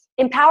to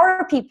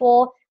empower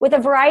people with a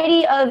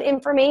variety of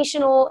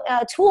informational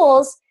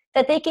tools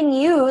that they can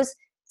use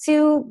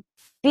to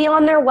be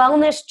on their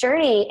wellness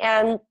journey.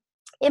 And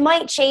it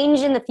might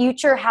change in the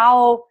future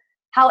how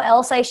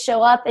else I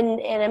show up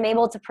and I'm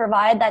able to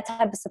provide that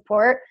type of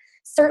support.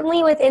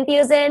 Certainly with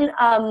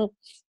Entheogen,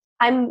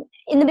 I'm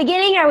in the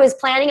beginning, I was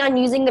planning on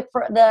using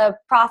the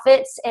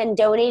profits and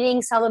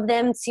donating some of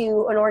them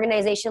to an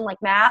organization like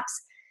MAPS.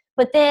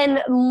 But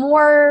then the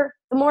more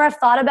I've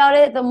thought about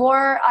it, the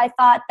more I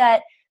thought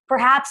that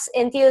perhaps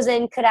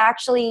Entheozen could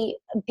actually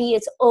be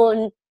its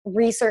own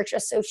research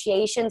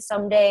association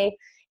someday.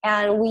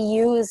 And we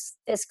use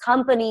this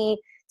company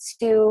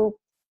to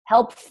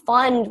help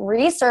fund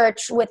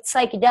research with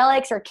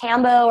psychedelics or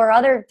Kambo or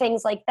other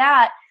things like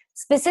that,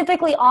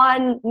 specifically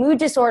on mood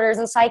disorders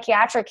and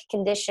psychiatric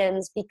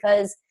conditions,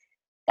 because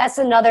that's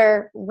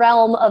another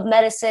realm of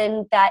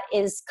medicine that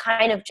is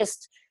kind of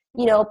just,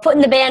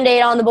 putting the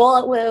Band-Aid on the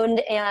bullet wound,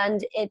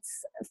 and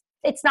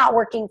it's not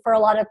working for a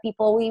lot of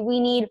people. We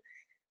need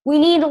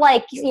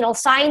like,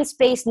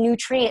 science-based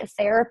nutrient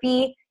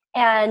therapy,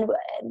 and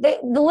the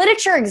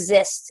literature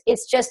exists.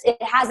 It's just, it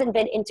hasn't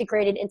been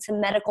integrated into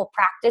medical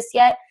practice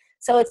yet.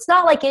 So it's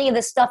not like any of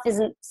this stuff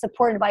isn't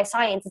supported by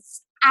science.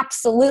 It's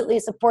absolutely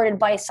supported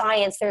by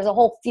science. There's a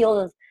whole field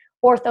of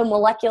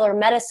orthomolecular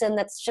medicine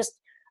that's just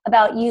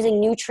about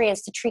using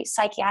nutrients to treat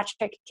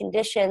psychiatric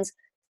conditions.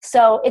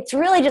 So it's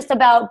really just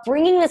about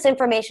bringing this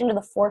information to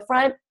the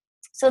forefront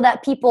so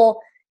that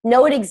people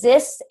know it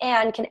exists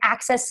and can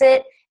access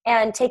it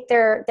and take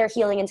their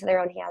healing into their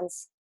own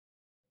hands.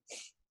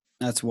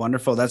 That's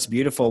wonderful. That's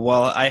beautiful.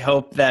 Well, I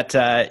hope that,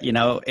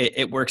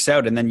 it works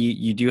out, and then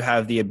you do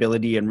have the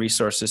ability and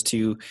resources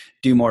to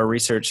do more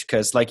research,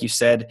 because like you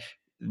said,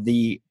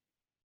 the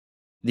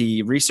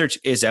research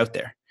is out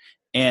there.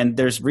 And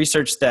there's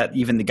research that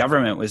even the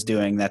government was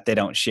doing that they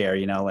don't share,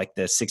 like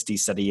the 60s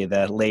study of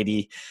the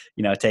lady,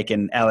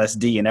 taking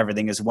LSD and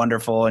everything is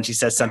wonderful. And she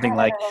says something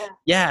like,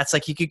 yeah, it's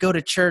like you could go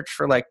to church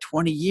for like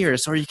 20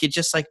 years, or you could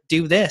just like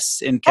do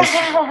this. And because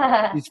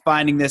she's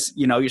finding this,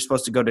 you're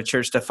supposed to go to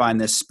church to find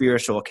this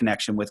spiritual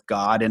connection with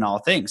God and all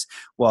things.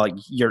 Well,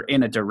 you're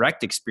in a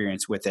direct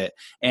experience with it.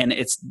 And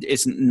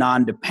it's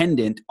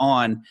non-dependent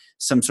on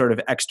some sort of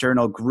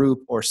external group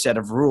or set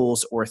of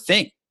rules or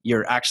thing.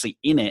 You're actually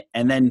in it,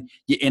 and then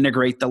you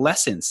integrate the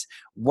lessons.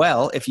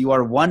 Well, if you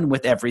are one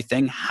with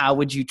everything, how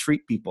would you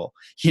treat people?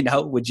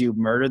 Would you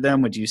murder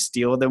them? Would you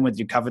steal them? Would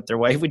you covet their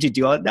wife? Would you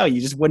do all that? No,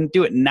 you just wouldn't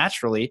do it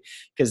naturally,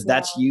 because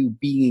that's you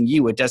being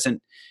you. It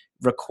doesn't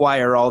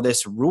require all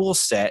this rule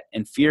set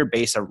and fear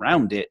base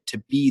around it to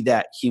be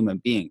that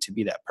human being, to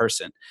be that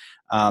person.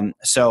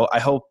 So I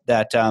hope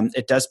that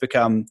it does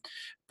become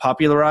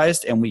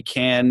popularized, and we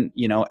can,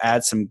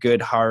 add some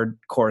good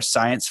hardcore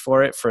science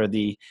for it, for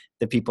the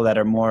people that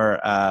are more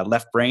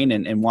left brain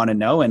and want to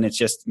know. And it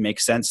just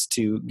makes sense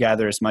to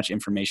gather as much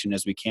information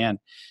as we can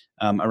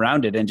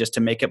around it, and just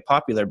to make it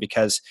popular,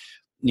 because,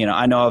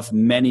 I know of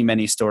many,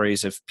 many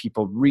stories of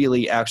people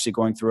really actually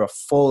going through a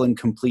full and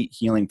complete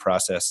healing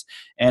process.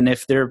 And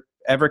if there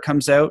ever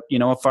comes out,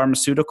 a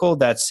pharmaceutical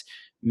that's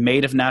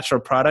made of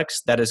natural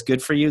products, that is good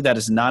for you, that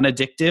is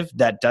non-addictive,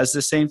 that does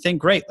the same thing,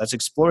 great, let's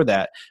explore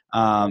that.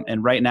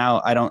 And right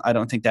now, I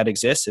don't think that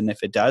exists. And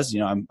if it does,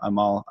 I'm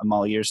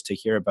all ears to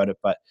hear about it.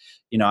 But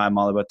I'm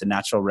all about the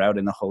natural route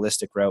and the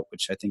holistic route,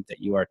 which I think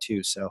that you are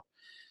too. So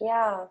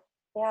yeah,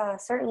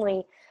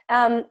 certainly.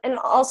 And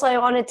also, I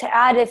wanted to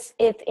add,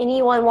 if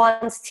anyone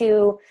wants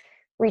to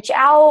reach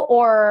out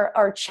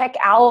or check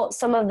out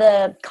some of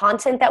the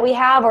content that we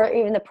have, or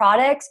even the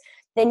products,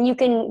 then you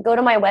can go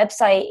to my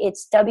website.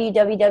 It's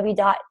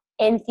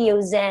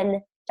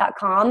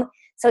www.entheozen.com.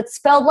 So it's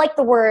spelled like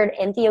the word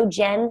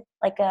entheogen,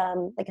 like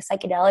a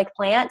psychedelic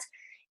plant.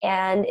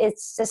 And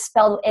it's just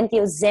spelled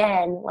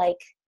entheozen, like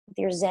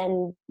your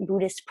Zen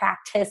Buddhist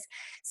practice.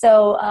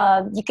 So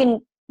you can,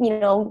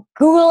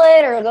 Google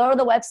it or go to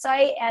the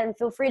website, and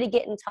feel free to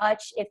get in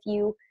touch if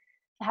you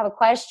have a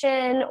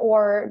question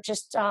or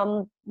just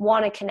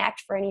want to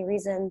connect for any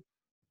reason.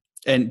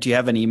 And do you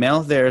have an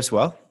email there as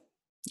well?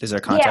 Is there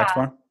a contact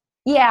form?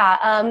 Yeah.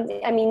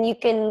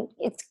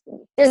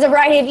 There's a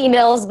variety of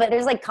emails, but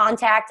there's like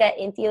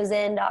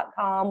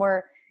contact@entheozen.com,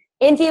 or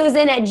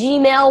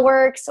entheozen@gmail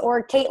works,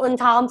 or Caitlin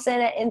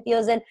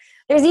Thompson@entheozen.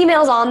 There's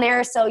emails on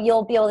there, so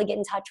you'll be able to get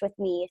in touch with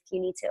me if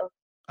you need to.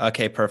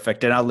 Okay,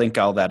 perfect. And I'll link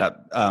all that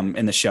up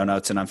in the show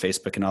notes and on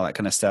Facebook and all that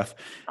kind of stuff.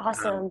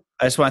 Awesome.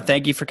 I just want to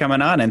thank you for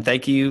coming on, and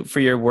thank you for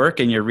your work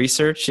and your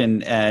research,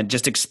 and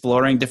just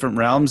exploring different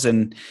realms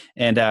and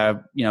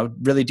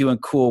really doing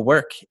cool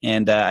work.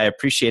 And I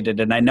appreciate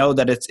it. And I know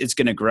that it's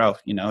going to grow.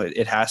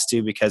 It has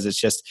to, because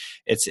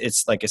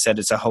it's like I said,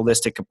 it's a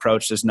holistic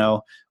approach. There's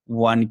no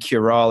one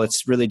cure all.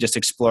 It's really just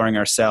exploring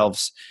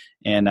ourselves.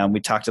 And we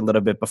talked a little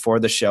bit before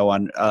the show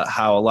on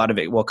how a lot of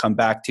it will come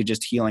back to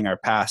just healing our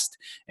past,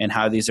 and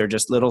how these are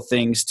just little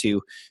things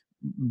to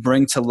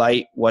bring to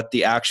light what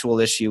the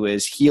actual issue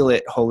is, heal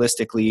it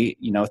holistically,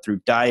 through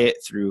diet,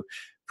 through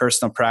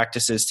personal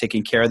practices,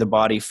 taking care of the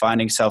body,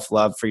 finding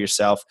self-love for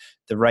yourself,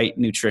 the right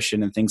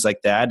nutrition and things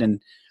like that.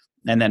 And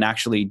then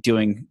actually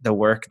doing the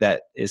work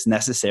that is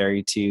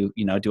necessary to,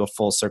 do a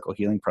full circle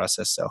healing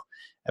process. So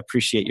I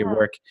appreciate your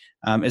work.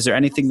 Is there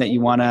anything that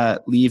you want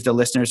to leave the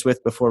listeners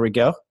with before we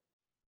go?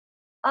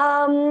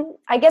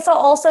 I guess I'll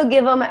also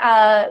give them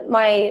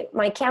my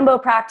Kambo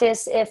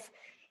practice. If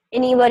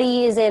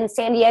anybody is in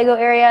San Diego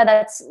area,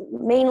 that's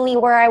mainly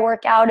where I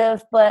work out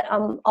of, but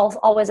I'm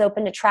always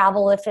open to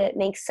travel if it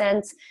makes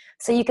sense.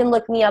 So you can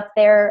look me up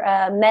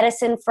there,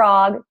 Medicine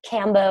Frog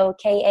Kambo,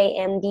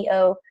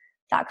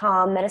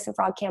 KAMBO.com,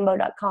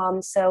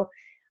 medicinefrogkambo.com. So,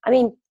 I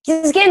mean,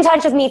 just get in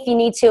touch with me if you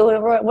need to,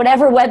 or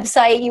whatever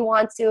website you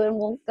want to, and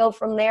we'll go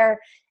from there.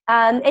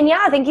 And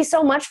yeah, thank you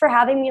so much for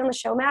having me on the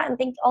show, Matt, and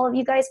thank all of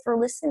you guys for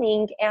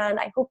listening. And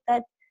I hope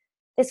that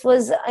this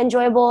was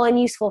enjoyable and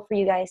useful for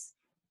you guys.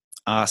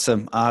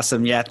 Awesome.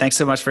 Yeah. Thanks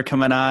so much for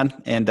coming on.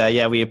 And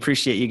yeah, we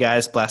appreciate you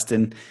guys.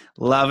 Blasting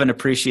love and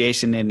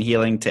appreciation and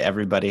healing to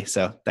everybody.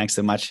 So thanks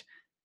so much.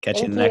 Catch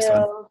you in the next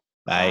one.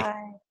 Bye. Bye.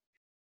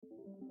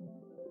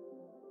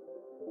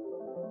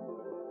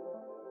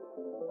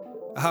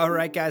 All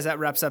right, guys, that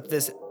wraps up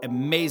this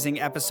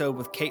amazing episode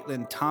with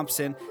Caitlin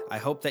Thompson. I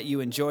hope that you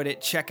enjoyed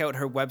it. Check out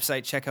her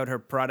website. Check out her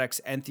products,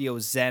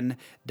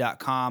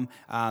 entheozen.com.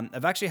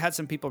 I've actually had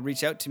some people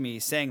reach out to me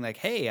saying like,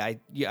 hey, I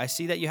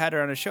see that you had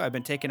her on a show. I've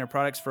been taking her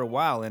products for a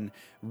while and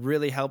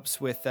really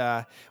helps with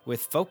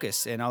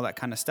focus and all that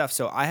kind of stuff.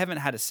 So I haven't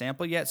had a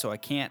sample yet, so I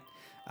can't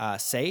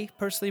say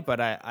personally,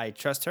 but I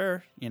trust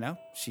her. You know,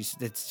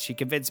 she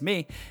convinced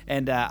me,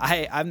 and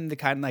I'm the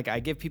kind, like, I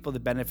give people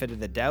the benefit of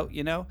the doubt,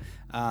 you know,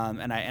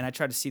 and I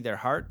try to see their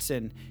hearts,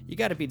 and you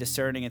got to be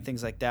discerning and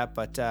things like that.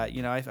 But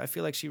you know, I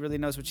feel like she really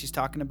knows what she's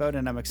talking about,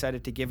 and I'm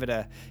excited to give it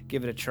a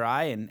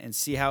try and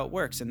see how it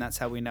works, and that's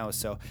how we know.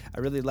 So I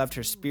really loved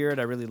her spirit.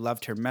 I really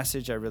loved her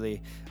message. I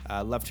really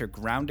loved her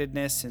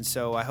groundedness, and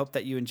so I hope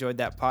that you enjoyed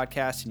that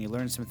podcast and you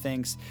learned some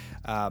things.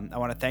 I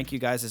want to thank you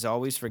guys as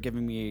always for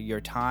giving me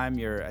your time,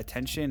 your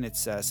attention.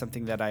 It's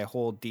something that I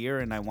hold dear,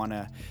 and I want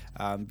to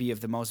be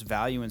of the most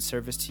value and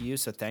service to you.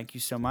 So thank you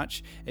so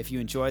much. If you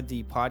enjoyed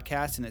the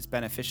podcast and it's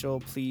beneficial,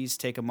 please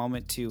take a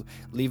moment to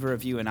leave a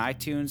review in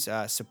iTunes,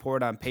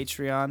 support on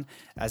Patreon.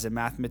 As a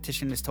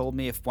mathematician has told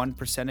me, if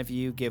 1% of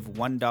you give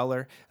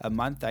 $1 a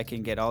month, I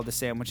can get all the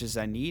sandwiches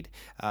I need.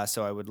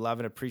 So I would love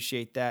and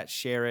appreciate that.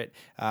 Share it.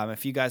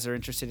 If you guys are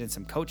interested in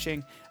some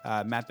coaching,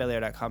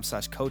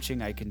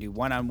 mattbelair.com/coaching. I can do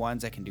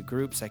one-on-ones. I can do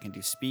groups. I can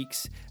do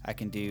speaks. I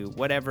can do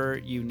whatever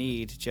you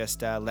need.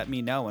 Just let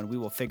me know and we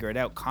will figure it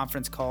out.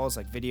 Conference calls,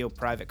 like video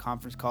private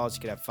conference calls.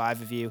 You could have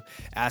 5 of you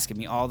asking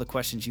me all the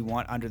questions you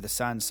want under the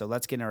sun. So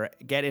let's get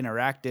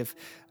interactive.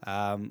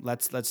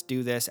 Let's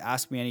do this.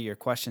 Ask me any of your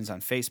questions on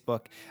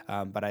Facebook.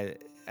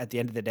 At the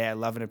end of the day, I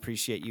love and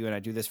appreciate you, and I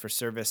do this for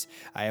service.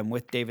 I am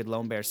with David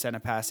Lombert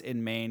Senepass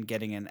in Maine,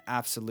 getting an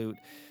absolute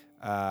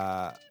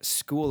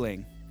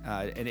schooling,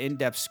 an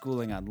in-depth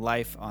schooling on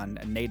life, on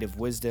native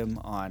wisdom,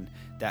 on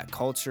that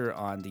culture,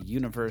 on the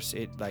universe.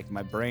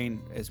 My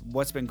brain is,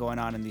 what's been going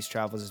on in these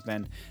travels has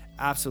been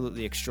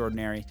absolutely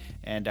extraordinary,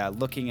 and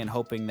looking and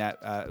hoping that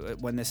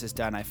when this is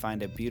done, I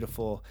find a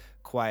beautiful,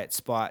 quiet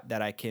spot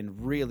that I can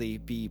really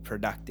be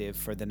productive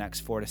for the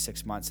next 4 to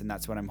 6 months. And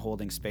that's what I'm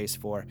holding space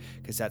for,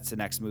 because that's the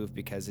next move,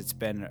 because it's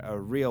been a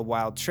real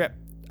wild trip.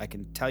 I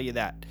can tell you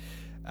that.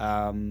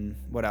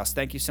 What else?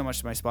 Thank you so much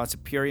to my sponsor,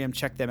 Purium.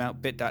 Check them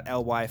out,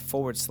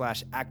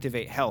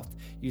 bit.ly/Activate Health.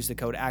 Use the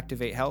code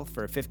Activate Health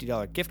for a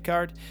 $50 gift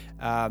card.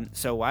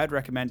 So I'd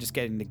recommend just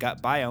getting the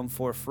gut biome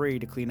for free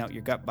to clean out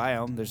your gut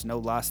biome. There's no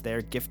loss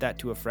there. Gift that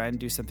to a friend,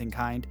 do something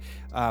kind,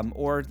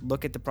 or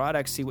look at the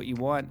products, see what you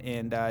want,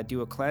 and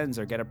do a cleanse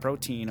or get a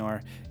protein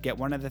or get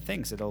one of the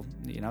things.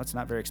 It's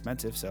not very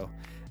expensive. So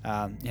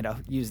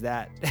use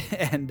that.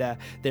 And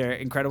they're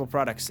incredible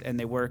products, and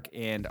they work,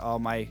 and all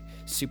my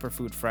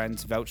superfood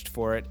friends vouched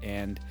for it.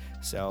 And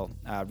so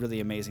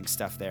really amazing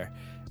stuff there.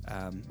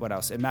 What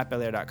else? At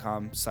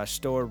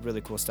mattbelair.com/store,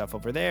 really cool stuff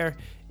over there.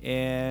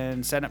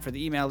 And sign up for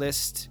the email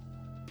list,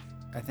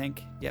 I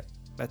think. Yep,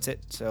 that's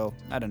it. So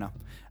I don't know.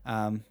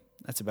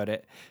 That's about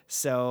it.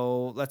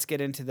 So let's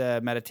get into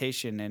the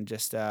meditation, and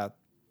just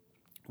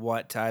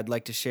what I'd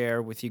like to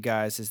share with you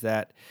guys is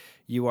that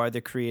you are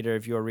the creator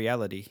of your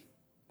reality.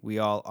 We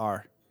all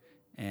are,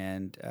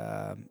 and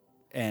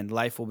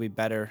life will be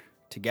better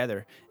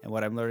together. And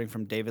what I'm learning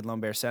from David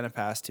Lombert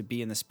Senepass, to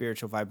be in the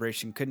spiritual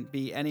vibration, couldn't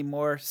be any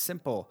more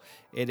simple.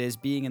 It is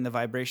being in the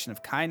vibration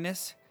of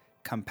kindness,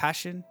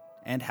 compassion,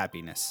 and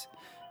happiness.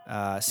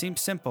 Seems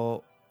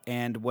simple,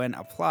 and when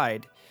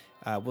applied,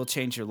 will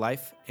change your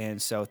life.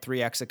 And so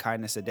 3 acts of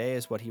kindness a day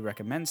is what he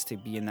recommends to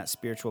be in that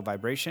spiritual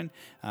vibration,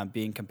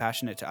 being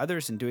compassionate to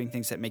others and doing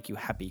things that make you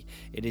happy.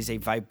 It is a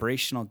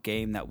vibrational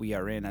game that we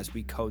are in as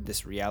we code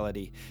this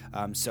reality.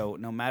 So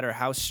no matter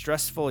how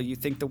stressful you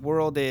think the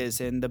world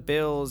is, and the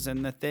bills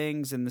and the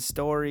things and the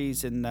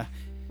stories and the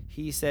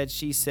he said,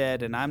 she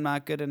said, and I'm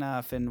not good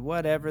enough, and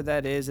whatever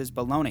that is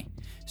baloney.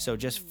 So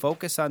just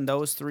focus on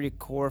those 3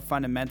 core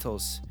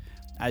fundamentals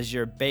as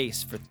your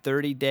base for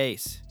 30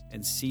 days.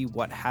 And see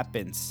what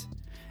happens.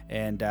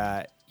 And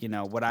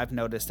what I've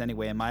noticed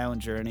anyway in my own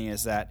journey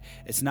is that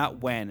it's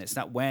not when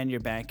your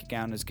bank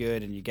account is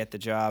good and you get the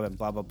job and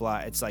blah, blah, blah.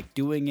 It's like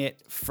doing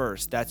it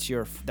first. That's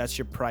your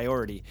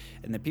priority.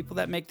 And the people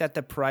that make that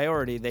the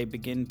priority, they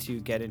begin to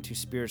get into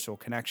spiritual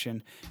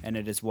connection. And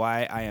it is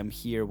why I am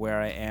here where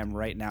I am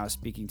right now,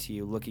 speaking to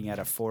you, looking at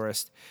a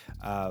forest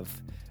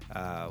of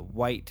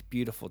white,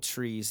 beautiful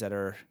trees that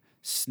are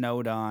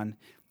snowed on,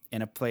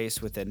 in a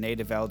place with a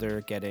native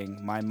elder,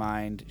 getting my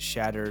mind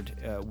shattered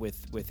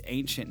with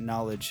ancient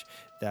knowledge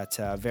that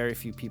very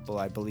few people,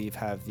 I believe,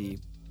 have the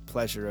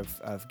pleasure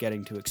of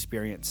getting to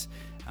experience.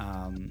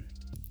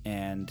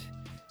 And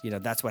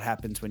that's what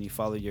happens when you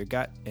follow your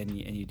gut and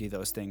you do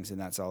those things, and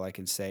that's all I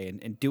can say.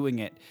 And doing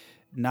it,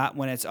 not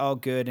when it's all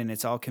good and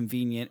it's all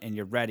convenient and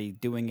you're ready,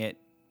 doing it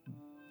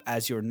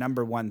as your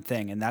number one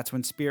thing, and that's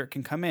when spirit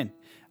can come in.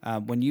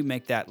 When you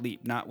make that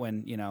leap, not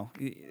when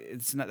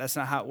that's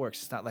not how it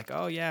works. It's not like,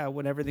 oh yeah,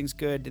 when everything's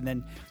good and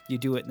then you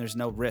do it and there's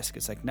no risk.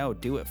 It's like, no,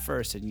 do it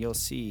first, and you'll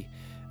see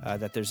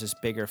that there's this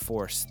bigger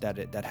force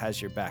that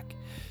has your back.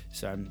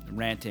 So I'm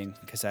ranting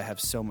because I have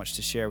so much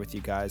to share with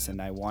you guys,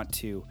 and I want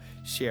to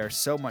share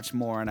so much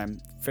more. And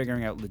I'm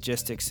figuring out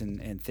logistics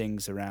and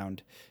things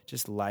around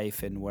just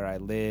life and where I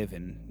live,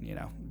 and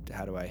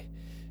how do I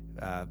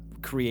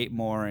create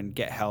more and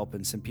get help.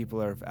 And some people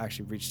have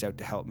actually reached out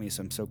to help me,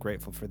 so I'm so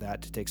grateful for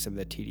that, to take some of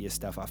the tedious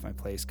stuff off my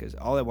plate, because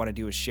all I want to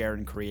do is share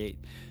and create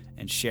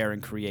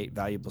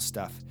valuable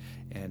stuff.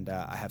 And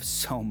I have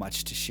so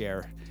much to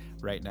share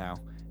right now,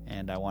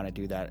 and I want to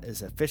do that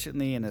as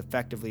efficiently and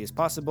effectively as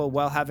possible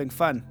while having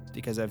fun,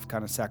 because I've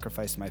kind of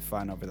sacrificed my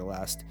fun over the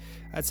last,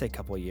 I'd say,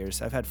 couple of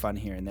years. I've had fun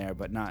here and there,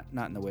 but not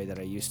in the way that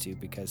I used to,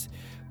 because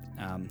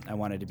I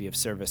wanted to be of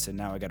service, and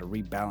now I got to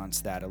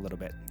rebalance that a little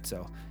bit.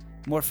 So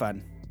more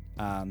fun,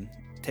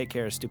 take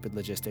care of stupid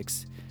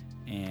logistics,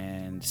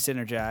 and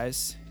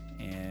synergize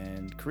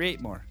and create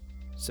more.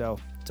 So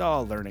it's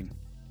all learning.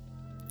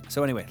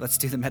 So anyway, let's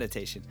do the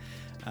meditation.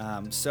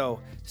 So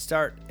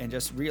start and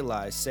just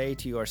realize, say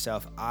to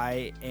yourself,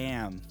 I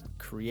am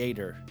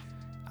creator.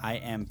 I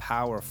am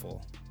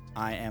powerful.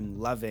 I am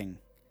loving.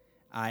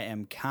 I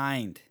am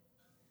kind.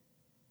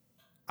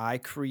 I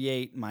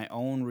create my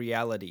own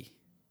reality.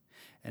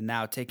 And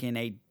now take in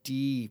a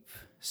deep,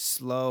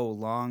 slow,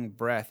 long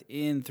breath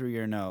in through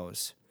your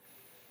nose,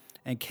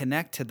 and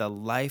connect to the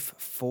life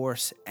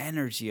force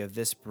energy of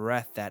this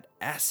breath, that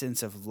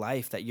essence of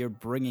life that you're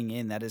bringing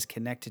in, that is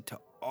connected to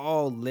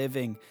all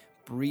living,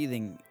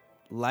 breathing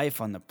life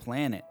on the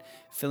planet,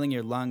 filling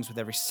your lungs with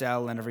every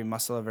cell and every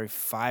muscle, every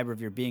fiber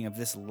of your being, of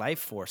this life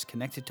force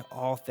connected to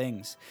all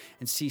things.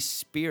 And see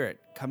spirit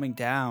coming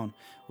down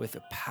with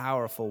a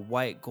powerful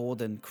white,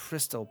 golden,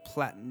 crystal,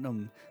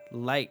 platinum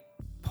light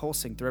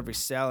pulsing through every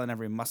cell and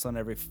every muscle and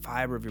every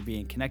fiber of your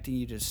being, connecting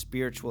you to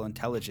spiritual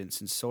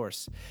intelligence and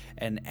source,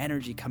 and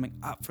energy coming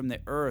up from the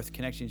earth,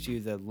 connecting you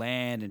to the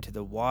land and to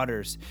the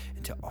waters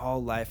and to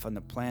all life on the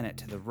planet,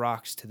 to the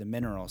rocks, to the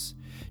minerals,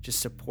 just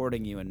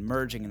supporting you and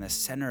merging in the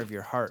center of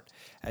your heart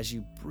as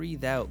you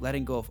breathe out,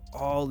 letting go of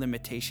all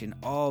limitation,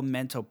 all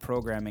mental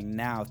programming.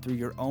 Now, through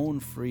your own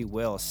free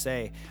will,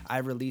 say, I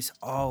release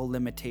all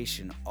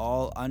limitation,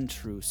 all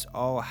untruths,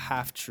 all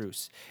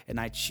half-truths, and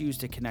I choose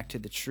to connect to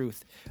the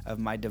truth of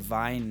my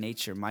divine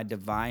nature, my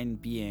divine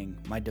being,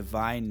 my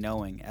divine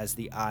knowing as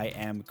the I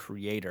am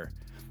creator,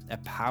 a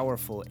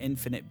powerful,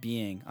 infinite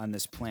being on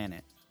this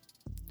planet.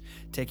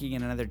 Taking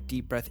in another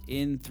deep breath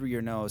in through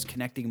your nose,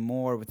 connecting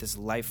more with this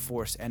life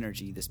force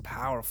energy, this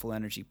powerful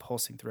energy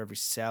pulsing through every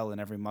cell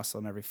and every muscle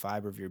and every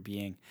fiber of your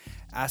being.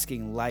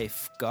 Asking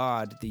life,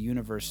 God, the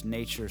universe,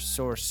 nature,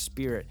 source,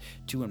 spirit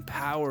to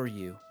empower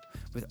you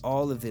with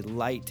all of the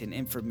light and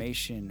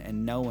information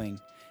and knowing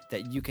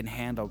that you can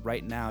handle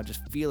right now,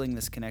 just feeling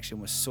this connection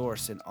with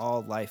source and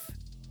all life.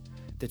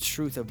 The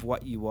truth of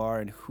what you are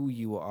and who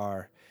you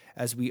are,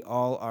 as we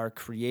all are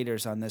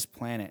creators on this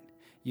planet.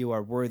 You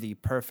are worthy,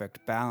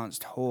 perfect,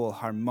 balanced, whole,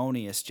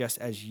 harmonious, just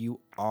as you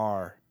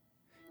are.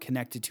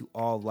 Connected to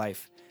all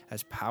life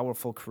as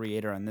powerful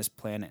creator on this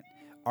planet,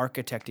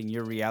 architecting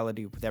your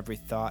reality with every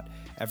thought,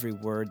 every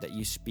word that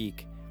you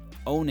speak,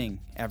 owning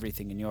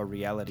everything in your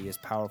reality as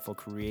powerful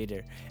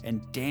creator,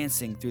 and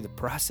dancing through the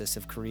process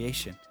of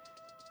creation.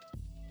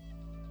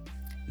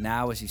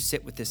 Now, as you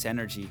sit with this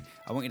energy,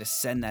 I want you to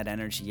send that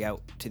energy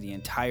out to the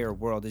entire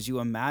world as you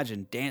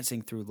imagine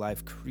dancing through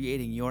life,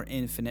 creating your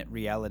infinite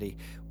reality,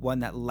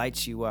 one that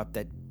lights you up,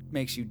 that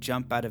makes you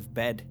jump out of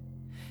bed,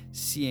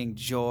 seeing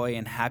joy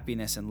and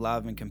happiness and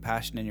love and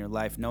compassion in your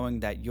life, knowing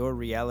that your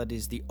reality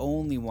is the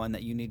only one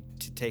that you need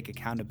to take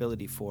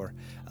accountability for,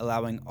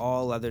 allowing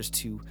all others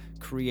to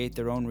create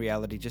their own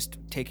reality, just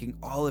taking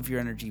all of your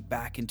energy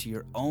back into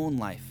your own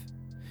life,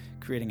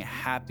 creating a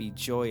happy,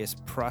 joyous,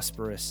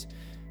 prosperous,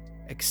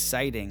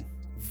 exciting,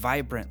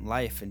 vibrant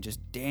life and just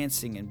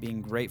dancing and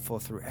being grateful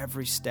through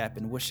every step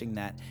and wishing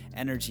that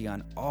energy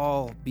on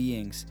all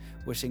beings,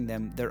 wishing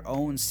them their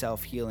own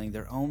self-healing,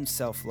 their own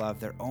self-love,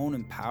 their own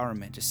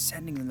empowerment, just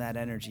sending them that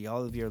energy,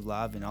 all of your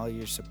love and all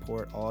your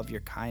support, all of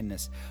your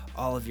kindness,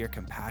 all of your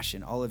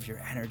compassion, all of your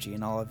energy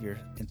and all of your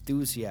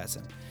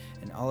enthusiasm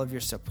and all of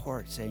your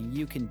support, saying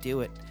you can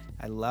do it.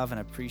 I love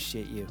and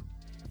appreciate you.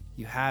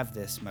 You have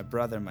this, my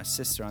brother, my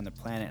sister on the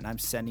planet, and I'm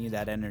sending you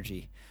that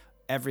energy.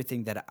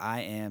 Everything that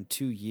I am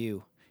to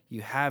you.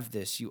 You have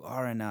this. You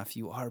are enough.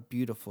 You are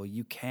beautiful.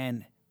 You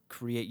can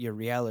create your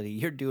reality.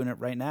 You're doing it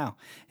right now.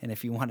 And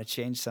if you want to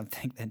change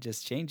something, then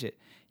just change it.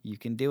 You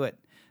can do it.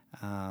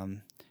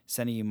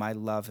 Sending you my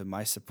love and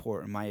my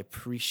support and my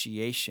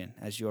appreciation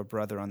as your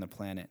brother on the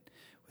planet.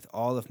 With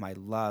all of my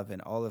love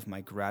and all of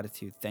my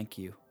gratitude, thank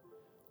you.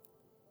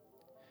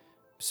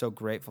 I'm so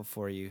grateful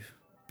for you.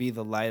 Be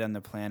the light on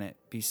the planet.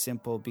 Be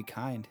simple. Be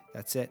kind.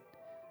 That's it.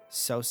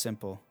 So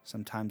simple.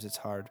 Sometimes it's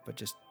hard, but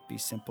just be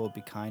simple.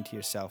 Be kind to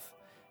yourself.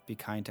 Be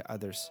kind to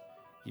others.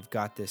 You've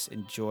got this.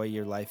 Enjoy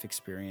your life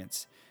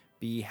experience.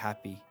 Be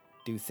happy.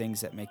 Do things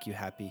that make you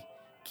happy.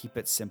 Keep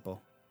it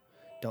simple.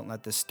 Don't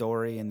let the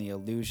story and the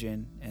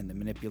illusion and the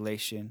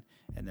manipulation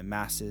and the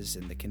masses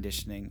and the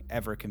conditioning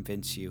ever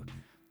convince you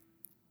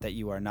that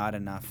you are not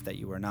enough, that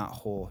you are not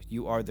whole.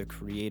 You are the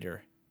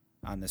creator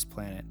on this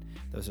planet.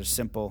 Those are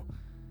simple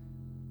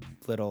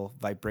little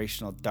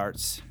vibrational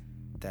darts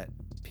that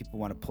people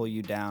want to pull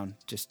you down.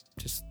 Just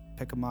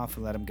pick them off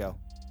and let them go.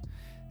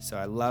 So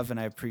I love and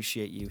I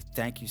appreciate you.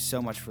 Thank you so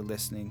much for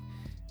listening.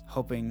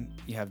 Hoping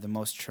you have the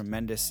most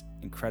tremendous,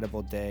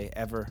 incredible day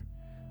ever.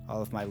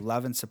 All of my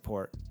love and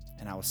support,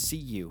 and I will see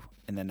you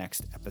in the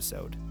next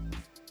episode.